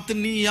மனுஷனை பார்த்து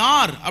நீ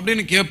யார்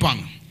அப்படின்னு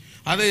கேட்பாங்க.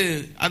 அது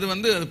அது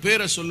வந்து அது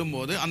பேரை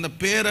சொல்லும்போது அந்த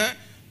பேரை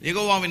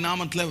யெகோவாவின்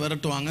நாமத்தில்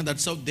விரட்டுவாங்க.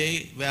 That's how they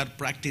where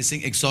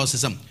practising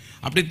exorcism.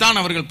 அப்படித்தான்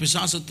அவர்கள்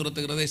பிசாசு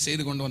துரத்துகிறதை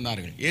செய்து கொண்டு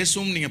வந்தார்கள்.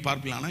 இயேசுவும் நீங்க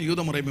பார்க்கலாம்னா யூத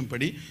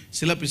முறைமைப்படி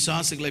சில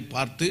பிசாசுகளை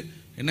பார்த்து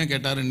என்ன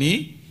கேட்டார்? நீ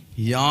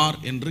யார்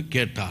என்று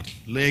கேட்டார்.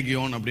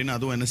 லேகியோன் அப்படின்னு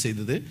அதுவும் என்ன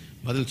செய்தது?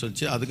 பதில்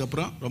சொல்லிச்சு.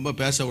 அதுக்கப்புறம் ரொம்ப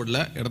பேச விடல,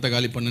 இடத்த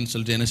காலி பண்ணுன்னு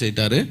சொல்லிட்டு என்ன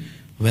செய்தாரு?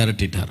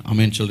 விரட்டிட்டார்.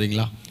 ஆமென்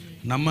சொல்றீங்களா?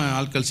 நம்ம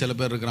ஆட்கள் சில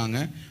பேர் இருக்கிறாங்க,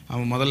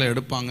 அவன் முதல்ல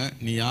எடுப்பாங்க,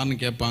 நீ யாருன்னு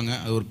கேட்பாங்க,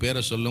 அது ஒரு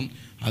பேரை சொல்லும்.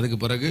 அதுக்கு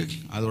பிறகு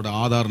அதோட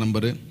ஆதார்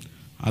நம்பரு,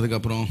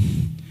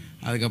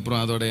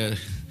 அதுக்கப்புறம் அதோடைய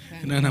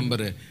என்ன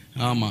நம்பரு,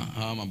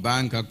 ஆமாம்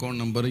பேங்க்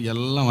அக்கௌண்ட் நம்பரு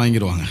எல்லாம்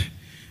வாங்கிடுவாங்க.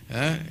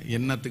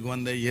 என்னத்துக்கு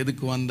வந்த,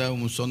 எதுக்கு வந்த,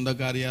 உன்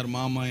சொந்தக்கார் யார்,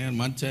 மாமா யார்,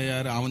 மச்சா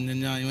யார், அவன்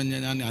செஞ்சான் இவன்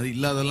செஞ்சான், அது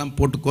இல்லாதெல்லாம்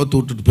போட்டு கோத்து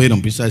விட்டுட்டு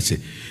போயிடும் பிசாசு.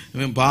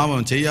 இவன்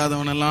பாவம்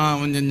செய்யாதவனெல்லாம்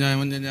அவன் செஞ்சான்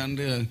இவன்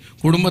செஞ்சான்னு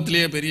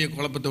குடும்பத்திலேயே பெரிய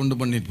குழப்பத்தை உண்டு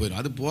பண்ணிட்டு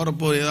போயிடும். அது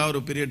போகிறப்போ ஏதாவது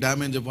ஒரு பெரிய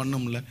டேமேஜை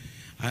பண்ணும்ல.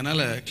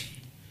 அதனால்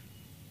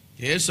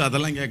ஏசு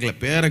அதெல்லாம் கேட்கல.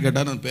 பேரை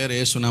கேட்டார், அந்த பேரை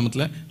ஏசு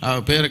நாமத்தில்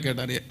பேரை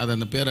கேட்டார், அது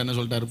அந்த பேரை என்ன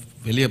சொல்லிட்டார்?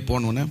 வெளியே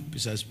போனோன்னே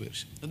பிசாசு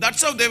போயிடுச்சு.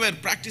 That's how they where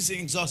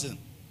practising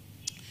exorcism.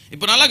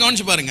 இப்போ நல்லா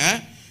கவனிச்சு பாருங்க,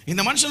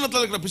 இந்த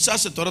மனுஷனத்தில் இருக்கிற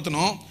பிசாசை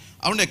துரத்தணும்.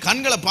 அவனுடைய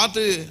கண்களை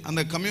பார்த்து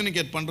அந்த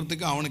கம்யூனிகேட்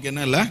பண்ணுறதுக்கு அவனுக்கு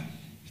என்ன இல்லை?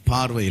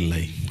 பார்வை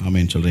இல்லை.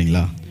 ஆமென்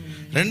சொல்கிறீங்களா?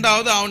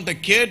 ரெண்டாவது, அவன்கிட்ட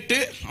கேட்டு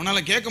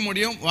அவனால் கேட்க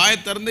முடியும், வாயை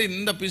திறந்து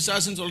இந்த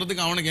பிசாசுன்னு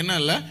சொல்கிறதுக்கு அவனுக்கு என்ன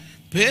இல்லை?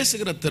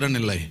 பேசுகிற திறன்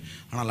இல்லை.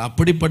 ஆனால்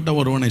அப்படிப்பட்ட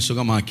ஒருவனை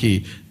சுகமாக்கி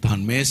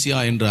தான் மேசியா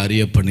என்று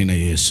அறிய பண்ணின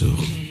இயேசு.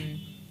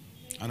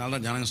 அதனால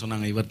தான் ஜனங்க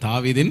சொன்னாங்க, இவர்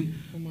தாவீதின்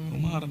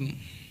குமாரன்.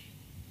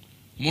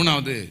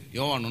 மூணாவது,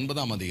 யோவான்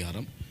 9ஆம்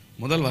அதிகாரம்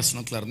 1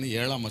 வசனத்துல இருந்து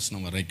 7ஆம்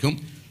வசனம் வரைக்கும்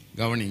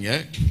கவனிங்க.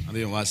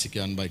 அதையும் வாசிக்க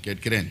அன்பாய்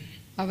கேட்கிறேன்.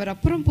 அவர்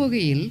அப்புறம்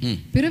போகையில்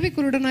பிறவி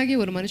குருடனாகிய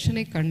ஒரு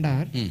மனுஷனை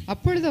கண்டார்.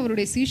 அப்பொழுது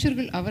அவருடைய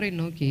சீஷர்கள் அவரை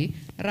நோக்கி,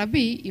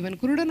 ரபி, இவன்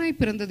குருடனாய்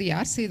பிறந்தது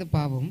யார் செய்த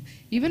பாவம்?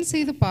 இவன்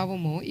செய்த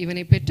பாவமோ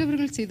இவனை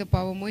பெற்றவர்கள் செய்த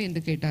பாவமோ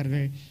என்று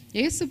கேட்டார்கள்.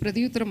 இயேசு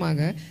பிரதியுத்தரமாக,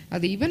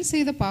 அது இவன்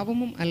செய்த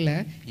பாவமும் அல்ல,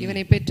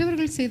 இவனை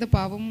பெற்றவர்கள் செய்த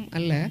பாவமும்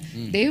அல்ல,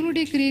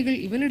 தேவனுடைய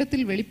கிரியைகள்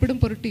இவனிடத்தில்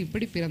வெளிப்படும் பொருட்டு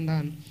இப்படி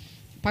பிறந்தான்.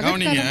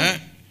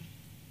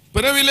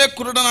 பிறவிலே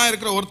குருடனா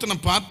இருக்கிற ஒருத்தனை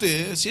பார்த்து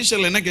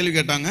சீஷர்கள் என்ன கேள்வி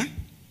கேட்டாங்க?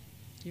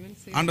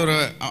 ஆண்டவர்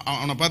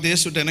அவனை பார்த்து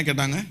இயேசுட்ட என்ன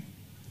கேட்டாங்க?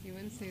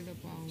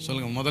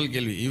 சொல்லுங்க, முதல்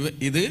கேள்வி.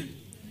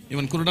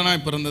 இவன்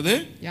குருடனாய் பிறந்தது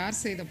யார்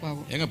செய்த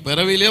பாவம்? எங்க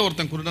பிறவிலே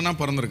ஒருத்தன் குருடனா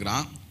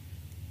பிறந்திருக்கிறான்,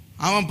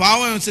 அவன்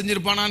பாவம்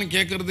செஞ்சிருப்பானான்னு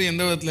கேட்கறது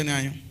எந்த விதத்துல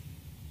நியாயம்?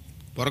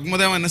 பிறக்கும்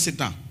போதே அவன் என்ன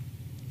செஞ்சான்?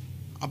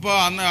 அப்போ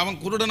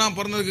அவன் குருடனா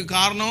பிறந்ததுக்கு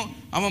காரணம்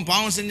அவன்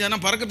பாவம் செஞ்சானா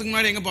பிறக்கிறதுக்கு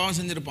முன்னாடி எங்க பாவம்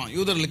செஞ்சிருப்பான்?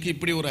 யூதர்களுக்கு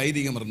இப்படி ஒரு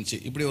ஐதீகம் இருந்துச்சு,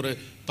 இப்படி ஒரு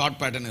தாட்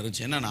பேட்டர்ன்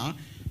இருந்துச்சு. என்னன்னா,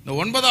 இந்த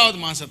 9வது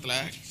மாசத்துல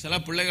சில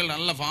பிள்ளைகள்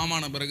நல்ல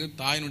ஃபார்மான பிறகு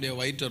தாயினுடைய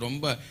வயிற்றை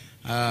ரொம்ப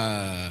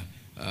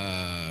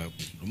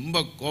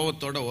ரொம்ப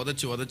கோபத்தோட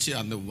உதச்சி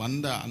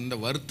அந்த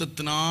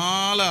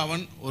வருத்தத்தினால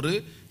அவன் ஒரு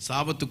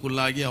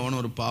சாபத்துக்குள்ளாகி அவன்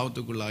ஒரு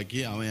பாவத்துக்குள்ளாக்கி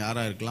அவன்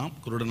யாரா இருக்கலாம்?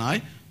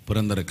 குருடனாய்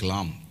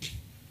பிறந்திருக்கலாம்.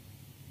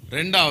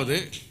 ரெண்டாவது,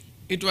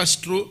 it was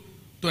true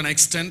to an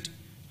extent.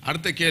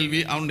 அடுத்த கேள்வி,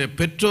 அவனுடைய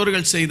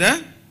பெற்றோர்கள் செய்த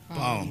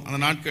பாவம். அந்த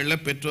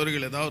நாட்களில்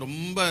பெற்றோர்கள் ஏதாவது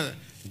ரொம்ப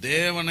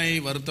தேவனை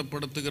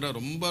வருத்தப்படுத்துகிற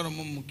ரொம்ப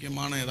ரொம்ப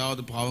முக்கியமான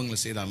ஏதாவது பாவங்களை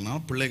செய்தால்னா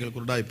பிள்ளைகள்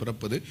குருடாய்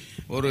பிறப்பது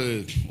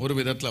ஒரு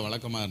விதத்தில்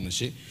வழக்கமாக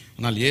இருந்துச்சு.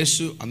 ஆனால்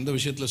இயேசு அந்த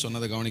விஷயத்தில்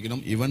சொன்னதை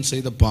கவனிக்கணும். இவன்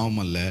செய்த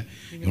பாவம் அல்ல,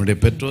 இவனுடைய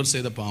பெற்றோர்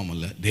செய்த பாவம்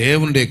அல்ல,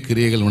 தேவனுடைய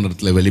கிரியைகள்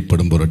உணரத்தில்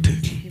வெளிப்படும் பொருட்டு.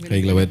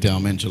 கைகளை வைத்து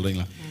ஆமேன்னு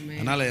சொல்கிறீங்களா?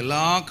 அதனால்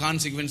எல்லா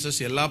கான்சிக்வன்சஸ்,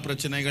 எல்லா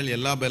பிரச்சனைகள்,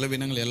 எல்லா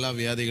பலவீனங்கள், எல்லா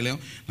வியாதிகளையும்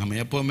நம்ம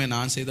எப்போவுமே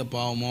நான் செய்த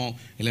பாவமோ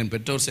இல்லை என்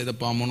பெற்றோர் செய்த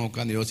பாவமோன்னு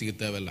உட்காந்து யோசிக்க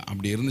தேவையில்லை.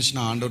 அப்படி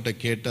இருந்துச்சுன்னா ஆண்டவர்கிட்ட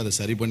கேட்டு அதை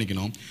சரி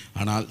பண்ணிக்கணும்.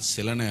 ஆனால்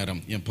சில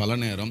நேரம், பல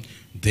நேரம்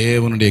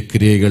தேவனுடைய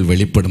கிரியைகள்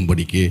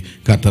வெளிப்படும்படிக்கு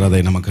கர்த்தர்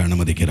அதை நமக்கு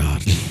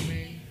அனுமதிக்கிறார்.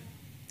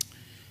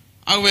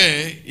 ஆகவே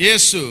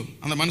இயேசு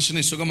அந்த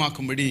மனுஷனை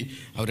சுகமாக்கும்படி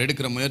அவர்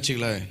எடுக்கிற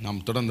முயற்சிகளை நாம்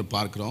தொடர்ந்து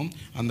பார்க்கிறோம்.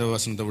 அந்த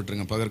வசனத்தை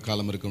விட்டுருங்க,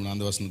 பகற்காலம் இருக்கும்.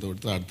 அந்த வசனத்தை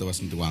விட்டு அடுத்த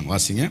வசனத்துக்கு வாங்க,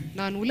 வாசிங்க.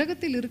 நான்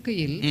உலகத்தில்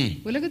இருக்கையில்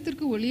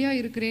உலகத்திற்கு ஒளியா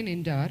இருக்கிறேன்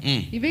என்றார்.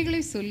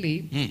 இவைகளை சொல்லி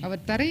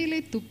அவர் தரையிலே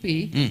துப்பி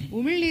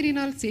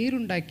உமிழ்நீரினால்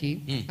சேருண்டாக்கி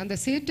அந்த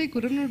சேற்றை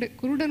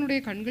குருடனுடைய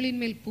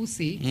கண்களின் மேல்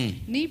பூசி,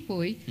 நீ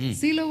போய்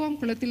சீலோவாம்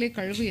குளத்திலே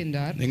கழுவு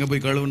என்றார். எங்க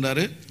போய்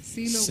கழுவுண்டாரு?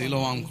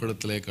 சீலோவாம்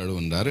குளத்திலே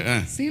கழுவுண்டாரு.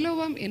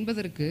 சீலோவாம்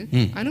என்பதற்கு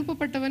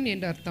அனுப்பப்பட்டவன்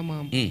என்ற அர்த்தமாம்.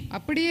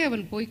 அப்படியே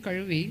அவன் போய்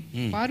கழுவி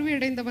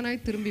பார்வையடைந்தவனாய்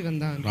திரும்பி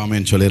வந்தான்.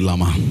 ஆமென்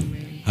சொல்லிரலாமா?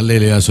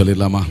 அல்லேலூயா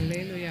சொல்லிரலாமா?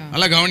 அல்லேலூயா.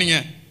 நல்லா கவனிங்க.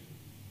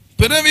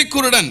 பிறவி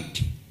குருடன்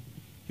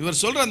இவர்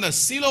சொல்ற அந்த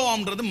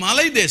சீலோவாம்ன்றது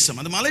மலை தேசம்,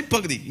 அது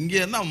மலைப்பகுதி. இங்க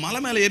இருந்தா மலை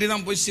மேல ஏறி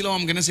தான் போய்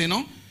சீலோவாமுக்கு என்ன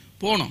செய்யணும்?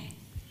 போகணும்.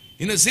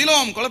 இந்த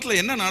சீலோவாம் குளத்துல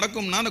என்ன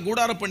நடக்கும்னா, அந்த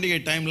கூடார பண்டிகை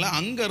டைம்ல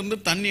அங்க இருந்து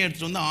தண்ணி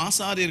எடுத்துட்டு வந்து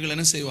ஆசாரியர்கள்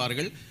என்ன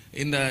செய்வார்கள்,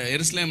 இந்த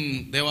எருசலேம்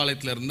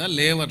தேவாலயத்தில் இருந்த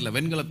லேவர்ல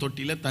வெண்கல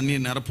தொட்டியில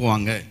தண்ணீர்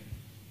நிரப்புவாங்க.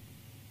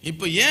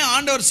 இப்போ ஏன்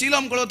ஆண்டவர்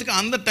சீலோவாம் குளத்துக்கு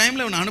அந்த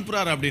டைம்ல அவன்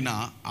அனுப்புறாரு அப்படின்னா,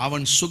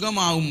 அவன்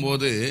சுகமாகும்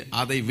போது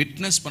அதை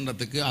விட்னஸ்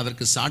பண்றதுக்கு,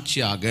 அதற்கு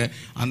சாட்சியாக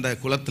அந்த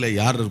குளத்துல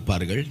யார்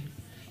இருப்பார்கள்?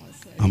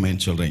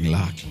 ஆமென்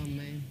சொல்றீங்களா?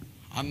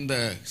 அந்த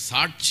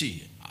சாட்சி,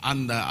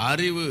 அந்த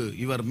அறிவு,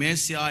 இவர்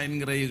மேசியா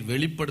என்கிற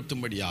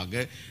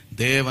வெளிப்படுத்தும்படியாக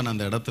தேவன்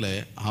அந்த இடத்துல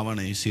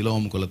அவனை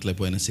சீலோவாம் குளத்துல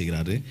போய் என்ன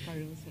செய்கிறாரு?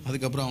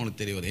 அதுக்கப்புறம்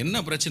அவங்களுக்கு தெரிய வரும்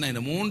என்ன பிரச்சனை.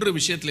 இந்த மூன்று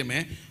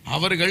விஷயத்திலுமே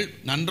அவர்கள்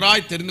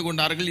நன்றாய் தெரிந்து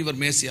கொண்டார்கள்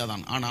இவர் மேசியா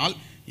தான். ஆனால்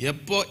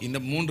எப்போ இந்த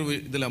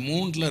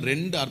மூன்றுல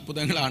 2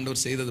 அற்புதங்களை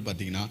ஆண்டவர் செய்தது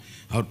பார்த்தீங்கன்னா,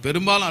 அவர்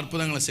பெரும்பாலும்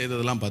அற்புதங்களை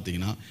செய்ததெல்லாம்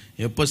பார்த்தீங்கன்னா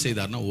எப்போ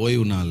செய்தார்னா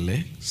ஓய்வு நாளில்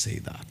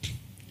செய்தார்.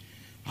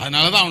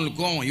 அதனால தான்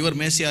அவங்களுக்கு கோவம், இவர்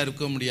மேசியா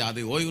இருக்க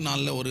முடியாது, ஓய்வு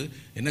நாளில் ஒரு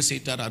என்ன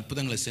செய்தார்,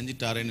 அற்புதங்களை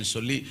செஞ்சிட்டாருன்னு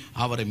சொல்லி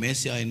அவரை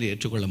மேசியா என்று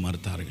ஏற்றுக்கொள்ள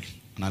மறுத்தார்கள்.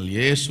 ஆனால்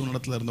இயேசு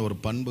இடத்துல இருந்த ஒரு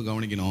பண்பு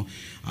கவனிக்கணும்.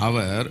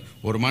 அவர்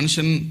ஒரு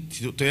மனுஷன்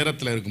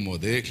துயரத்தில்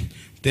இருக்கும்போது,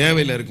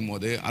 தேவையில்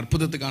இருக்கும்போது,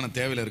 அற்புதத்துக்கான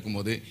தேவையில்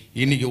இருக்கும்போது,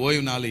 இன்னைக்கு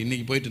ஓய்வு நாள்,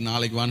 இன்னைக்கு போயிட்டு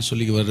நாளைக்கு வான்னு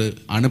சொல்லி அவர்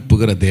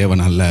அனுப்புகிற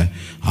தேவன் அல்ல.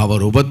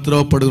 அவர்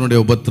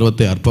உபத்திரவப்படுவனுடைய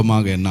உபத்திரவத்தை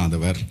அற்பமாக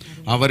எண்ணாதவர்.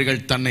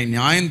 அவர்கள் தன்னை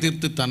நியாயம்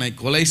தீர்த்து தன்னை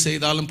கொலை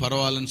செய்தாலும்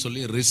பரவாயில்லன்னு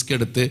சொல்லி ரிஸ்க்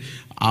எடுத்து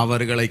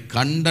அவர்களை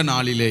கண்ட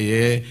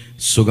நாளிலேயே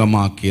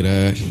சுகமாக்கிற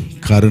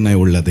கருணை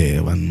உள்ள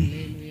தேவன்.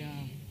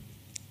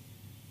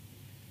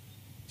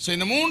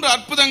 இந்த 3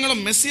 அற்புதங்களும்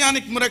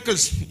மெசியானிக்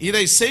மிரக்கிள்ஸ்.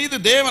 இதை செய்து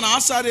தேவன்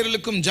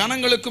ஆசாரியர்களுக்கும்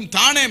ஜனங்களுக்கும்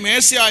தானே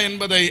மேசியா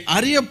என்பதை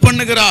அறிய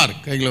பண்ணுகிறார்.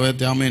 கைகளை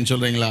வைத்து ஆமென்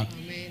சொல்றீங்களா?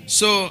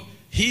 So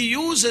he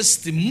uses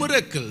the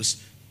miracles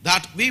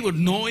that we would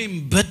know him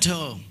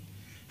better.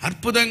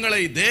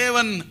 அற்புதங்களை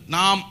தேவன்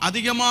நாம்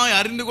அதிகமாய்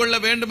அறிந்து கொள்ள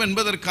வேண்டும்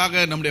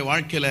என்பதற்காக நம்முடைய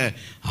வாழ்க்கையில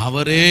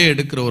அவரே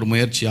எடுக்கிற ஒரு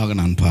முயற்சியாக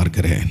நான்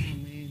பார்க்கிறேன்.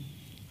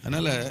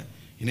 அதனால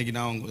இன்னைக்கு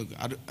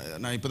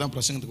நான் இப்போ தான்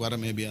பிரசங்கத்துக்கு வர,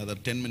 மேபி அதை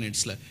 10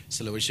 மினிட்ஸில்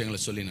சில விஷயங்களை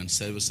சொல்லி நான்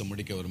சர்வீஸை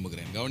முடிக்க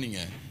விரும்புகிறேன். கவனிங்க,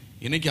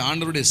 இன்னைக்கு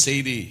ஆண்டவருடைய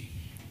செய்தி,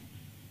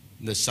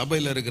 இந்த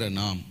சபையில் இருக்கிற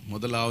நாம்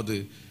முதலாவது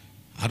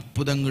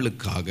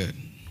அற்புதங்களுக்காக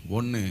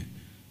ஒன்று,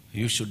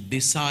 you should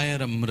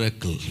desire a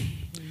miracle.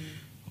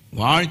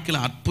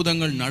 வாழ்க்கையில்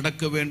அற்புதங்கள்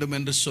நடக்க வேண்டும்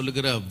என்று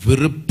சொல்லுகிற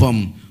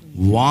விருப்பம்,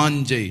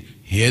 வாஞ்சை,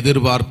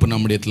 எதிர்பார்ப்பு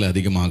நம்முடையத்தில்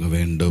அதிகமாக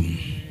வேண்டும்.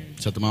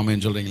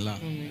 சத்தமாமேன்னு சொல்றீங்களா?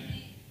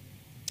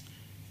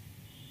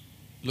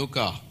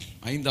 லூக்கா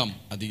 5ஆம்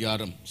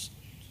அதிகாரம்,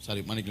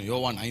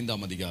 யோவான்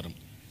 5ஆம் அதிகாரம்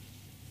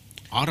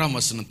 6ஆம்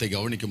வசனத்தை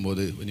கவனிக்கும்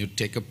போது, when you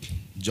take up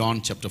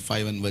John chapter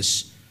 5 and verse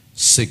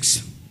 6,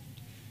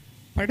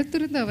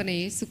 படுத்திருந்த அவனை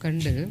இயேசு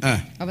கண்டு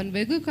அவன்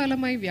வெகு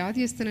காலமாய்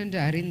வியாதியஸ்தன் என்று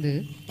அறிந்து,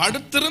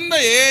 படுத்திருந்த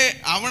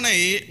அவனை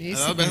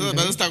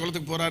பெதஸ்தா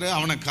குளத்துக்கு போறாரு,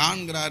 அவனை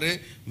காண்கிறாரு,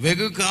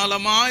 வெகு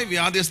காலமாய்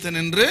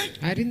வியாதியஸ்தன் என்று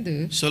அறிந்து,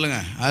 சொல்லுங்க,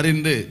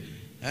 அறிந்து.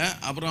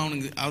 அப்புறம்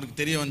அவருக்கு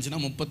தெரிய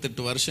வந்துச்சுன்னா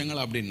 38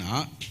 வருஷங்கள் அப்படின்னா,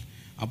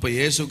 அப்போ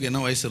இயேசுக்கு என்ன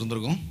வயசு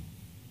இருந்திருக்கும்?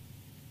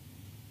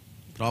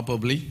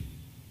 ப்ராபப்ளி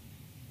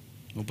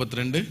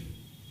 32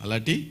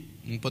 அல்லாட்டி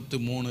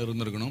 33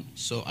 இருந்திருக்கணும்.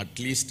 ஸோ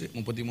அட்லீஸ்ட்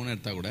 33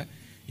 எடுத்தா கூட,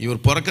 இவர்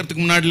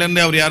பிறக்கிறதுக்கு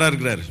முன்னாடிலேருந்தே அவர் யாரா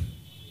இருக்கிறாரு?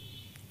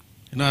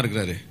 என்ன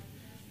இருக்கிறாரு?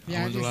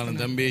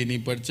 தம்பி, நீ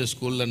படித்த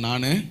ஸ்கூலில்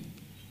நான்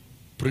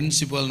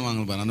பிரின்சிபல்னு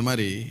வாங்கப்பாரு, அந்த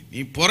மாதிரி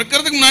நீ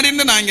பிறக்கிறதுக்கு முன்னாடி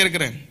இருந்து நான் இங்கே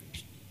இருக்கிறேன்.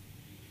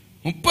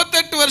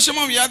 38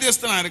 வருஷமா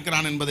வியாதியஸ்தனா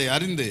இருக்கிறான் என்பதை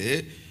அறிந்து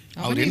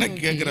அவர் என்ன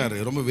கேட்கிறாரு?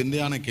 ரொம்ப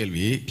விந்தையான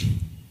கேள்வி.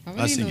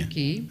 அவனை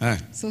நோக்கி,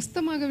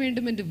 சொஸ்தமாக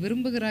வேண்டும் என்று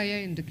விரும்புகிறாயா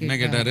என்று என்ன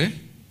கேட்டாரு?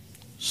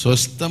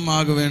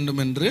 சொஸ்தமாக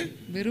வேண்டும் என்று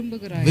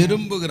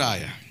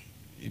விரும்புகிறாயா?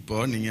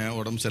 இப்போது நீங்கள்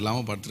உடம்பு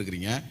சரியில்லாமல்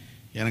படுத்துருக்குறீங்க,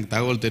 எனக்கு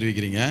தகவல்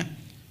தெரிவிக்கிறீங்க.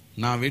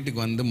 நான் வீட்டுக்கு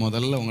வந்து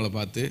முதல்ல உங்களை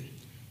பார்த்து,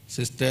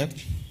 சிஸ்டர்,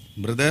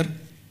 பிரதர்,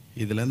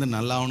 இதுலேருந்து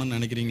நல்லா ஆகணும்னு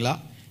நினைக்கிறீங்களா,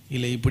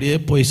 இல்லை இப்படியே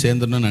போய்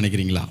சேர்ந்துடணும்னு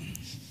நினைக்கிறீங்களா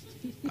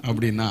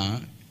அப்படின்னா,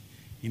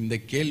 இந்த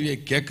கேள்வியை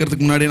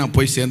கேட்கறதுக்கு முன்னாடியே நான்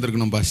போய்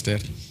சேர்ந்துருக்கணும்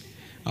பாஸ்டர்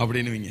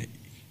அப்படின்னுவீங்க.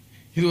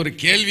 இது ஒரு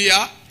கேள்வியா?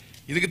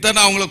 இதுக்குத்தான்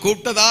நான் உங்களை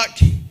கூப்பிட்டதா?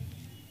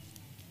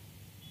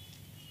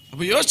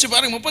 அப்போ யோசிச்சு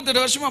பாருங்க,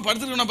 38 வருஷமா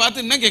படுத்துருக்கணும்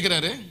பார்த்து என்ன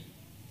கேட்குறாரு?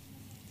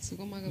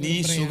 நீ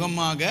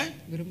சுகமாக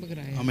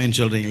விரும்புகிறாய். ஆமென்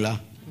சொல்றீங்களா?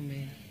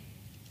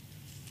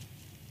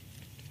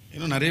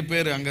 இன்னும் நிறைய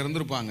பேர் அங்கே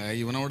இருந்திருப்பாங்க,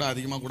 இவனோட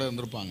அதிகமாக கூட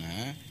இருந்திருப்பாங்க.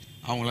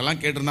 அவங்களெல்லாம்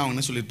கேட்டிருந்தா அவங்க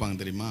என்ன சொல்லியிருப்பாங்க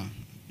தெரியுமா?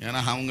 ஏன்னா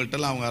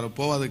அவங்கள்ட்டலாம் அவங்க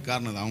போகாததுக்கு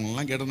காரணம் அது.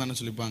 அவங்களெல்லாம் கேட்டிருந்தா என்ன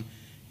சொல்லியிருப்பாங்க?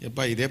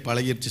 எப்பா இதே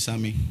பழகிருச்சு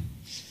சாமி,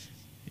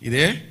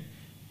 இதே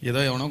ஏதோ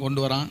எவனோ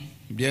கொண்டு வரான்,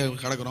 இப்படியே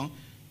கிடக்குறோம்.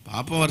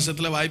 பாப்பம்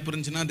வருஷத்தில் வாய்ப்பு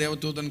இருந்துச்சுன்னா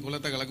தேவதூதன்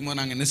குலத்தை கலக்கும்போது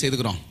நாங்கள் என்ன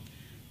செய்துக்கிறோம்?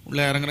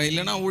 உள்ளே இறங்குறோம்.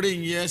 இல்லைன்னா ஊடி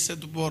இங்கேயே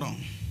செத்து போகிறோம்.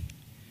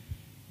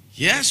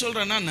 ஏன்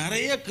சொல்கிறேன்னா,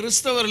 நிறைய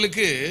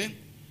கிறிஸ்தவர்களுக்கு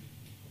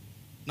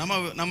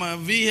நம்ம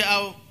we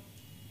have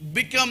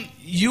become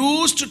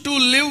used to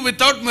live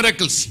without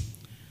miracles.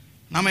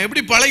 நம்ம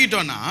எப்படி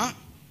பழகிட்டோன்னா,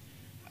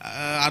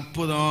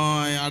 அற்புதம்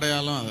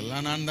அடையாளம்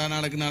அதெல்லாம் நான் தான்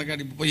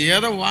நடக்காட்டி போய்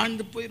ஏதோ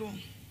வாழ்ந்து போயிடுவோம்.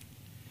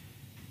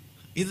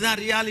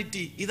 இதுதான்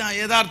ரியாலிட்டி, இதுதான்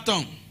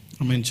யதார்த்தம்.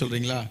 ஆமென்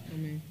சொல்கிறீங்களா?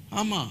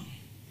 ஆமாம்.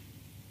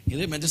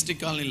 இதே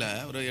மெஜஸ்டிக் காலனியில்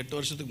ஒரு 8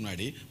 வருஷத்துக்கு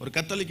முன்னாடி ஒரு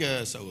கத்தோலிக்க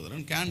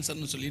சகோதரன்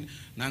கேன்சர்னு சொல்லி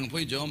நாங்கள்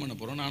போய் ஜெபம் பண்ண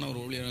போகிறோம். நானும் ஒரு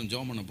ஊழியர்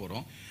ஜெபம் பண்ண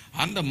போகிறோம்.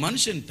 அந்த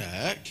மனுஷன்ட்ட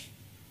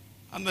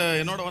அந்த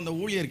என்னோட வந்த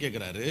ஊழியர்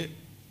கேட்குறாரு,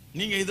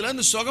 நீங்கள்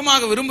இதுலேருந்து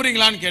சுகமாக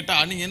விரும்புகிறீங்களான்னு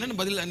கேட்டால் நீங்கள்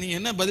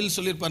என்ன பதில்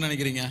சொல்லியிருப்பார்னு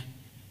நினைக்கிறீங்க?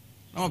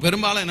 நம்ம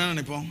பெரும்பாலும் என்ன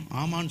நினைப்போம்?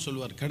 ஆமான்னு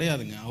சொல்லுவார்.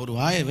 கிடையாதுங்க, அவர்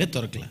வாயவே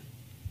திறக்கல.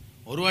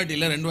 ஒரு வாட்டி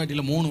இல்லை, 2 வாட்டி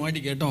இல்லை, 3 வாட்டி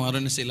கேட்டோம்,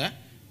 அவர் என்ன செய்யல?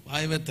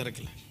 வாயவே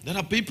திறக்கல. There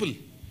are people,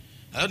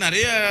 அதாவது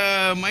நிறைய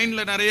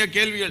மைண்டில் நிறைய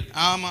கேள்விகள்.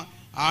 ஆமாம்,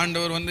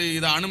 ஆண்டவர் வந்து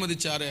இதை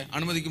அனுமதிச்சாரு,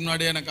 அனுமதிக்கு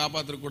முன்னாடியே என்னை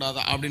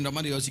காப்பாற்றக்கூடாதா அப்படின்ற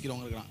மாதிரி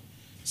யோசிக்கிறவங்க இருக்கிறான்.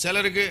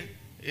 சிலருக்கு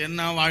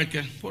என்ன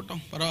வாழ்க்கை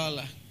போட்டோம்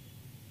பரவாயில்ல.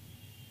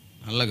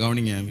 நல்லா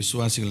கவனிங்க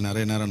விசுவாசிகள்,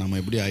 நிறைய நேரம் நம்ம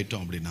எப்படி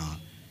ஆயிட்டோம் அப்படின்னா,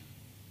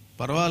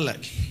 பரவாயில்ல,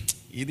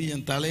 இது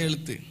என்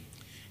தலையெழுத்து,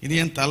 இது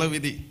என்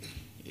தலைவிதி,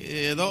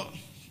 ஏதோ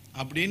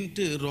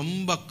அப்படின்ட்டு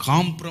ரொம்ப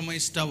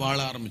காம்ப்ரமைஸ்டாக வாழ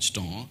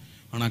ஆரம்பிச்சிட்டோம்.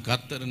 ஆனால்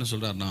கர்த்தர் என்ன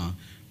சொல்கிறாருன்னா,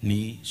 நீ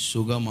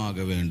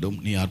சுகமாக வேண்டும்,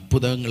 நீ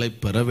அற்புதங்களை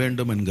பெற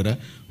வேண்டும் என்கிற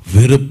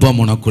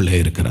விருப்பம் உனக்குள்ளே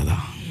இருக்கிறதா?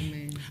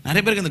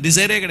 நிறைய பேருக்கு அந்த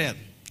டிசைரே கிடையாது.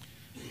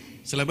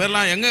 சில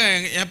பேர்லாம்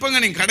எப்போங்க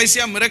நீங்கள்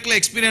கடைசியாக மிரக்கில்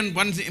எக்ஸ்பீரியன்ஸ்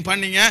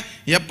பண்ணீங்க,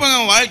 எப்போங்க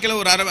வாழ்க்கையில்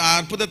ஒரு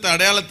அற்புதத்தை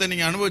அடையாளத்தை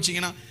நீங்கள்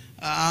அனுபவிச்சிங்கன்னா,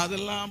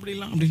 அதெல்லாம்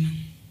அப்படிலாம் அப்படின்னு.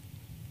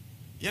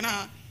 ஏன்னா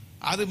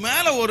அது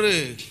மேலே ஒரு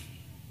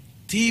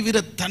தீவிர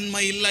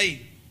தன்மை இல்லை,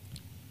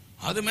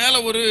 அது மேலே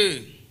ஒரு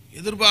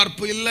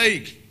எதிர்பார்ப்பு இல்லை.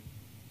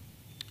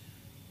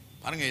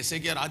 பாருங்க,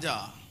 எசேக்கியா ராஜா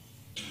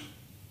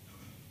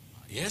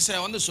ஏசாயா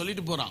வந்து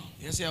சொல்லிட்டு போறான்.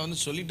 ஏசாயா வந்து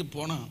சொல்லிட்டு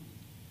போனான்,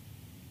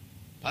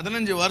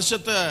 15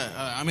 வருஷத்தை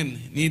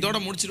நீ இதோட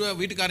முடிச்சிடுவ,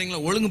 வீட்டுக்காரங்களை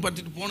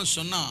ஒழுங்குபடுத்திட்டு போன்னு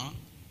சொன்னா,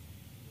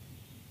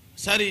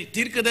 சரி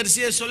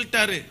தீர்க்கதரிசியே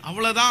சொல்லிட்டாரு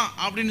அவ்வளவுதான்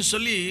அப்படின்னு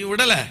சொல்லி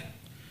விடல,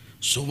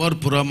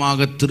 சுவர்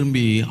புறமாக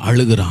திரும்பி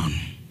அழுகிறான்.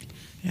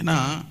 ஏன்னா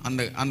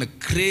அந்த அந்த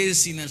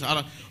கிரேசினஸ்,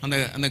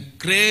 அந்த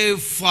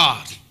கிரேவ்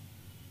ஃபார்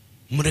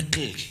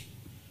மிரக்கிள்.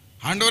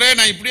 ஆண்டவரே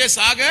நான் இப்படியே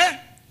சாக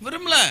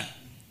விரும்பல,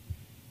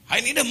 ஐ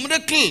நீட் எ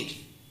மிரக்கிள்.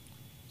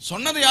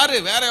 சொன்னது யாரு?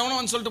 வேற எவனோ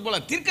வந்து சொல்லிட்டு போல,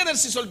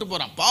 தீர்க்கதரிசி சொல்லிட்டு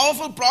போறான்,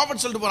 பவர்ஃபுல்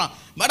ப்ராஃபட் சொல்லிட்டு போறான்.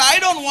 But I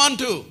don't want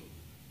to.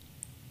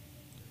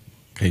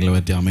 கைகளை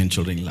வைத்து ஆமென்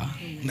சொல்றீங்களா?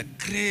 அந்த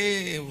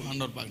கிரேவ்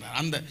ஆண்டவர் பார்க்குறார்.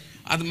 அந்த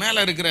அது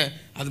மேல இருக்கிற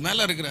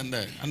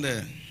அந்த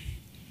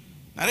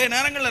நிறைய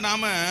நேரங்களில்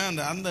நாம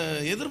அந்த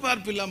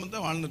எதிர்பார்ப்பு இல்லாமல்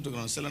தான் வாழ்ந்துட்டு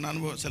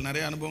இருக்கிறோம்.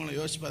 நிறைய அனுபவங்களை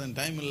யோசிச்சு பார்த்தேன்,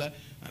 டைம் இல்லை.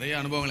 நிறைய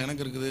அனுபவங்கள்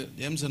எனக்கு இருக்குது.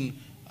 ஜேம்சன்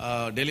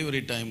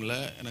டெலிவரி டைமில்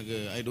எனக்கு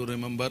ஐ டூ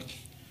ரிமெம்பர்,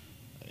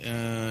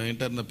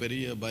 என்கிட்ட இருந்த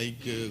பெரிய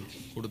பைக்கு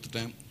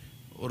கொடுத்துட்டேன்.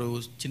 ஒரு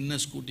சின்ன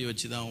ஸ்கூட்டி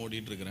வச்சு தான்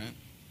ஓடிட்டுருக்கிறேன்.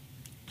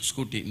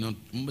 ஸ்கூட்டி இன்னும்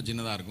ரொம்ப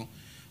சின்னதாக இருக்கும்.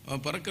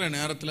 பிறக்கிற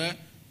நேரத்தில்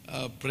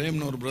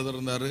பிரேம்னு ஒரு பிரதர்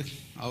இருந்தார்,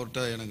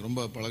 அவர்கிட்ட எனக்கு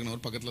ரொம்ப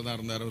பழகினவர், பக்கத்தில் தான்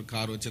இருந்தார், ஒரு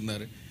கார்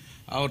வச்சுருந்தார்.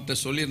 அவர்கிட்ட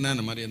சொல்லியிருந்தேன்,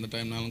 இந்த மாதிரி எந்த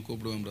டைம்னாலும்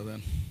கூப்பிடுவேன்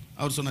பிரதர்.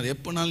 அவர் சொன்னார்,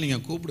 எப்போனாலும்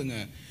நீங்கள் கூப்பிடுங்க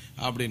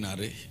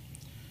அப்படின்னாரு.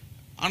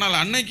 ஆனால்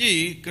அன்னைக்கு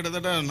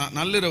கிட்டத்தட்ட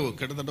நள்ளிரவு,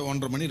 கிட்டத்தட்ட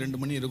 1:30 மணி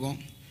 2 மணி இருக்கும்.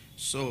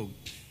 ஸோ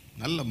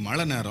நல்ல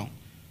மழை நேரம்.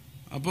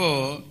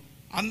 அப்போது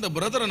அந்த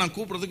பிரதரை நான்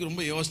கூப்பிட்றதுக்கு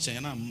ரொம்ப யோசித்தேன்.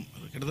 ஏன்னா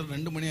கிட்டத்தட்ட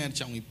 2 மணி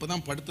ஆயிடுச்சு, அவங்க இப்போ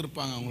தான்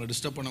படுத்திருப்பாங்க, அவங்கள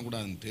டிஸ்டர்ப்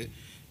பண்ணக்கூடாதுன்ட்டு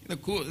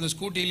இந்த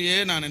ஸ்கூட்டிலேயே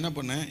நான் என்ன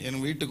பண்ணேன்,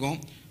 என் வீட்டுக்கும்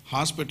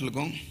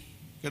ஹாஸ்பிட்டலுக்கும்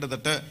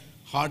கிட்டத்தட்ட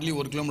ஹார்ட்லி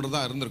 1 கிலோமீட்டர்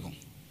தான் இருந்திருக்கும்.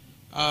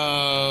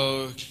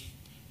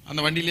 அந்த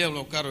வண்டியிலே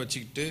அவளை உட்கார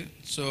வச்சுக்கிட்டு,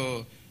 ஸோ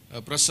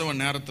பிரசவ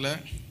நேரத்தில்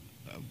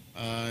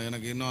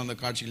எனக்கு இன்னும் அந்த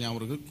காட்சிகள் ஞாபகம்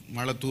இருக்குது.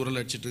 மழை தூரல்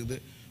அடிச்சிட்டு இருக்குது.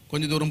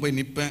 கொஞ்சம் தூரம் போய்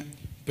நிற்பேன்,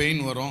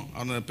 பெயின் வரும்.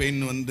 அந்த பெயின்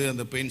வந்து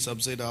அந்த பெயின்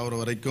சப்சைட் ஆகிற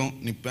வரைக்கும்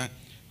நிற்பேன்.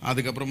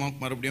 அதுக்கப்புறமா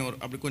மறுபடியும்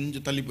அப்படி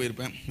கொஞ்சம் தள்ளி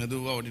போயிருப்பேன்,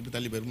 மெதுவாக ஓட்டிட்டு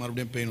தள்ளி போயிருப்பேன்,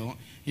 மறுபடியும் பெயின்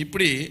வரும்.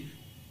 இப்படி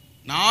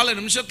 4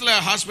 நிமிஷத்தில்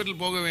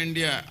ஹாஸ்பிட்டல் போக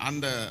வேண்டிய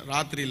அந்த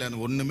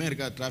ராத்திரியில் ஒன்றுமே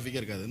இருக்காது, டிராஃபிக்கே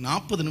இருக்காது.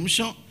 40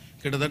 நிமிஷம்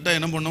கிட்டத்தட்ட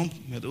என்ன பண்ணோம்,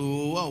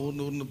 மெதுவாக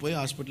ஊர்ந்து போய்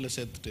ஹாஸ்பிட்டலில்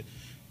சேர்த்துட்டு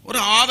ஒரு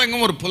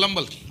ஆதங்கம், ஒரு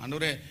புலம்பல்,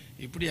 ஆண்டவரே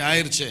இப்படி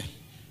ஆயிடுச்சே,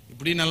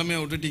 இப்படி நிலைமையை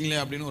விட்டுட்டீங்களே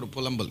அப்படின்னு ஒரு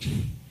புலம்பல்.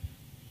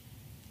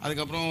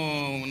 அதுக்கப்புறம்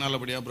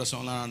நல்லபடியாக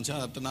பிரசவம்லாம் ஆனிச்சு.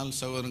 அடுத்த நாள்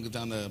சகோதரனுக்கு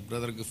அந்த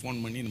பிரதருக்கு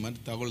ஃபோன் பண்ணி இந்த மாதிரி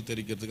தகவல்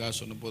தெரிவிக்கிறதுக்காக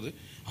சொன்னபோது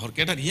அவர்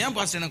கேட்டார், ஏன்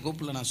பாஸ்டர் என்ன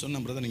கூப்பிடல? நான்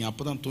சொன்னேன், பிரதர் நீங்கள்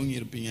அப்போ தான் தூங்கி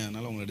இருப்பீங்க,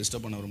 அதனால் உங்களை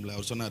டிஸ்டர்ப் பண்ண விரும்பல.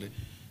 அவர் சொன்னார்,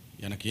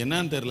 எனக்கு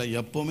என்னன்னு தெரியல,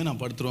 எப்போவுமே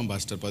நான் படுத்துருவேன்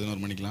பாஸ்டர்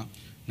 11 மணிக்கெலாம்.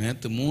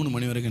 நேற்று 3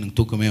 மணி வரைக்கும் எனக்கு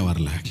தூக்கமே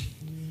வரல.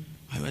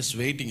 I was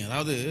waiting.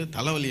 அதாவது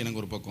தலைவலி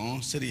எனக்கு ஒரு பக்கம்,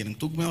 சரி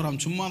எனக்கு தூக்கமே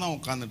வராமல் சும்மா தான்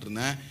உட்காந்துட்டு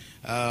இருந்தேன்.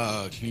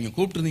 நீங்கள்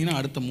கூப்பிட்டுருந்தீங்கன்னா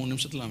அடுத்த 3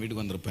 நிமிஷத்தில் நான்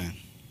வீட்டுக்கு வந்திருப்பேன்.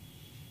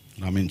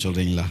 ராமேன்னு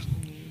சொல்கிறீங்களா?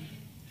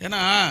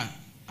 ஏன்னா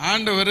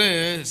ஆண்டவர்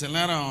சில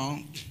நேரம்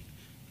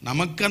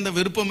நமக்கு அந்த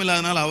விருப்பம்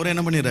இல்லாதனால அவர்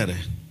என்ன பண்ணிடுறாரு,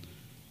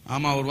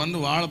 ஆமாம் அவர் வந்து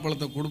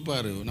வாழைப்பழத்தை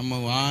கொடுப்பாரு, நம்ம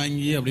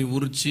வாங்கி அப்படி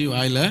உரித்து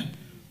வாயில்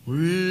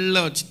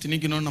உள்ளே வச்சு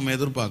திணிக்கணும்னு நம்ம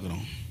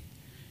எதிர்பார்க்குறோம்.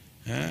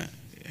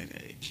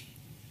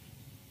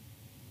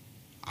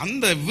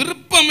 அந்த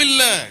விருப்பம்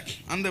இல்லை,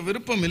 அந்த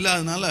விருப்பம்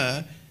இல்லாதனால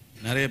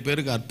நிறைய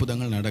பேருக்கு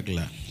அற்புதங்கள்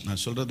நடக்கலை.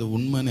 நான் சொல்கிறது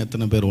உண்மைன்னு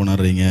எத்தனை பேர்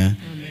உணர்றீங்க?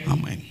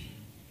 ஆமாம்.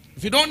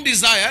 If you don't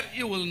desire,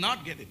 you will not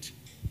get it.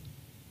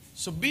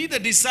 So be the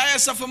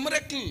desires of a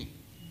miracle.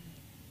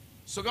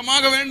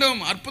 சுகமாக வேண்டும்,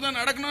 அற்புதம்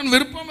நடக்கணும்னு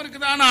விருப்பம்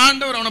இருக்குது. ஆனால்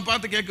ஆண்டவர் அவனை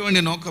பார்த்து கேட்க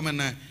வேண்டிய நோக்கம்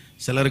என்ன?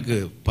 சிலருக்கு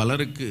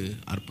பலருக்கு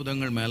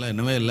அற்புதங்கள் மேலே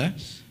என்னவே இல்லை,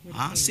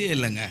 ஆசையே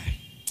இல்லைங்க.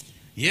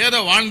 ஏதோ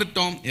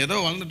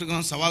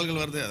வாழ்ந்துட்டோம்,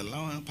 சவால்கள் வருது,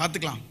 அதெல்லாம்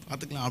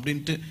பார்த்துக்கலாம்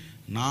அப்படின்ட்டு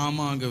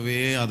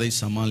நாமவே அதை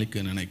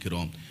சமாளிக்க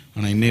நினைக்கிறோம்.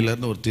 ஆனால்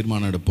இன்னையிலேருந்து ஒரு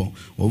தீர்மானம் எடுப்போம்,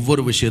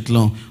 ஒவ்வொரு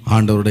விஷயத்திலும்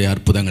ஆண்டவருடைய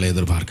அற்புதங்களை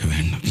எதிர்பார்க்க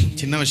வேண்டும்.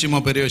 சின்ன விஷயமா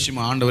பெரிய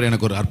விஷயமா, ஆண்டவர்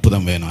எனக்கு ஒரு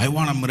அற்புதம் வேணும். I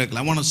want a miracle,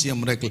 I want to see a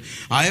miracle,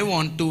 I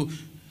want to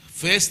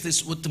face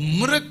this with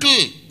miracle.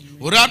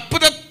 ஒரு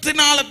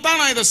அற்புதத்தினால தான்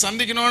நான் இதை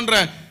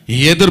சந்திக்கணும்ன்ற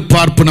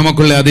எதிர்பார்ப்பு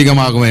நமக்குள்ளே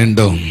அதிகமாக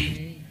வேண்டும்.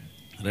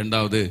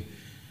 இரண்டாவது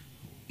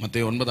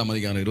மத்தேயு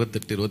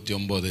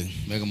 9:28-29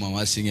 வேகமா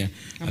வாசிங்க.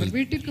 அவர்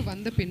வீட்டிற்கு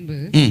வந்த பின்பு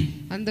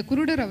அந்த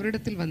குருடர்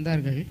அவரிடத்தில்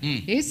வந்தார்கள்.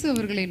 இயேசு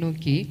அவர்களை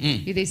நோக்கி,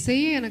 இதை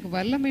செய்ய எனக்கு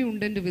வல்லமை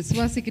உண்டு என்று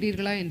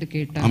விசுவாசிக்கிறீர்களா என்று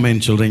கேட்டார்.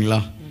 ஆமென் சொல்றீங்களா?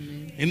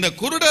 இந்த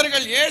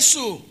குருடர்கள்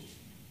இயேசு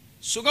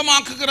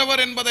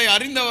சுகமாக்குகிறவர் என்பதை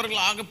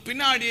அறிந்தவர்களாக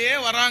பின்னாடியே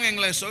வராங்க,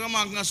 எங்களை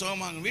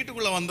சுகமாக்குங்க.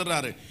 வீட்டுக்குள்ள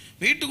வந்துடுறாரு.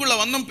 வீட்டுக்குள்ள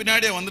வந்தும்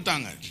பின்னாடியே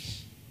வந்துட்டாங்க.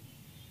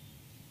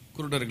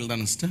 குருடர்கள்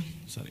தானே சிஸ்டர்?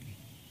 சாரி,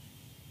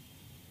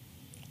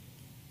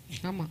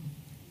 ஆமா,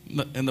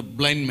 இந்த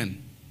பிளைண்ட் மென்.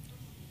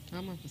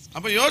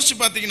 அப்ப யோசிச்சு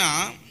பாத்தீங்கன்னா,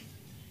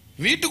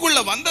 வீட்டுக்குள்ள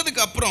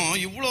வந்ததுக்கு அப்புறம்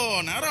இவ்வளோ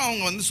நேரம்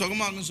அவங்க வந்து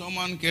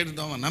சுகமான்னு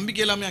கேட்டுட்டு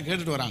நம்பிக்கை இல்லாமையா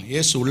கேட்டுட்டு வராங்க.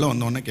 இயேசு உள்ள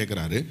வந்த உடனே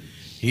கேட்கிறாரு,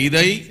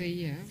 இதை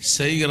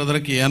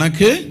செய்கிறதற்கு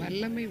எனக்கு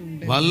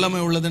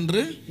வல்லமை உள்ளது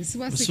என்று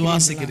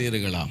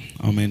விசுவாசிக்கிறீர்களா?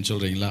 ஆமென்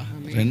சொல்றீங்களா?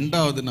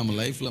 ரெண்டாவது, நம்ம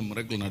லைஃப்ல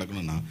மிரக்கிள்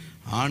நடக்கணும்னா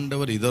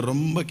ஆண்டவர் இதை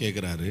ரொம்ப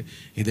கேட்கிறாரு,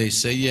 இதை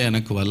செய்ய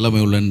எனக்கு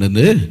வல்லமை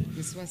உள்ளது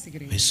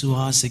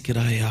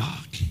விசுவாசிக்கிறாயா?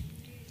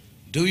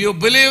 Do you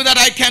believe that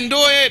I can do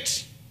it?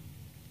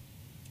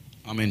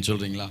 ஆமென்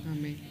சொல்றீங்களா?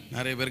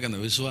 நிறைய பேருக்கு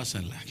அந்த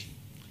விசுவாசம் இல்லை.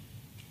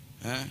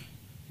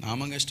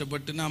 நாம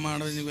கஷ்டப்பட்டு நாம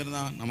அடைஞ்சு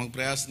போயிருந்தான், நமக்கு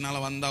பிரயாசத்தினால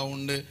வந்தா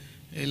உண்டு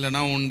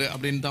இல்லைனா உண்டு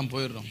அப்படின்னு தான்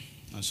போயிடுறோம்.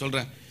 நான்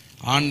சொல்றேன்,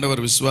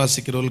 ஆண்டவர்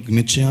விசுவாசிக்கிறவர்களுக்கு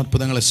நிச்சயம்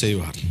அற்புதங்களை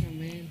செய்வார்.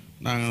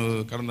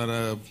 நாங்கள் கடந்த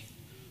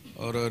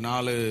ஒரு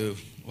 4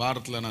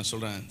 வாரத்தில் நான்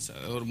சொல்கிறேன்,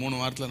 ஒரு 3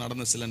 வாரத்தில்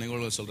நடந்த சில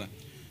நிகழ்வுகள் சொல்கிறேன்.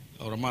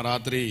 ஒரு அம்மா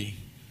ராத்திரி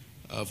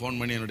ஃபோன்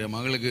பண்ணி, என்னுடைய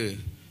மகளுக்கு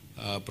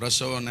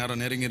பிரசவ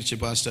நேரம் நெருங்கிருச்சு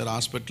பாஸ்டர்,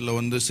 ஹாஸ்பிட்டலில்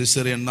வந்து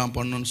சிசரியன் தான்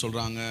பண்ணணுன்னு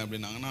சொல்கிறாங்க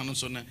அப்படின்னாங்க. நானும்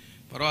சொன்னேன்,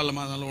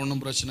 பரவாயில்லம்மா, அதனால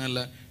ஒன்றும் பிரச்சனை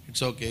இல்லை,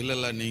 இட்ஸ் ஓகே.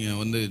 இல்லை நீங்கள்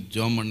வந்து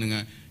ஜெபம் பண்ணுங்க,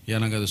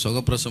 எனக்கு அது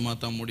சுகப்பிரசவமாக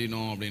தான்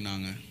முடியணும்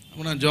அப்படின்னாங்க.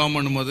 அப்போ நான் ஜெபம்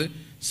பண்ணும்போது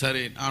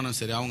சரி, நானும்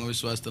சரி, அவங்க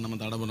விசுவாசத்தை நம்ம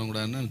தடை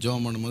பண்ணக்கூடாதுன்னு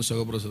ஜெபம் பண்ணும்போது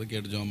சுகப்பிரசவத்தை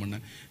கேட்டு ஜெபம்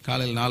பண்ணேன்.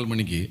 காலையில் 4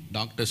 மணிக்கு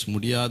டாக்டர்ஸ்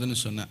முடியாதுன்னு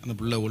சொன்னேன். அந்த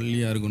பிள்ளை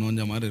ஒல்லியாக இருக்கும்,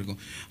 நோஞ்ச மாதிரி இருக்கும்.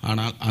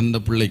 ஆனால் அந்த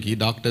பிள்ளைக்கு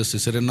டாக்டர்ஸ்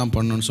சிசரியன் தான்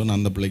பண்ணணும்னு சொன்ன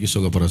அந்த பிள்ளைக்கு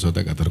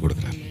சுகப்பிரசவத்தை கற்றுக்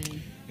கொடுக்குறேன்.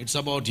 It's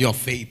about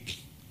your faith.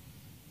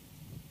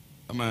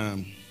 நம்ம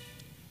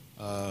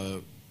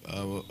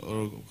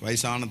ஒரு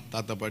வயசான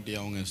தாத்தா பாட்டி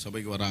அவங்க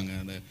சபைக்கு வராங்க.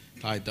 அந்த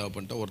தாய்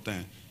தேவைப்பட்ட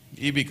ஒருத்தன்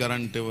இபி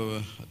கரண்ட்டு,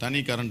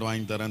 தனி கரண்ட்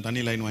வாங்கி தரேன்,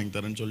 தனி லைன் வாங்கி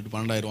தரேன்னு சொல்லிட்டு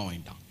 12,000 ரூபா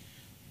வாங்கிட்டான்.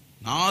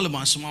 4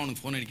 மாதமாக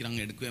அவனுக்கு ஃபோன்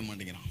அடிக்கிறாங்க, எடுக்கவே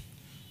மாட்டேங்கிறான்.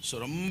 ஸோ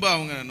ரொம்ப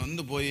அவங்க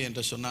வந்து போய்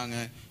என்கிட்ட சொன்னாங்க,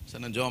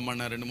 சார் நான் ஜோம்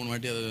பண்ணேன், 2-3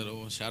 வாட்டி அதை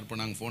ஷேர்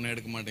பண்ணாங்க, ஃபோனை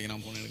எடுக்க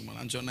மாட்டேங்கிறான்.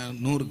 நான் சொன்னேன்,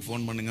 100க்கு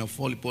ஃபோன் பண்ணுங்கள்,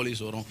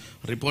 போலீஸ் வரும்,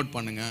 ரிப்போர்ட்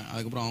பண்ணுங்கள்,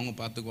 அதுக்கப்புறம் அவங்க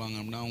பார்த்துக்குவாங்க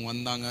அப்படின்னா. அவங்க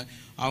வந்தாங்க,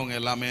 அவங்க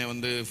எல்லாமே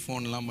வந்து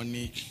ஃபோன்லாம்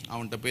பண்ணி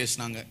அவன்கிட்ட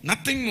பேசினாங்க.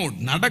 நத்திங் மூட்,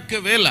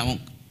 நடக்கவே இல்லை,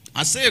 அவன்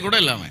அசைய கூட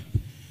இல்லை.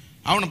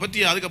 அவனை பற்றி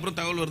அதுக்கப்புறம்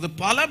தகவல் வருது,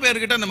 பல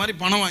பேர்கிட்ட இந்த மாதிரி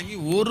பணம் வாங்கி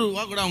 1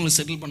 ரூபா கூட அவங்களுக்கு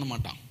செட்டில் பண்ண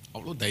மாட்டான்.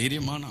 அவ்வளோ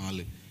தைரியமான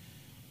ஆள்.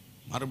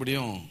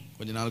 மறுபடியும்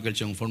கொஞ்ச நாள்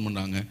கழிச்சு அவங்க ஃபோன்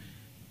பண்ணுறாங்க,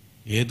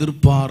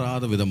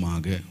 எதிர்பாராத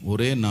விதமாக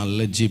ஒரே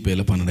நாளில்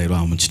ஜிபேல 12,000 ரூபா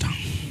அமைச்சிட்டான்.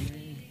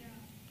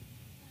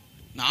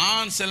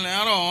 நான் சில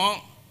நேரம்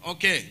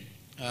ஓகே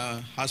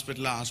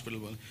ஹாஸ்பிட்டல்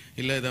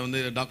இல்லை, இதை வந்து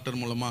டாக்டர்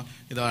மூலமாக,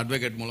 இதை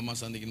அட்வொகேட் மூலமாக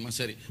சந்திக்கணுமா,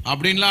 சரி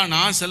அப்படின்லாம்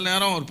நான் சில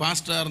நேரம் ஒரு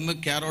பாஸ்டராக இருந்து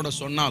கேரோட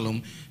சொன்னாலும்,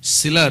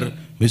 சிலர்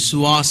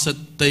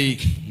விசுவாசத்தை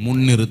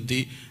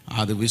முன்னிறுத்தி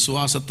அது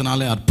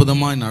விசுவாசத்தினாலே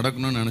அற்புதமாக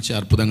நடக்கணும்னு நினச்சி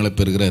அற்புதங்களை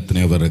பெறுகிற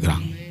எத்தனையோ பேர்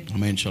இருக்கிறாங்க.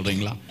 ஆமென்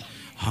சொல்கிறீங்களா?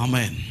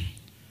 ஆமென்.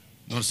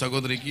 ஒரு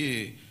சகோதரிக்கு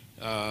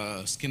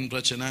ஸ்கின்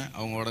பிரச்சனை,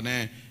 அவங்க உடனே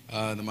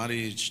இந்த மாதிரி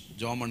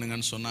ஜாம்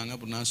பண்ணுங்கன்னு சொன்னாங்க.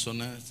 அப்புறம் நான்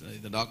சொன்னேன்,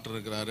 இந்த டாக்டர்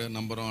இருக்கிறாரு,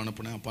 நம்பரும்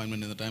அனுப்புனேன்,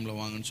 அப்பாயின்மெண்ட் இந்த டைமில்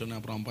வாங்கன்னு சொன்னேன்.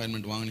 அப்புறம்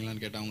அப்பாயின்மெண்ட்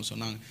வாங்கினீங்களான்னு கேட்டால் அவங்க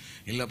சொன்னாங்க,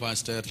 இல்லை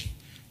பாஸ்டர்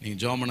நீங்கள்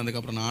ஜாம்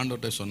பண்ணதுக்கப்புறம் நான்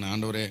ஆண்டவர்கிட்ட சொன்னேன்,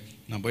 ஆண்டவரே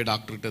நான் போய்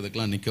டாக்டர்கிட்ட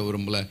இதுக்கெலாம் நிற்க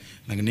விரும்பலை,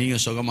 எனக்கு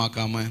நீங்கள்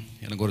சுகமாக்காமல்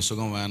எனக்கு ஒரு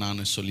சுகம்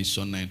வேணான்னு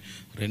சொன்னேன்.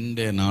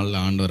 2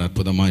 நாளில் ஆண்டவர்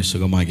அற்புதமாக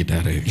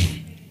சுகமாக்கிட்டாரு.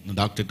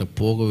 டாக்டர்கிட்ட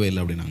போகவே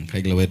இல்லை அப்படின்னாங்க.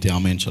 கைகளை வைத்து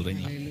ஆமேன்னு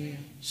சொல்கிறீங்களா?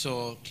 ஸோ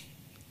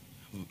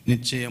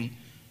நிச்சயம்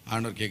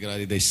ஆண்டவர்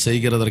கேட்கிறார், இதை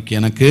செய்கிறதற்கு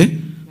எனக்கு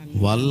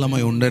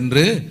வல்லமை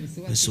உண்டென்று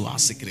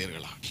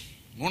விசுவாசிக்கிறீர்களா?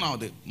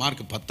 3வது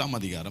மார்க் 10ஆம்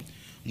அதிகாரம்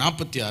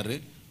 46,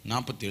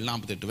 47,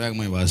 48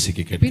 வேகமாய் வாசிக்க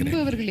கேட்கிறேன். பின்பு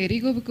அவர்கள்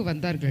எரிகோவுக்கு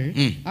வந்தார்கள்.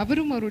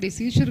 அவரும் அவருடைய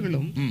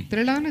சீஷர்களும்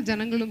திரளான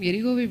ஜனங்களும்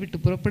எரிகோவை விட்டு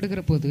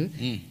புறப்படுகிற போது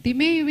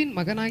திமேயுவின்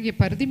மகனாகிய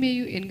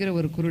பர்திமேயு என்கிற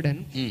ஒரு குருடன்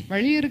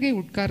வழியருகே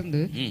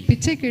உட்கார்ந்து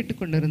பிச்சை கேட்டுக்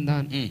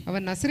கொண்டிருந்தான்.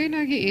 அவன்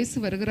நசரேயனாகிய இயேசு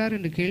வருகிறார்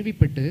என்று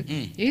கேள்விப்பட்டு,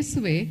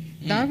 இயேசுவே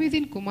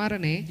தாவீதின்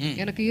குமாரனே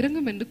எனக்கு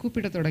இரங்கும் என்று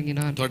கூப்பிடத்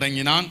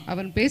தொடங்கினான்.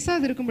 அவன்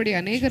பேசாதிருக்கும்படி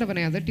அநேகர்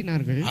அவனை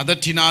அதட்டினார்கள்.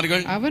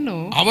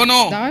 அவனோ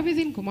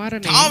தாவீதின்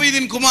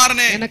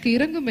குமாரனே எனக்கு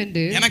இரங்கும்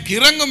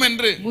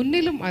என்று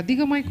முன்னிலும்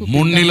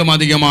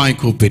அதிகமாய்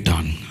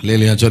கூப்பிட்டான்.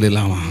 அல்லேலூயா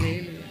சொல்லலாமா?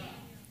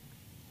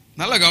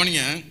 நல்லா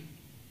கவனிங்க.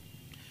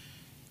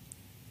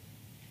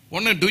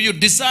 ஒன்னு, do you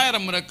desire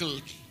a miracle?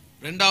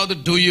 ரெண்டாவது,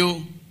 do you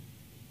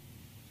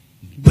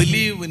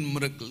believe in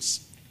miracles?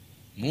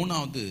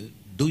 மூணாவது,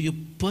 do you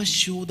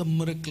pursue the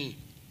miracle?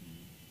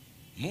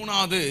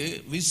 மூணாவது,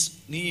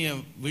 நீ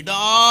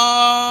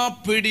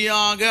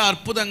விடாப்பிடியாக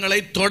அற்புதங்களை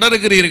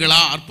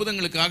தொடர்கிறீர்களா?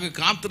 அற்புதங்களுக்காக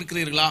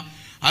காத்திருக்கிறீர்களா?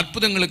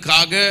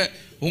 அற்புதங்களுக்காக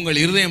உங்கள்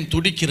இருதயம்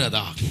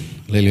துடிக்கிறதா?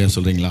 இல்லையா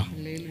சொல்றீங்களா?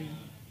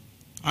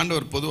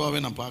 ஆண்டவர் பொதுவாகவே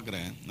நான்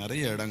பார்க்குறேன்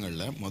நிறைய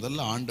இடங்கள்ல, முதல்ல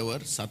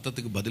ஆண்டவர்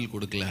சத்தத்துக்கு பதில்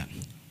கொடுக்கல.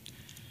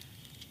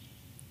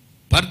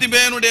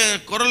 பர்திமேயுனுடைய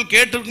குரல்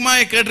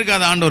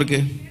கேட்டிருக்காது ஆண்டவருக்கு.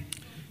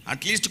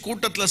 அட்லீஸ்ட்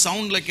கூட்டத்தில்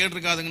சவுண்டில்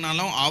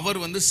கேட்டிருக்காதுங்கனாலும் அவர்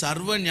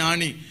சர்வ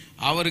ஞானி.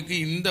 அவருக்கு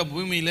இந்த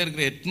பூமியில்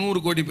இருக்கிற 800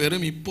 கோடி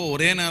பேரும் இப்போ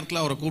ஒரே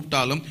நேரத்தில் அவரை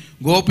கூப்பிட்டாலும்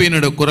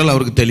கோபியினுடைய குரல்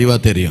அவருக்கு தெளிவாக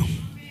தெரியும்.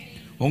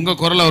 உங்கள்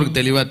குரல் அவருக்கு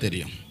தெளிவாக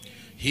தெரியும்.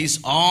 He is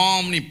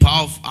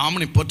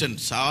omnipotent,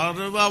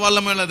 சர்வ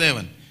வல்லமையுள்ள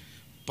தேவன்.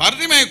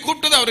 பர்திமேயை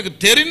கூப்பிட்டது அவருக்கு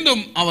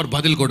தெரிந்தும் அவர்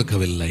பதில்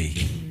கொடுக்கவில்லை.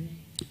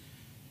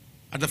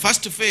 At the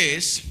first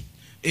phase,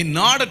 in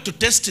order to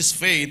test his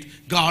faith,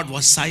 God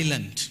was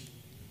silent.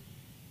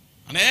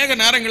 அநேக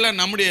நேரங்களில்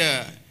நம்முடைய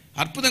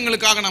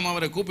அற்புதங்களுக்காக நம்ம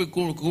அவரை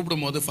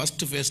கூப்பிடும் போது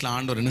ஃபர்ஸ்ட் ஃபேஸ்ல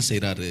ஆண்டவர் என்ன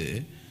செய்யறாரு?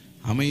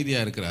 அமைதியா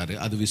இருக்கிறாரு.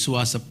 அது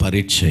விசுவாச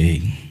பரீட்சை.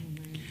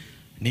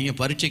 நீங்க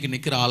பரீட்சைக்கு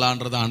நிக்கிற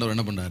ஆளான்றதை ஆண்டவர்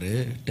என்ன பண்றாரு?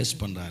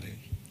 டெஸ்ட் பண்றாரு.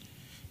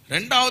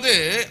 ரெண்டாவது,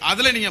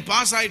 அதுல நீங்க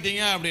பாஸ்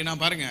ஆயிட்டீங்க அப்படின்னா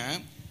பாருங்க,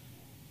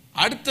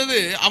 அடுத்தது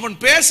அவன்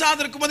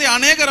பேசாதிருக்கும் போதே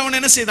அநேகர் அவன்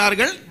என்ன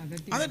செய்தார்கள்?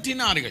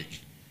 அதட்டினார்கள்.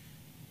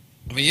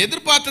 அவன்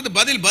எதிர்பார்த்தது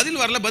பதில்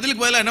வரல.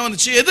 பதிலுக்கு பதிலாக என்ன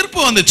வந்துச்சு? எதிர்ப்பு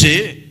வந்துச்சு.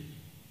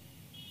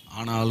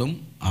 ஆனாலும்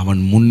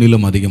அவன்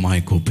முன்னிலும்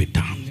அதிகமாய்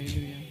கூப்பிட்டான்.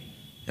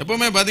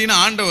 எப்பவுமே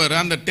பார்த்தீங்கன்னா ஆண்டவர்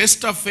அந்த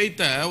டெஸ்ட் ஆஃப்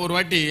ஃபெய்த்தை ஒரு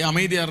வாட்டி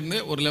அமைதியாக இருந்து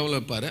ஒரு லெவல்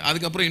வைப்பார்,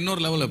 அதுக்கப்புறம்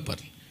இன்னொரு லெவல்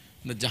வைப்பார்.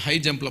 இந்த ஹை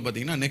ஜம்பில்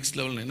பார்த்தீங்கன்னா நெக்ஸ்ட்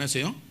லெவல் என்ன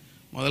செய்யும்?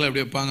 முதல்ல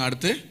எப்படி வைப்பாங்க,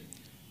 அடுத்து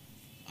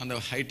அந்த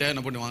ஹைட்டை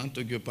என்ன பண்ணுவாங்க?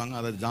 தூக்கி வைப்பாங்க.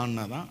 அதை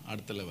ஜான்னா தான்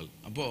அடுத்த லெவல்.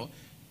 அப்போது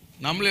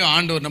நம்மளே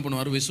ஆண்டவர் என்ன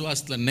பண்ணுவார்?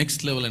 விசுவாசத்தில்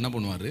நெக்ஸ்ட் லெவல் என்ன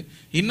பண்ணுவார்?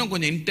 இன்னும்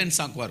கொஞ்சம் இன்டென்ஸ்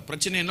ஆக்குவார்.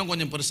 பிரச்சனை இன்னும்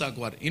கொஞ்சம்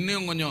பெருசாக்குவார்.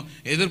 இன்னும் கொஞ்சம்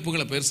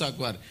எதிர்ப்புகளை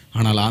பெருசாக்குவார்.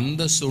 ஆனால்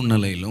அந்த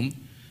சூழ்நிலையிலும்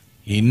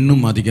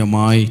இன்னும்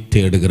அதிகமாய்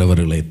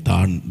தேடுகிறவர்களை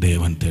தான்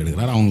தேவன்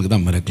தேடுகிறார். அவங்களுக்கு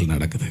தான் மிரக்கிள்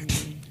நடக்குது.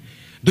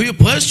 Do you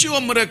pursue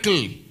a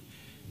miracle?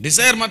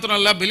 Desire மாத்திரம்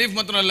இல்லை, பிலீஃப்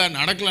மாத்திரம் இல்லை,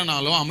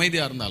 நடக்கலனாலும்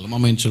அமைதியாக இருந்தாலும்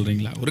அமைன்னு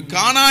சொல்கிறீங்களா? ஒரு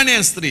கானானிய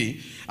ஸ்திரீ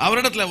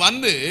அவரிடத்துல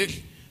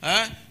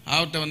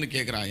அவர்கிட்ட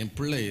கேட்குறா, என்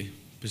பிள்ளை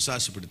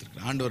பிசாசு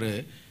பிடித்திருக்கிறேன். ஆண்டவர்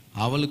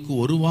அவளுக்கு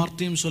ஒரு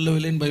வார்த்தையும்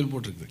சொல்லவில்லைன்னு பைபிள்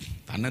போட்டிருக்குது.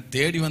 தன்னை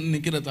தேடி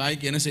நிற்கிற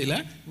தாய்க்கு என்ன செய்யல?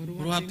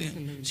 ஒரு வார்த்தையும்.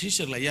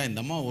 சீஷர்ல, ஐயா இந்த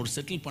அம்மா ஒரு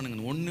செட்டில் பண்ணுங்க,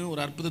 ஒன்று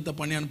ஒரு அற்புதத்தை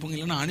பண்ணி அனுப்புங்க,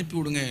 இல்லைன்னா அனுப்பி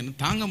விடுங்க, என்ன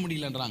தாங்க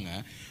முடியலன்றாங்க.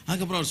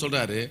 அதுக்கப்புறம் அவர்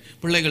சொல்றாரு,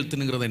 பிள்ளைகள்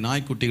தின்னுகிறதை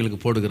நாய்க்குட்டிகளுக்கு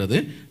போடுகிறது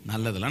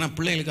நல்லதில்லை. நான்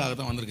பிள்ளைகளுக்காக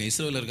தான் வந்திருக்கேன்,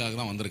 இஸ்ரவேலருக்காக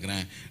தான்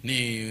வந்திருக்கிறேன். நீ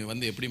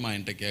எப்படிமா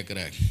என்கிட்ட கேட்குற?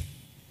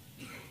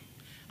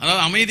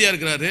 அதாவது அமைதியா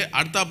இருக்கிறாரு.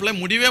 அடுத்தாப்புல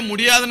முடியவே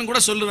முடியாதுன்னு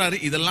கூட சொல்றாரு.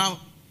 இதெல்லாம்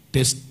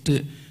டெஸ்ட்,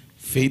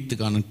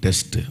 ஃபெய்த்துக்கான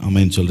டெஸ்ட்.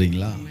 ஆமென்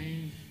சொல்றீங்களா?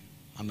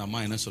 அந்த அம்மா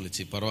என்ன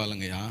சொல்லிச்சு?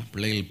 பரவாயில்லைங்கய்யா,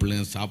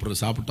 பிள்ளைகள்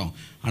சாப்பிட்டோம்,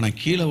 ஆனால்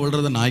கீழே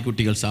விழுறத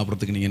நாய்க்குட்டிகள்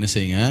சாப்பிட்றதுக்கு நீங்கள் என்ன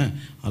செய்யுங்க?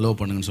 அலோவ்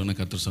பண்ணுங்கன்னு சொன்ன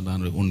கர்த்தர்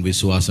சொன்னார், உன்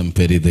விசுவாசம்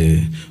பெரிது,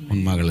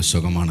 உன் மகளை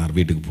சுகமானார்,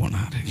 வீட்டுக்கு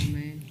போனார்.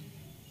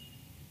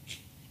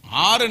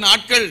 6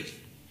 நாட்கள்,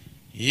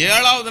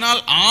 7வது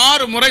நாள்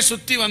 6 முறை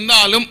சுற்றி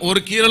வந்தாலும்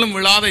ஒரு கீறலும்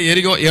விழாத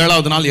எரிகோ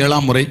 7வது நாள்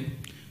 7ஆம் முறை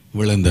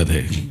விழுந்தது.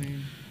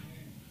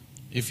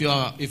 If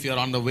you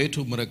are on the way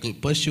to miracle,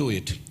 pursue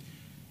it.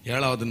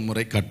 7வது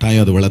முறை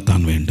கட்டாயம் அது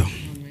விழத்தான் வேண்டும்.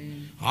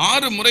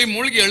 6 முறை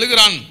மூழ்கி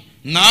எழுகிறான்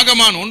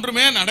நாகமான்,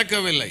 ஒன்றுமே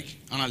நடக்கவில்லை.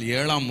 ஆனால்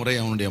 7ஆம் முறை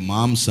அவனுடைய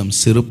மாம்சம்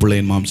சிறு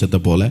பிள்ளையின் மாம்சத்தை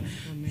போல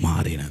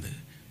மாறினது.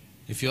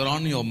 If you are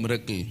on your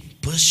miracle,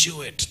 pursue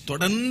it.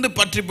 தொடர்ந்து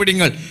பற்றி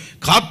பிடிங்கள்,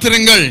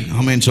 காத்திருங்கள்.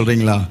 ஆமென்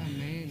சொல்றீங்களா?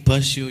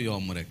 pursue your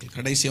miracle.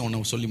 கடைசியாக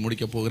ஒன்று சொல்லி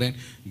முடிக்க போகிறேன்.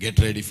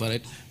 Get ready for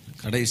it.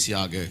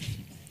 கடைசியாக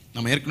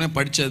நம்ம ஏற்கனவே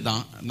படித்தது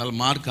தான். அதனால்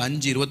மார்க்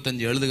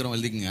 5:25 எழுதுகிறோம்,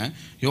 எழுதிக்கங்க.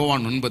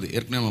 யோவான் 9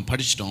 ஏற்கனவே நம்ம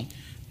படிச்சிட்டோம்.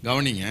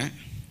 கவனிங்க,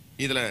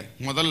 இதில்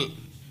முதல்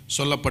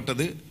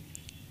சொல்லப்பட்டது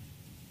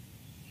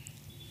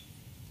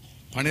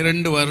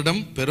 12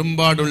 வருடம்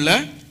பெரும்பாடுள்ள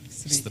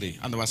ஸ்திரீ.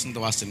 அந்த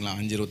வசனத்தை வாசிங்களா,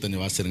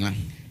 5:25 வாசிருங்க.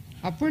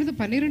 அப்பொழுது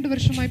 12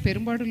 வருஷமாய்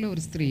பெரும்பாடுள்ள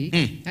ஒரு ஸ்திரீ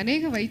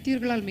அநேக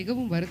வைத்தியர்களால்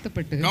மிகவும்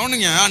வருத்தப்பட்டு,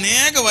 கவனிங்க,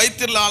 அநேக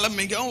வைத்தியர்களால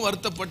மிகவும்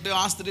வருத்தப்பட்டு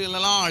ஆஸ்திரிகள்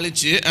எல்லாம்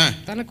அழிச்சு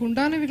தனக்கு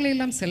உண்டானவைகளை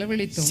எல்லாம்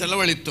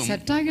செலவழித்தும்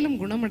சற்றாகிலும்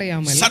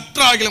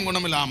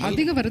குணமில்லாமல்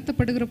அதிக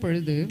வருத்தப்படுகிற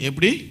பொழுது.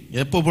 எப்படி?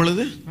 எப்போ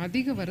பொழுது?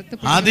 அதிக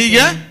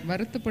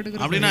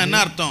வருத்தப்படுகிற. அப்படின்னா என்ன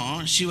அர்த்தம்?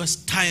 she was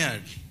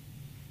tired.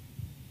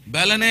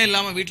 பலனே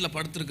இல்லாம வீட்டுல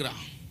படுத்திருக்கிறா.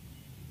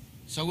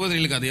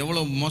 சகோதரிகளுக்கு அது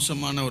எவ்வளவு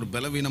மோசமான ஒரு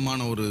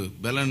பலவீனமான ஒரு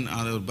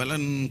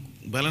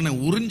பலனை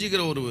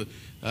உறிஞ்சிக்கிற ஒரு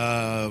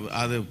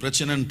அது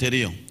பிரச்சனைன்னு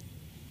தெரியும்.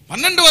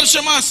 12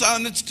 வருஷமா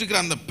சாதிச்சுட்டு இருக்கிற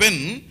அந்த பெண்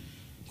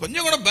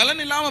கொஞ்சம் கூட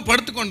பலன் இல்லாம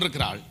படுத்து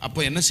கொண்டிருக்கிறாள்.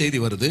 அப்ப என்ன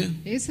செய்தி வருது?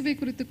 இயேசுவை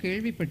குறித்து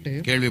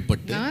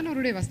கேள்விப்பட்டு நான்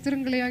அவருடைய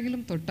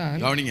வஸ்திரங்களையாகிலும்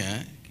தொட்டால். கவனிங்க,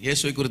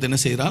 இயேசுவை குறித்து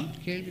என்ன செய்யறாள்?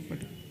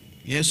 கேள்விப்பட்டு.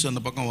 இயேசு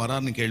அந்த பக்கம்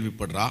வராருன்னு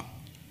கேள்விப்படுறா.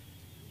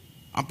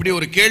 அப்படி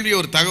ஒரு கேள்வி,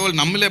 ஒரு தகவல்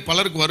நம்மளே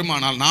பலருக்கு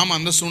வருமானால், நாம்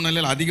அந்த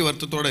சூழ்நிலையில் அதிக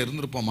வருத்தத்தோடு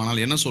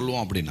இருந்திருப்போமானால் என்ன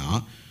சொல்லுவோம் அப்படின்னா,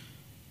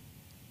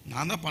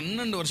 நான் தான்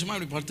 12 வருஷமா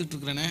இப்படி படுத்துட்டு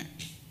இருக்கிறேனே,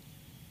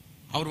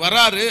 அவர்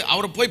வராரு,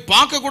 அவரை போய்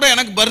பார்க்க கூட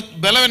எனக்கு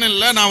பலவீனம்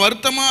இல்லை, நான்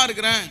வருத்தமா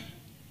இருக்கிறேன்,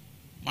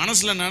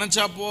 மனசுல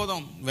நினைச்சா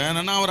போதும்,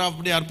 வேணும்னா அவர்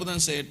அப்படி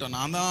அற்புதம் செய்யட்டும்,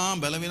 நான்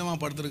தான் பலவீனமா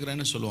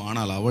படுத்திருக்கிறேன்னு சொல்லுவோம்.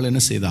 ஆனால் அவள்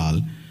என்ன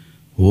செய்தால்?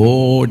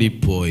 ஓடி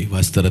போய்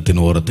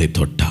வஸ்திரத்தின் ஓரத்தை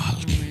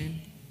தொட்டாள்.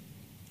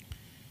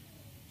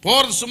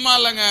 போறது சும்மா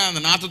இல்லைங்க, அந்த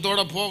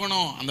நாத்தத்தோட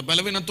போகணும், அந்த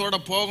பலவீனத்தோட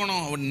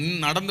போகணும். அவள்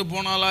நடந்து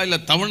போனாலா இல்லை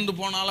தவழ்ந்து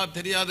போனாலா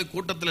தெரியாது.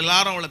 கூட்டத்தில்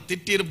எல்லாரும் அவளை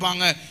திட்டி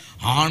இருப்பாங்க.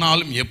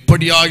 ஆனாலும்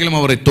எப்படியாகிலும்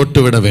அவரை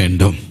தொட்டு விட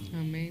வேண்டும்.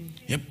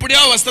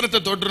 எப்படியா வஸ்திரத்தை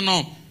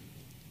தொட்டுறணும்.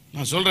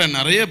 நான் சொல்றேன்,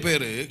 நிறைய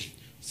பேர்,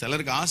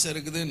 சிலருக்கு ஆசை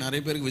இருக்குது,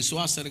 நிறைய பேருக்கு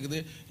விசுவாசம்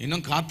இருக்குது,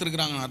 இன்னும்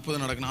காத்திருக்கிறாங்க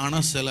அற்புதம் நடக்கணும்.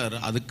 ஆனால் சிலர்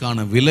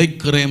அதுக்கான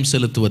விலைக்கிரயம்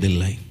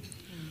செலுத்துவதில்லை.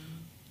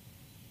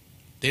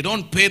 They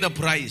don't pay the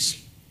price.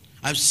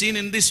 I've seen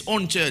in this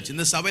own church,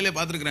 இந்த சபையிலே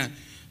பார்த்துருக்கிறேன்.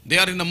 They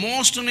are in the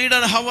most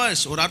needed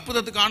hours. ஒரு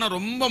அற்புதத்துக்கான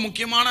ரொம்ப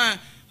முக்கியமான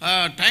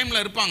டைமில்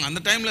இருப்பாங்க. அந்த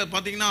டைமில்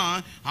பார்த்தீங்கன்னா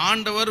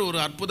ஆண்டவர் ஒரு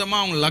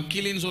அற்புதமாக அவங்க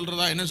லக்கிலின்னு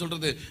சொல்கிறதா என்ன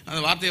சொல்கிறது, அந்த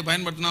வார்த்தையை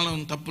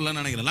பயன்படுத்தினாலும் தப்பு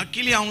இல்லைன்னு நினைக்கிறேன்.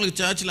 லக்கிலி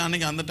அவங்களுக்கு சர்ச்சில்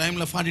அன்றைக்கி அந்த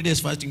டைமில் 40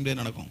 days ஃபாஸ்டிங்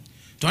ப்ரேயர் நடக்கும்,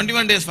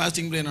 21 days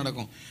ஃபாஸ்டிங் ப்ரேயர்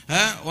நடக்கும்,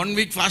 1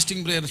 week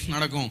ஃபாஸ்டிங் ப்ரேயர்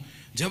நடக்கும்,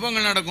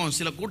 ஜெபங்கள் நடக்கும்,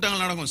 சில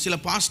கூட்டங்கள் நடக்கும், சில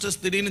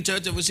பாஸ்டர்ஸ் திடீர்னு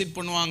சர்ச்சை விசிட்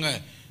பண்ணுவாங்க,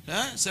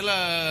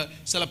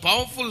 சில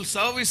பவர்ஃபுல்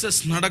சர்வீசஸ்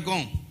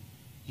நடக்கும்,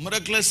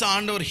 மிரக்கிளஸ்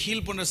ஆண்டவர்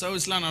ஹீல் பண்ணுற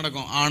சர்வீஸ்லாம்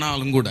நடக்கும்.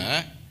 ஆனாலும் கூட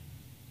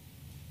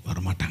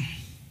வரமாட்டாங்க.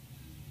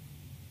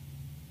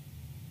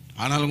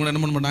 ஆனாலும் கூட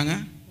என்ன பண்ண மாட்டாங்க?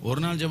 ஒரு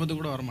நாள்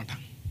ஜெபத்துக்கு கூட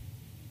வரமாட்டாங்க.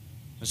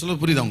 சொல்ல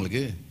புரியுதா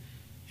உங்களுக்கு?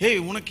 ஏய்,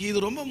 உனக்கு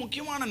இது ரொம்ப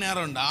முக்கியமான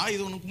நேரம்டா,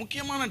 இது உனக்கு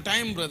முக்கியமான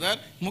டைம்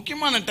பிரதர்,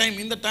 முக்கியமான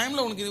டைம், இந்த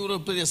டைமில் உனக்கு இது ஒரு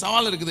பெரிய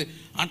சவால் இருக்குது,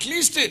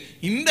 அட்லீஸ்ட்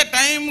இந்த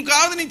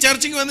டைமுக்காவது நீ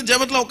சர்ச்சுக்கு வந்து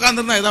ஜெபத்தில்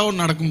உட்காந்துருந்தா ஏதாவது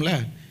ஒன்று நடக்கும்ல.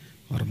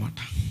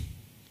 வரமாட்டாங்க.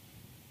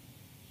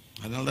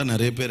 அதனால தான்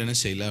நிறைய பேர் என்ன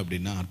செய்யலை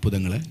அப்படின்னா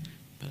அற்புதங்களை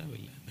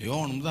பெறவில்லை.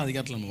 யோவான் தான்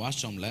அதிகாரத்தில் நம்ம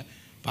வாசிச்சோம்ல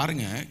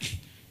பாருங்க.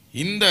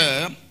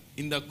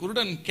 இந்த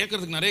குருடன்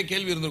கேட்கறதுக்கு நிறைய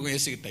கேள்வி இருந்திருக்கும்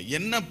இயேசுகிட்ட.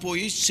 என்ன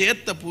போய்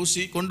சேத்த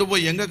பூசி கொண்டு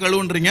போய் எங்க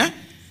கழுவுன்றீங்க?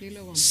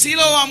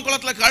 சீலோவாம்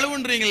குளத்துல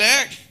கழுவுன்றீங்களே.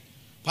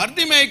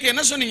 பர்திமேயுக்கு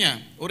என்ன சொன்னீங்க?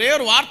 ஒரே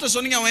ஒரு வார்த்தை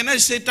சொன்னீங்க, அவன் என்ன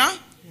செய்தான்?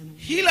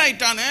 ஹீல்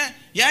ஆயிட்டானே.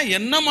 ஏன்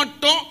என்ன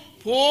மட்டும்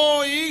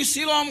போய்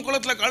சீலோவாம்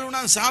குளத்துல கழுவுனா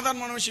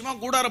சாதாரணமான விஷயமா?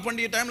 கூடார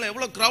பண்டிகை டைம்ல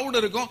எவ்வளவு கிரௌட்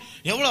இருக்கும்,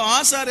 எவ்வளவு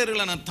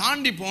ஆசாரியர்களை நான்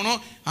தாண்டி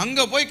போனோம்,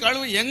 அங்க போய்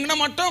கழுவு எங்க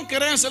மட்டும்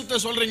கிரயம் செலுத்த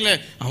சொல்றீங்களே.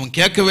 அவன்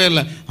கேட்கவே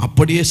இல்லை,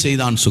 அப்படியே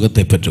செய்தான்,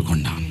 சுகத்தை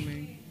பெற்றுக்கொண்டான்.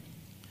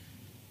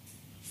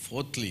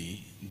 Fourthly,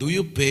 do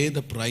you pay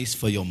the price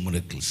for your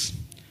miracles?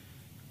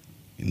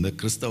 இந்த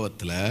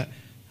கிறிஸ்தவத்தில்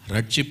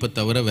ரட்சிப்பை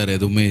தவிர வேற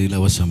எதுவுமே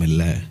இலவசம்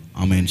இல்லை.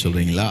 ஆமென்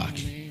சொல்றீங்களா?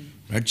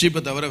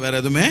 ரட்சிப்பை தவிர வேற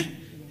எதுவுமே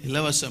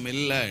இலவசம்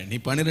இல்லை. நீ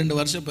 12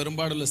 வருஷம்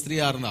பெரும்பாடுள்ள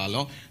ஸ்திரீயா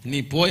இருந்தாலும் நீ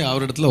போய்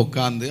அவரிடத்துல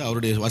உட்காந்து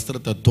அவருடைய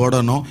வஸ்திரத்தை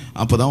தொடணும்,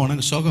 அப்போதான்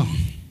உனக்கு சுகம்.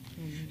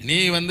 நீ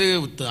வந்து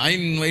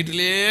ஐன்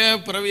வயிற்றிலேயே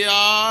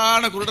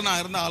பிறவியான குருடனா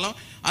இருந்தாலும்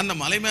அந்த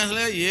மலை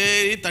மேலே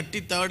ஏறி தட்டி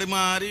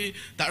தடுமாறி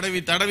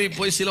தடவி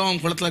போய்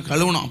சிலோவாம் குளத்தில்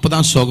கழுவணும்,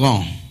 அப்போதான்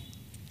சுகம்.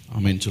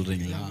 ஆமென்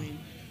சொல்றீங்களா?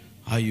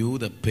 Are you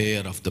the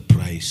payer of the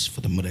price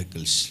for the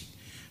miracles?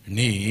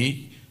 நீ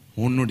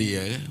உன்னுடைய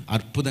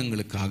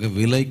அற்புதங்களுக்காக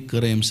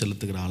விலைக்கிரயம்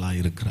செலுத்துகிற ஆளா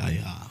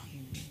இருக்கிறாயா?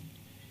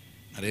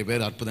 நிறைய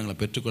பேர் அற்புதங்களை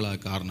பெற்றுக்கொள்ளாத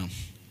காரணம்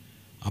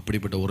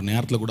அப்படிப்பட்ட ஒரு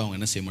நேரத்தில் கூட அவங்க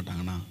என்ன செய்ய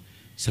மாட்டாங்கன்னா,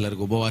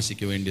 சிலருக்கு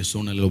உபவாசிக்க வேண்டிய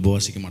சூழ்நிலையில்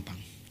உபவாசிக்க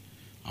மாட்டாங்க.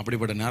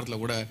 அப்படிப்பட்ட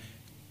நேரத்தில் கூட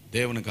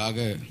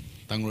தேவனுக்காக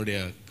தங்களுடைய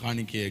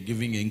காணிக்கையை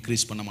கிவிங்கை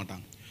இன்க்ரீஸ் பண்ண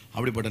மாட்டாங்க.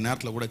 அப்படிப்பட்ட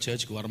நேரத்தில் கூட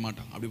சர்ச்சுக்கு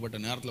வரமாட்டாங்க. அப்படிப்பட்ட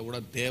நேரத்தில் கூட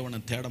தேவனை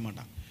தேட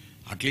மாட்டாங்க.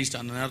 அட்லீஸ்ட்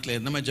அந்த நேரத்தில்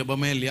எதுவுமே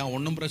ஜெபமே இல்லையா,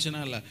 ஒன்றும் பிரச்சனை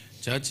இல்லை,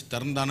 சர்ச்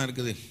திறந்தானே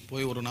இருக்குது,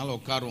 போய் ஒரு நாள்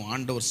உட்காருவோம்,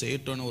 ஆண்டவர்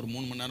செய்யட்டோன்னு ஒரு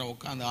 3 மணி நேரம்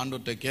உட்காந்து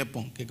ஆண்டவர்கிட்ட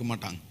கேட்போம். கேட்க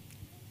மாட்டாங்க.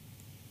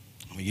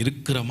 அவன்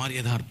இருக்கிற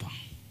மாதிரியே தான் இருப்பான்.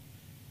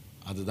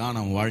 அதுதான்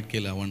அவன்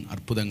வாழ்க்கையில் அவன்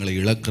அற்புதங்களை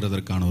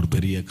இழக்கிறதற்கான ஒரு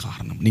பெரிய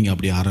காரணம். நீங்கள்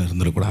அப்படி யாரும்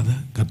இருந்துடக்கூடாது.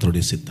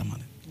 கர்த்தருடைய சித்தம்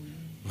அது.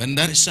 When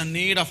there is a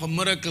need of a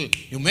miracle,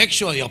 you make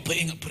sure you're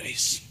paying a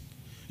praise.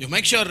 You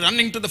make sure you're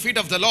running to the feet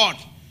of the Lord.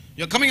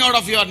 You're coming out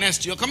of your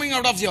nest. You're coming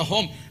out of your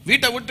home.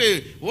 வீட்டை விட்டு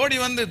ஓடி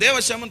வந்து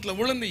தேவசமத்தில்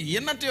விழுந்து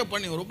என்னத்தையோ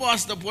பண்ணி ஒரு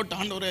உபவாசத்தை போட்டு,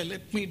 ஆண்டவரே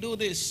let me do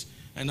this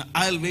and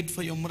I'll wait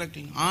for your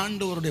miracle.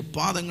 ஆண்டவருடைய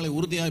பாதங்களை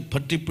உறுதியாய்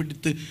பற்றி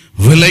பிடித்து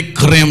விலை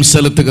கிரயம்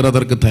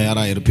செலுத்துகிறதற்கு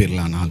தயாராக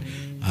இருப்பீர்களானால்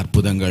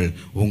அற்புதங்கள்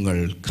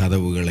உங்கள்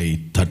கதவுகளை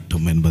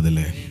தட்டும்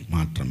என்பதில்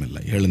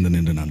மாற்றமில்லை. எழுந்து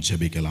நின்று நாம்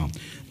ஜெபிக்கலாம்.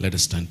 Let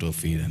us stand to our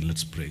feet and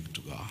let's pray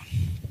to God.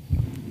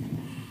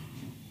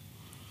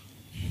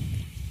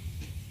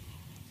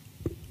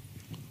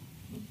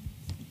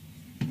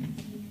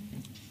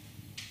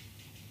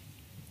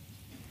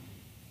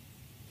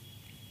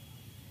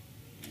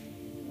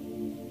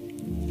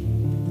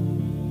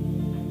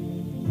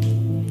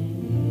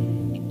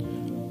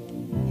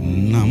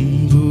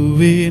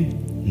 நம்புவேன்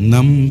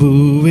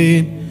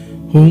நம்புவேன்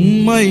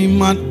உம்மை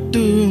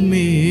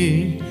மட்டுமே,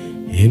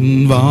 என்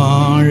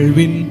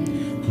வாழ்வின்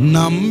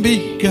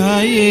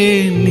நம்பிக்கையே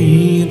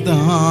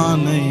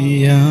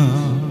நீதானையா.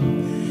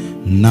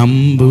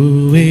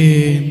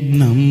 நம்புவேன்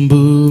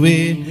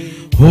நம்புவேன்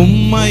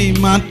உம்மை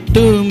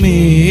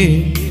மட்டுமே,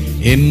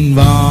 என்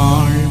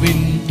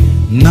வாழ்வின்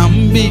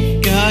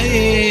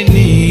நம்பிக்கையே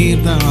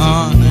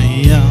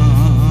நீதானையா.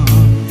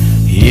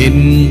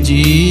 என்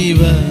ஜீவ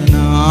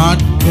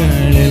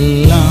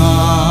நாட்களெல்லாம்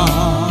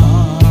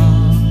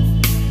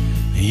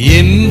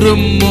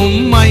என்றும்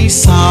உம்மை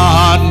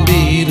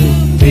சார்ந்திருப்பேன்.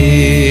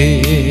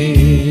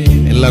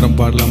 எல்லாரும்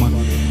பாடலாமா?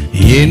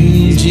 என்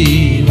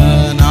ஜீவ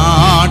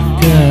நாட்களெல்லாம்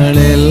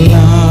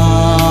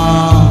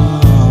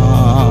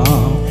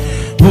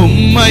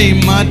உம்மை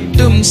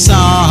மட்டும்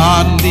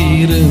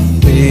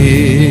சார்ந்திருப்பேன்.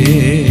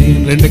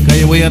 ரெண்டு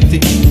கையை உயர்த்தி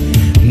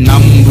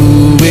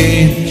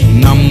நம்புவேன்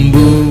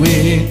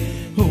நம்புவேன்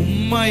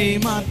உம்மை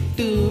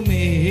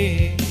மட்டுமே,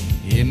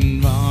 என்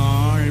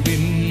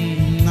வாழ்வின்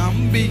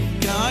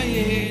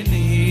நம்பிக்கையே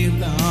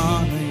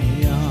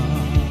நீதானையா.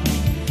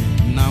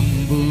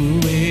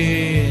 நம்புவே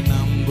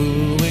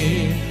நம்புவே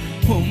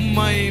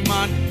உம்மை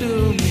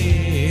மட்டுமே,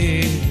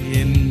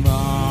 என்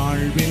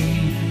வாழ்வின்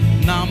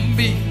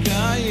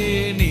நம்பிக்கையே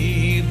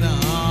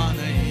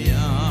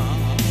நீதானையா.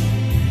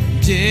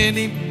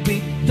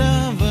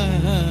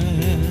 ஜெனிப்பித்தவர்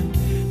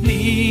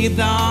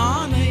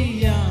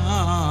நீதானையா,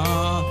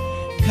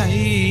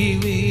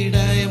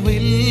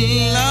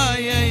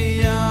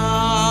 கைவிடவில்லையா.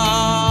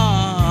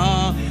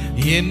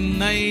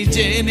 என்னை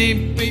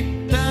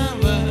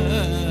ஜெனிப்பித்தவர்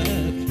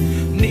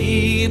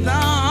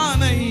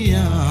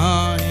நீதானையா,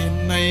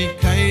 என்னை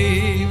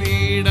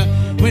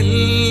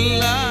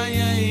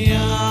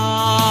கைவிடவில்லையா.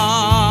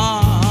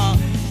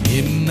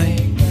 என்னை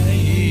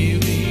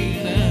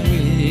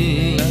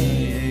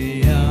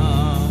கைவிடவில்லையா.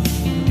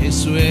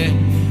 இயேசுவே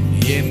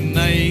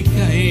என்னை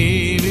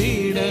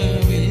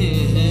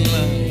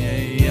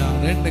கைவிடவில்லையா.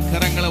 ரெண்டு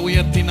கரங்களை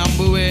உயர்த்தி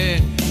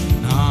நம்புவேன்.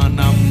 நான்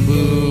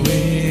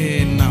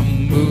நம்புவேன்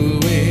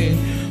நம்புவேன்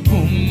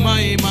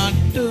உம்மை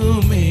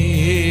மட்டுமே,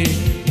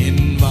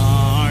 என்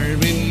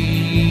வாழ்வின்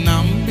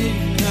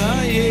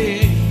நம்பிக்கையே.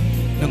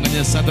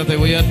 கொஞ்சம் சத்தத்தை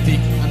உயர்த்தி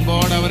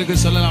அன்போடு அவருக்கு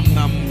சொல்லலாம்.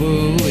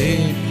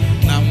 நம்புவேன்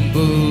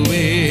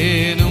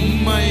நம்புவேன்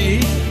உம்மை.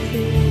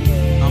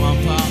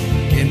 ஆமாப்பா,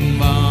 என்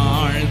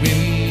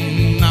வாழ்வின்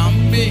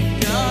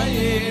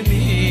நம்பிக்கையே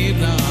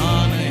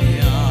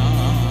நீதானையா.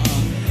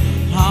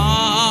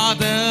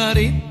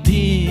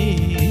 ஆதரித்தீ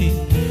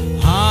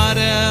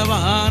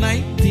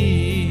அரவணைத்தீ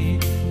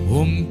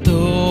உம்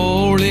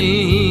தோளில்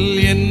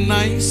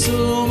என்னை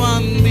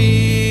சுமந்தீ.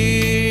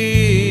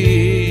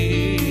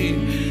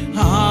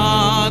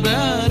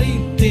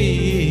 ஆதரித்தீ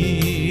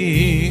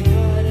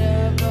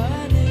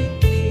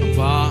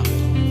வா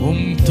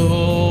உம்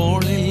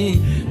தோளில்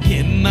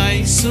என்னை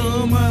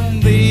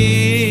சுமந்தீ.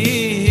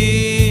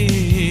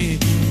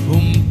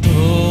 உம்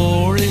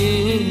தோளில்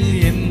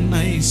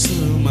என்னை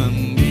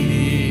சுமந்தீ.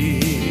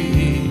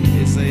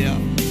 இசையா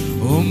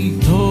உம்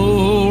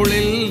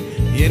தோளில்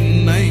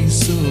என்னை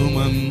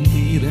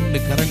சுமந்தீ. ரெண்டு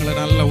கரங்களை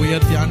நல்லா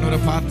உயர்த்தி ஆண்டவரை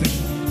பார்த்து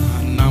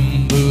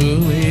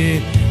நம்புவே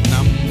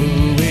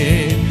நம்புவே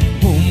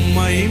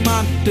உம்மை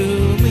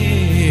மட்டுமே,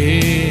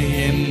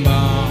 என்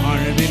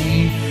வாழ்வின்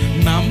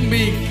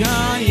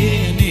நம்பிக்கையே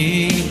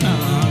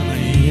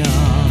நீதானையா.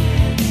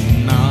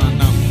 நான்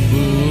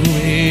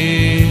நம்புவே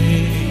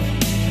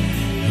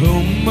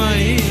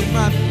உம்மை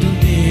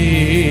மட்டுமே,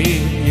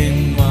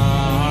 என்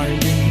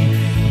வாழ்வின்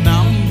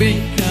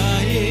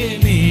நம்பிக்கையே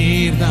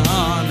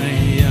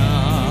நீதானையா.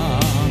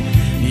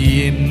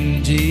 என்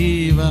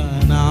ஜீவ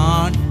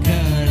நாட்களெல்லாம்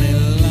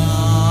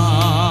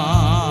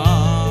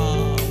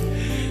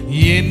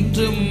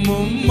என்றும்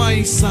உம்மை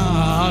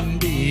சார்ந்திருப்பேன்.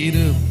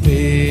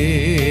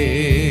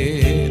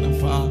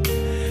 அப்பா,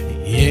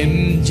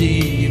 என்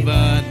ஜீவ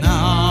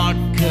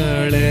நாட்களெல்லாம்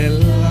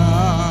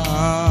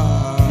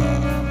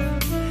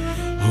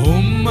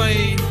உம்மை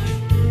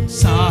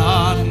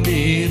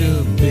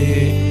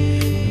சார்ந்திருப்பேன்.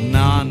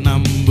 நான்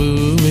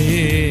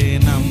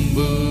நம்புவேன்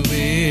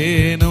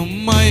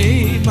உம்மை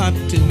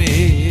மட்டுமே,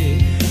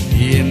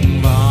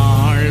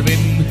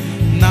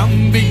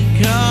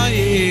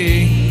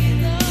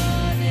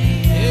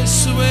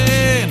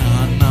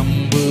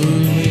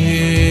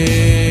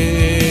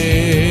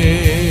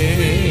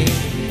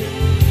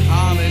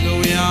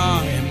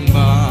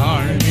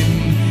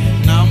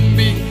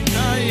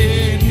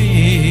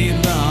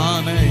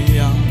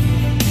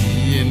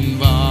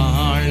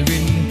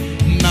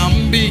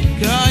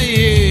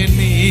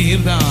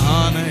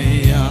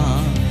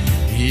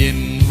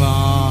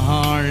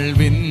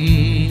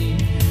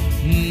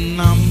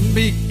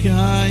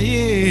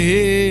 ரட்சிக்காயே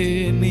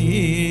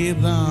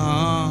நீதானையா.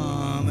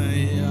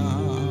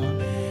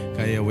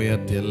 கையை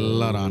உயர்த்தி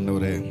எல்லாரும்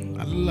ஆண்டவரே,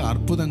 நல்ல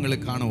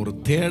அற்புதங்களுக்கான ஒரு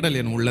தேடல்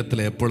என்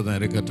உள்ளத்தில் எப்பொழுதும்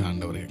இருக்கட்டும்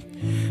ஆண்டவரே.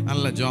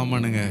 நல்ல ஜெபம்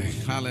பண்ணுங்க.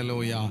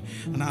 ஹல்லேலூயா.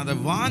 நான் அதை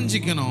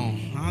வாஞ்சிக்கணும்.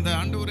 அதை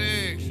ஆண்டவரே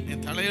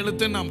என்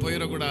தலையெழுத்து நான்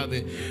போயிடக்கூடாது,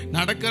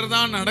 நடக்கிறதா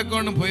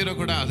நடக்கணும்னு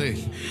போயிடக்கூடாது.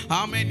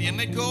 ஆமேன்.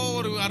 என்னைக்கோ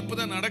ஒரு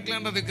அற்புதம்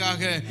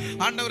நடக்கலன்றதுக்காக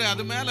ஆண்டவரே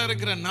அது மேல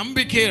இருக்கிற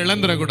நம்பிக்கையை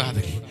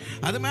இழந்துடக்கூடாது.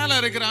 அது மேல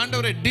இருக்கிற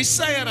ஆண்டவரே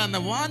டிசையர், அந்த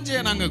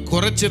வாஞ்சையை நாங்கள்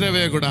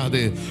குறைச்சிடவே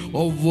கூடாது.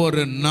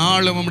 ஒவ்வொரு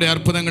நாளும் நம்முடைய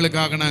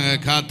அற்புதங்களுக்காக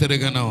நாங்கள்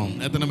காத்திருக்கணும்.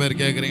 எத்தனை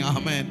பேர் கேட்குறீங்க?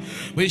 ஆமேன்.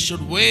 We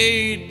should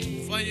wait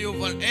for you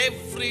for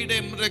every day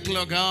miracle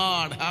of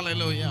God.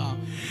 Hallelujah.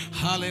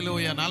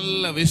 Hallelujah.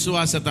 நல்ல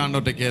விசுவாசத்தை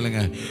ஆண்டவர்ட்ட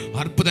கேளுங்க.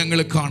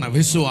 அற்புதங்களுக்கான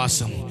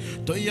விசுவாசம்,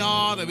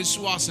 தொய்யாத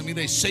விசுவாசம்.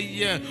 இதை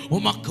செய்ய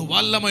உமக்கு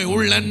வல்லமை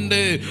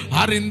உள்ளென்று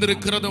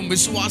அறிந்திருக்கிறதும்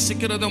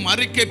விசுவாசிக்கிறதும்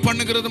அறிக்கை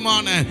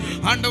பண்ணுகிறதுமான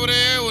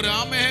ஆண்டவரே ஒரு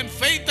ஆமென்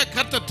ஃபெய்த்தை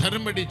கர்த்தர்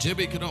தரும்படி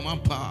ஜெபிக்கிறோம்.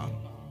 அப்பா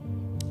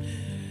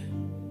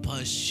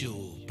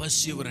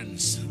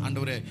பர்சியூரன்ஸ்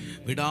ஆண்டவரே,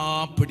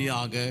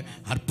 விடாப்பிடியாக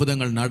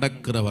அற்புதங்கள்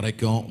நடக்கிற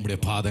வரைக்கும் உங்களுடைய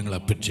பாதங்களை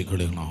பெற்றுக்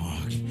கொள்ளணும்.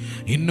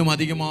 இன்னும்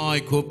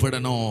அதிகமாய்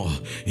கூப்பிடணும்,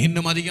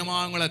 இன்னும்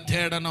அதிகமாக உங்களை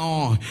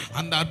தேடணும்.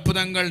 அந்த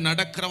அற்புதங்கள்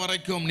நடக்கிற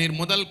வரைக்கும் நீர்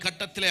முதல்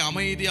கட்டத்திலே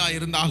அமைதியா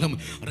இருந்தாலும்,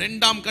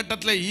 இரண்டாம்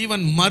கட்டத்திலே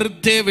ஈவன்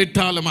மறுத்தே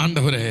விட்டாலும்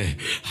ஆண்டவரே,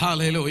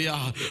 ஹல்லேலூயா,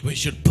 we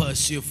should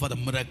pursue for the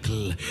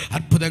miracle.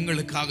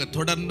 அற்புதங்களுக்காக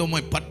தொடர்ந்து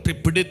உம்மை பற்றி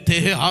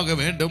பிடித்தே ஆக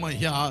வேண்டும்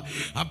ஐயா.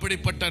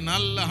 அப்படிப்பட்ட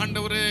நல்ல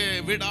ஆண்டவரே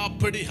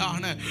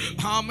விடாப்பிடியான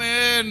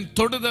ஆமென்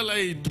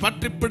தொடுதலை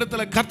பற்றி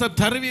பிடித்தலை கர்த்தர்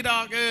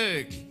தருவீராக.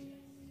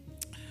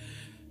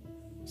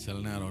 சில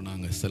நேரம்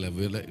நாங்கள் சில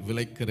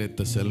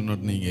விலைக்கரைத்த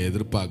செல்வம் நீங்கள்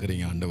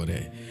எதிர்பார்க்குறீங்க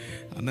ஆண்டவரே.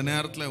 அந்த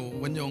நேரத்தில்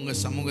கொஞ்சம் உங்கள்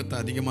சமூகத்தை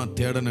அதிகமாக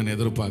தேடணும்னு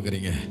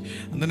எதிர்பார்க்குறீங்க.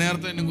 அந்த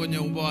நேரத்தில் இன்னும்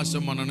கொஞ்சம்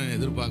உபவாசம் பண்ணணும்னு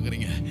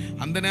எதிர்பார்க்குறீங்க.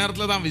 அந்த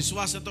நேரத்தில் தான்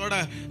விசுவாசத்தோட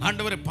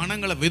ஆண்டவரே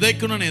பணங்களை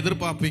விதைக்கணும்னு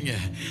எதிர்பார்ப்பீங்க.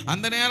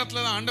 அந்த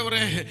நேரத்தில் தான்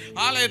ஆண்டவரே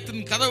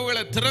ஆலயத்தின்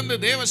கதவுகளை திறந்து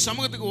தேவ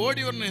சமூகத்துக்கு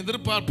ஓடி வரணும்னு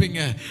எதிர்பார்ப்பீங்க.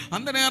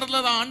 அந்த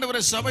நேரத்தில் தான்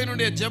ஆண்டவரே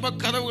சபையினுடைய ஜெப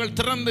கதவுகள்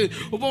திறந்து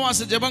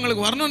உபவாச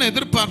ஜெபங்களுக்கு வரணும்னு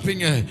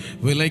எதிர்பார்ப்பீங்க.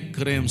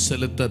 விலைக்கிரயம்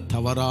செலுத்த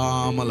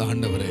தவறாமல்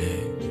ஆண்டவரே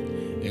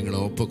எங்களை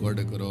ஒப்பு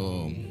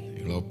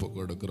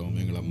கொடுக்கிறோம்,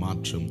 எங்களை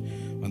மாற்றும்.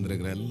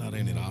 வந்திருக்கிற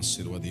எல்லாரையும் நீர்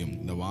ஆசீர்வதியும்.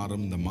 இந்த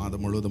வாரம், இந்த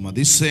மாதம் முழுவதும்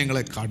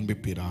அதிசயங்களை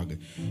காண்பிப்பீராக.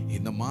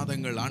 இந்த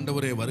மாதங்கள்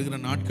ஆண்டவரே, வருகிற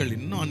நாட்கள்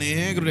இன்னும்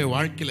அநேகருடைய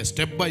வாழ்க்கையில்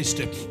ஸ்டெப் பை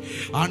ஸ்டெப்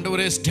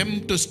ஆண்டவரே, stem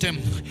to stem,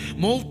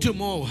 move to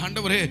move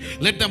ஆண்டவரே,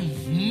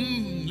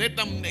 let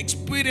them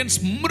experience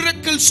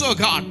miracles, oh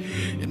God.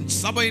 என்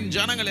சபையின்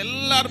ஜனங்கள்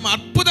எல்லாரும்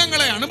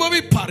அற்புதங்களை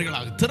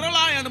அனுபவிப்பார்களாக,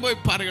 திரளாய்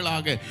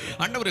அனுபவிப்பார்களாக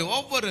ஆண்டவரே.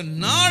 ஒவ்வொரு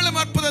நாளும்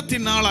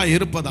அற்புதத்தின் நாளாய்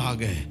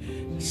இருப்பதாக.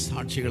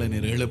 சாட்சிகளை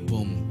நீர்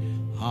எழுப்பும்,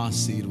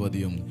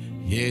 ஆசீர்வதியும்.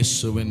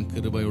 இயேசுவின்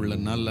கிருபையுள்ள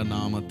நல்ல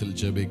நாமத்தில்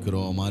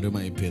ஜெபிக்கிறோம்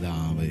அருமை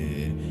பிதாவே,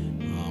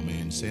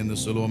 ஆமென். சேர்ந்து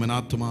சொல்லுவோம். என்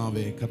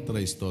ஆத்துமாவே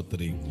கர்த்தரை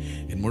ஸ்தோத்திரி,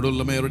 என்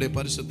முழுவதுமே அவருடைய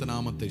பரிசுத்த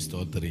நாமத்தை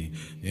ஸ்தோத்திரி.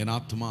 என்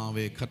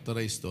ஆத்துமாவே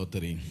கர்த்தரை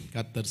ஸ்தோத்திரி,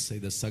 கர்த்தர்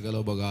செய்த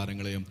சகல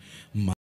உபகாரங்களையும்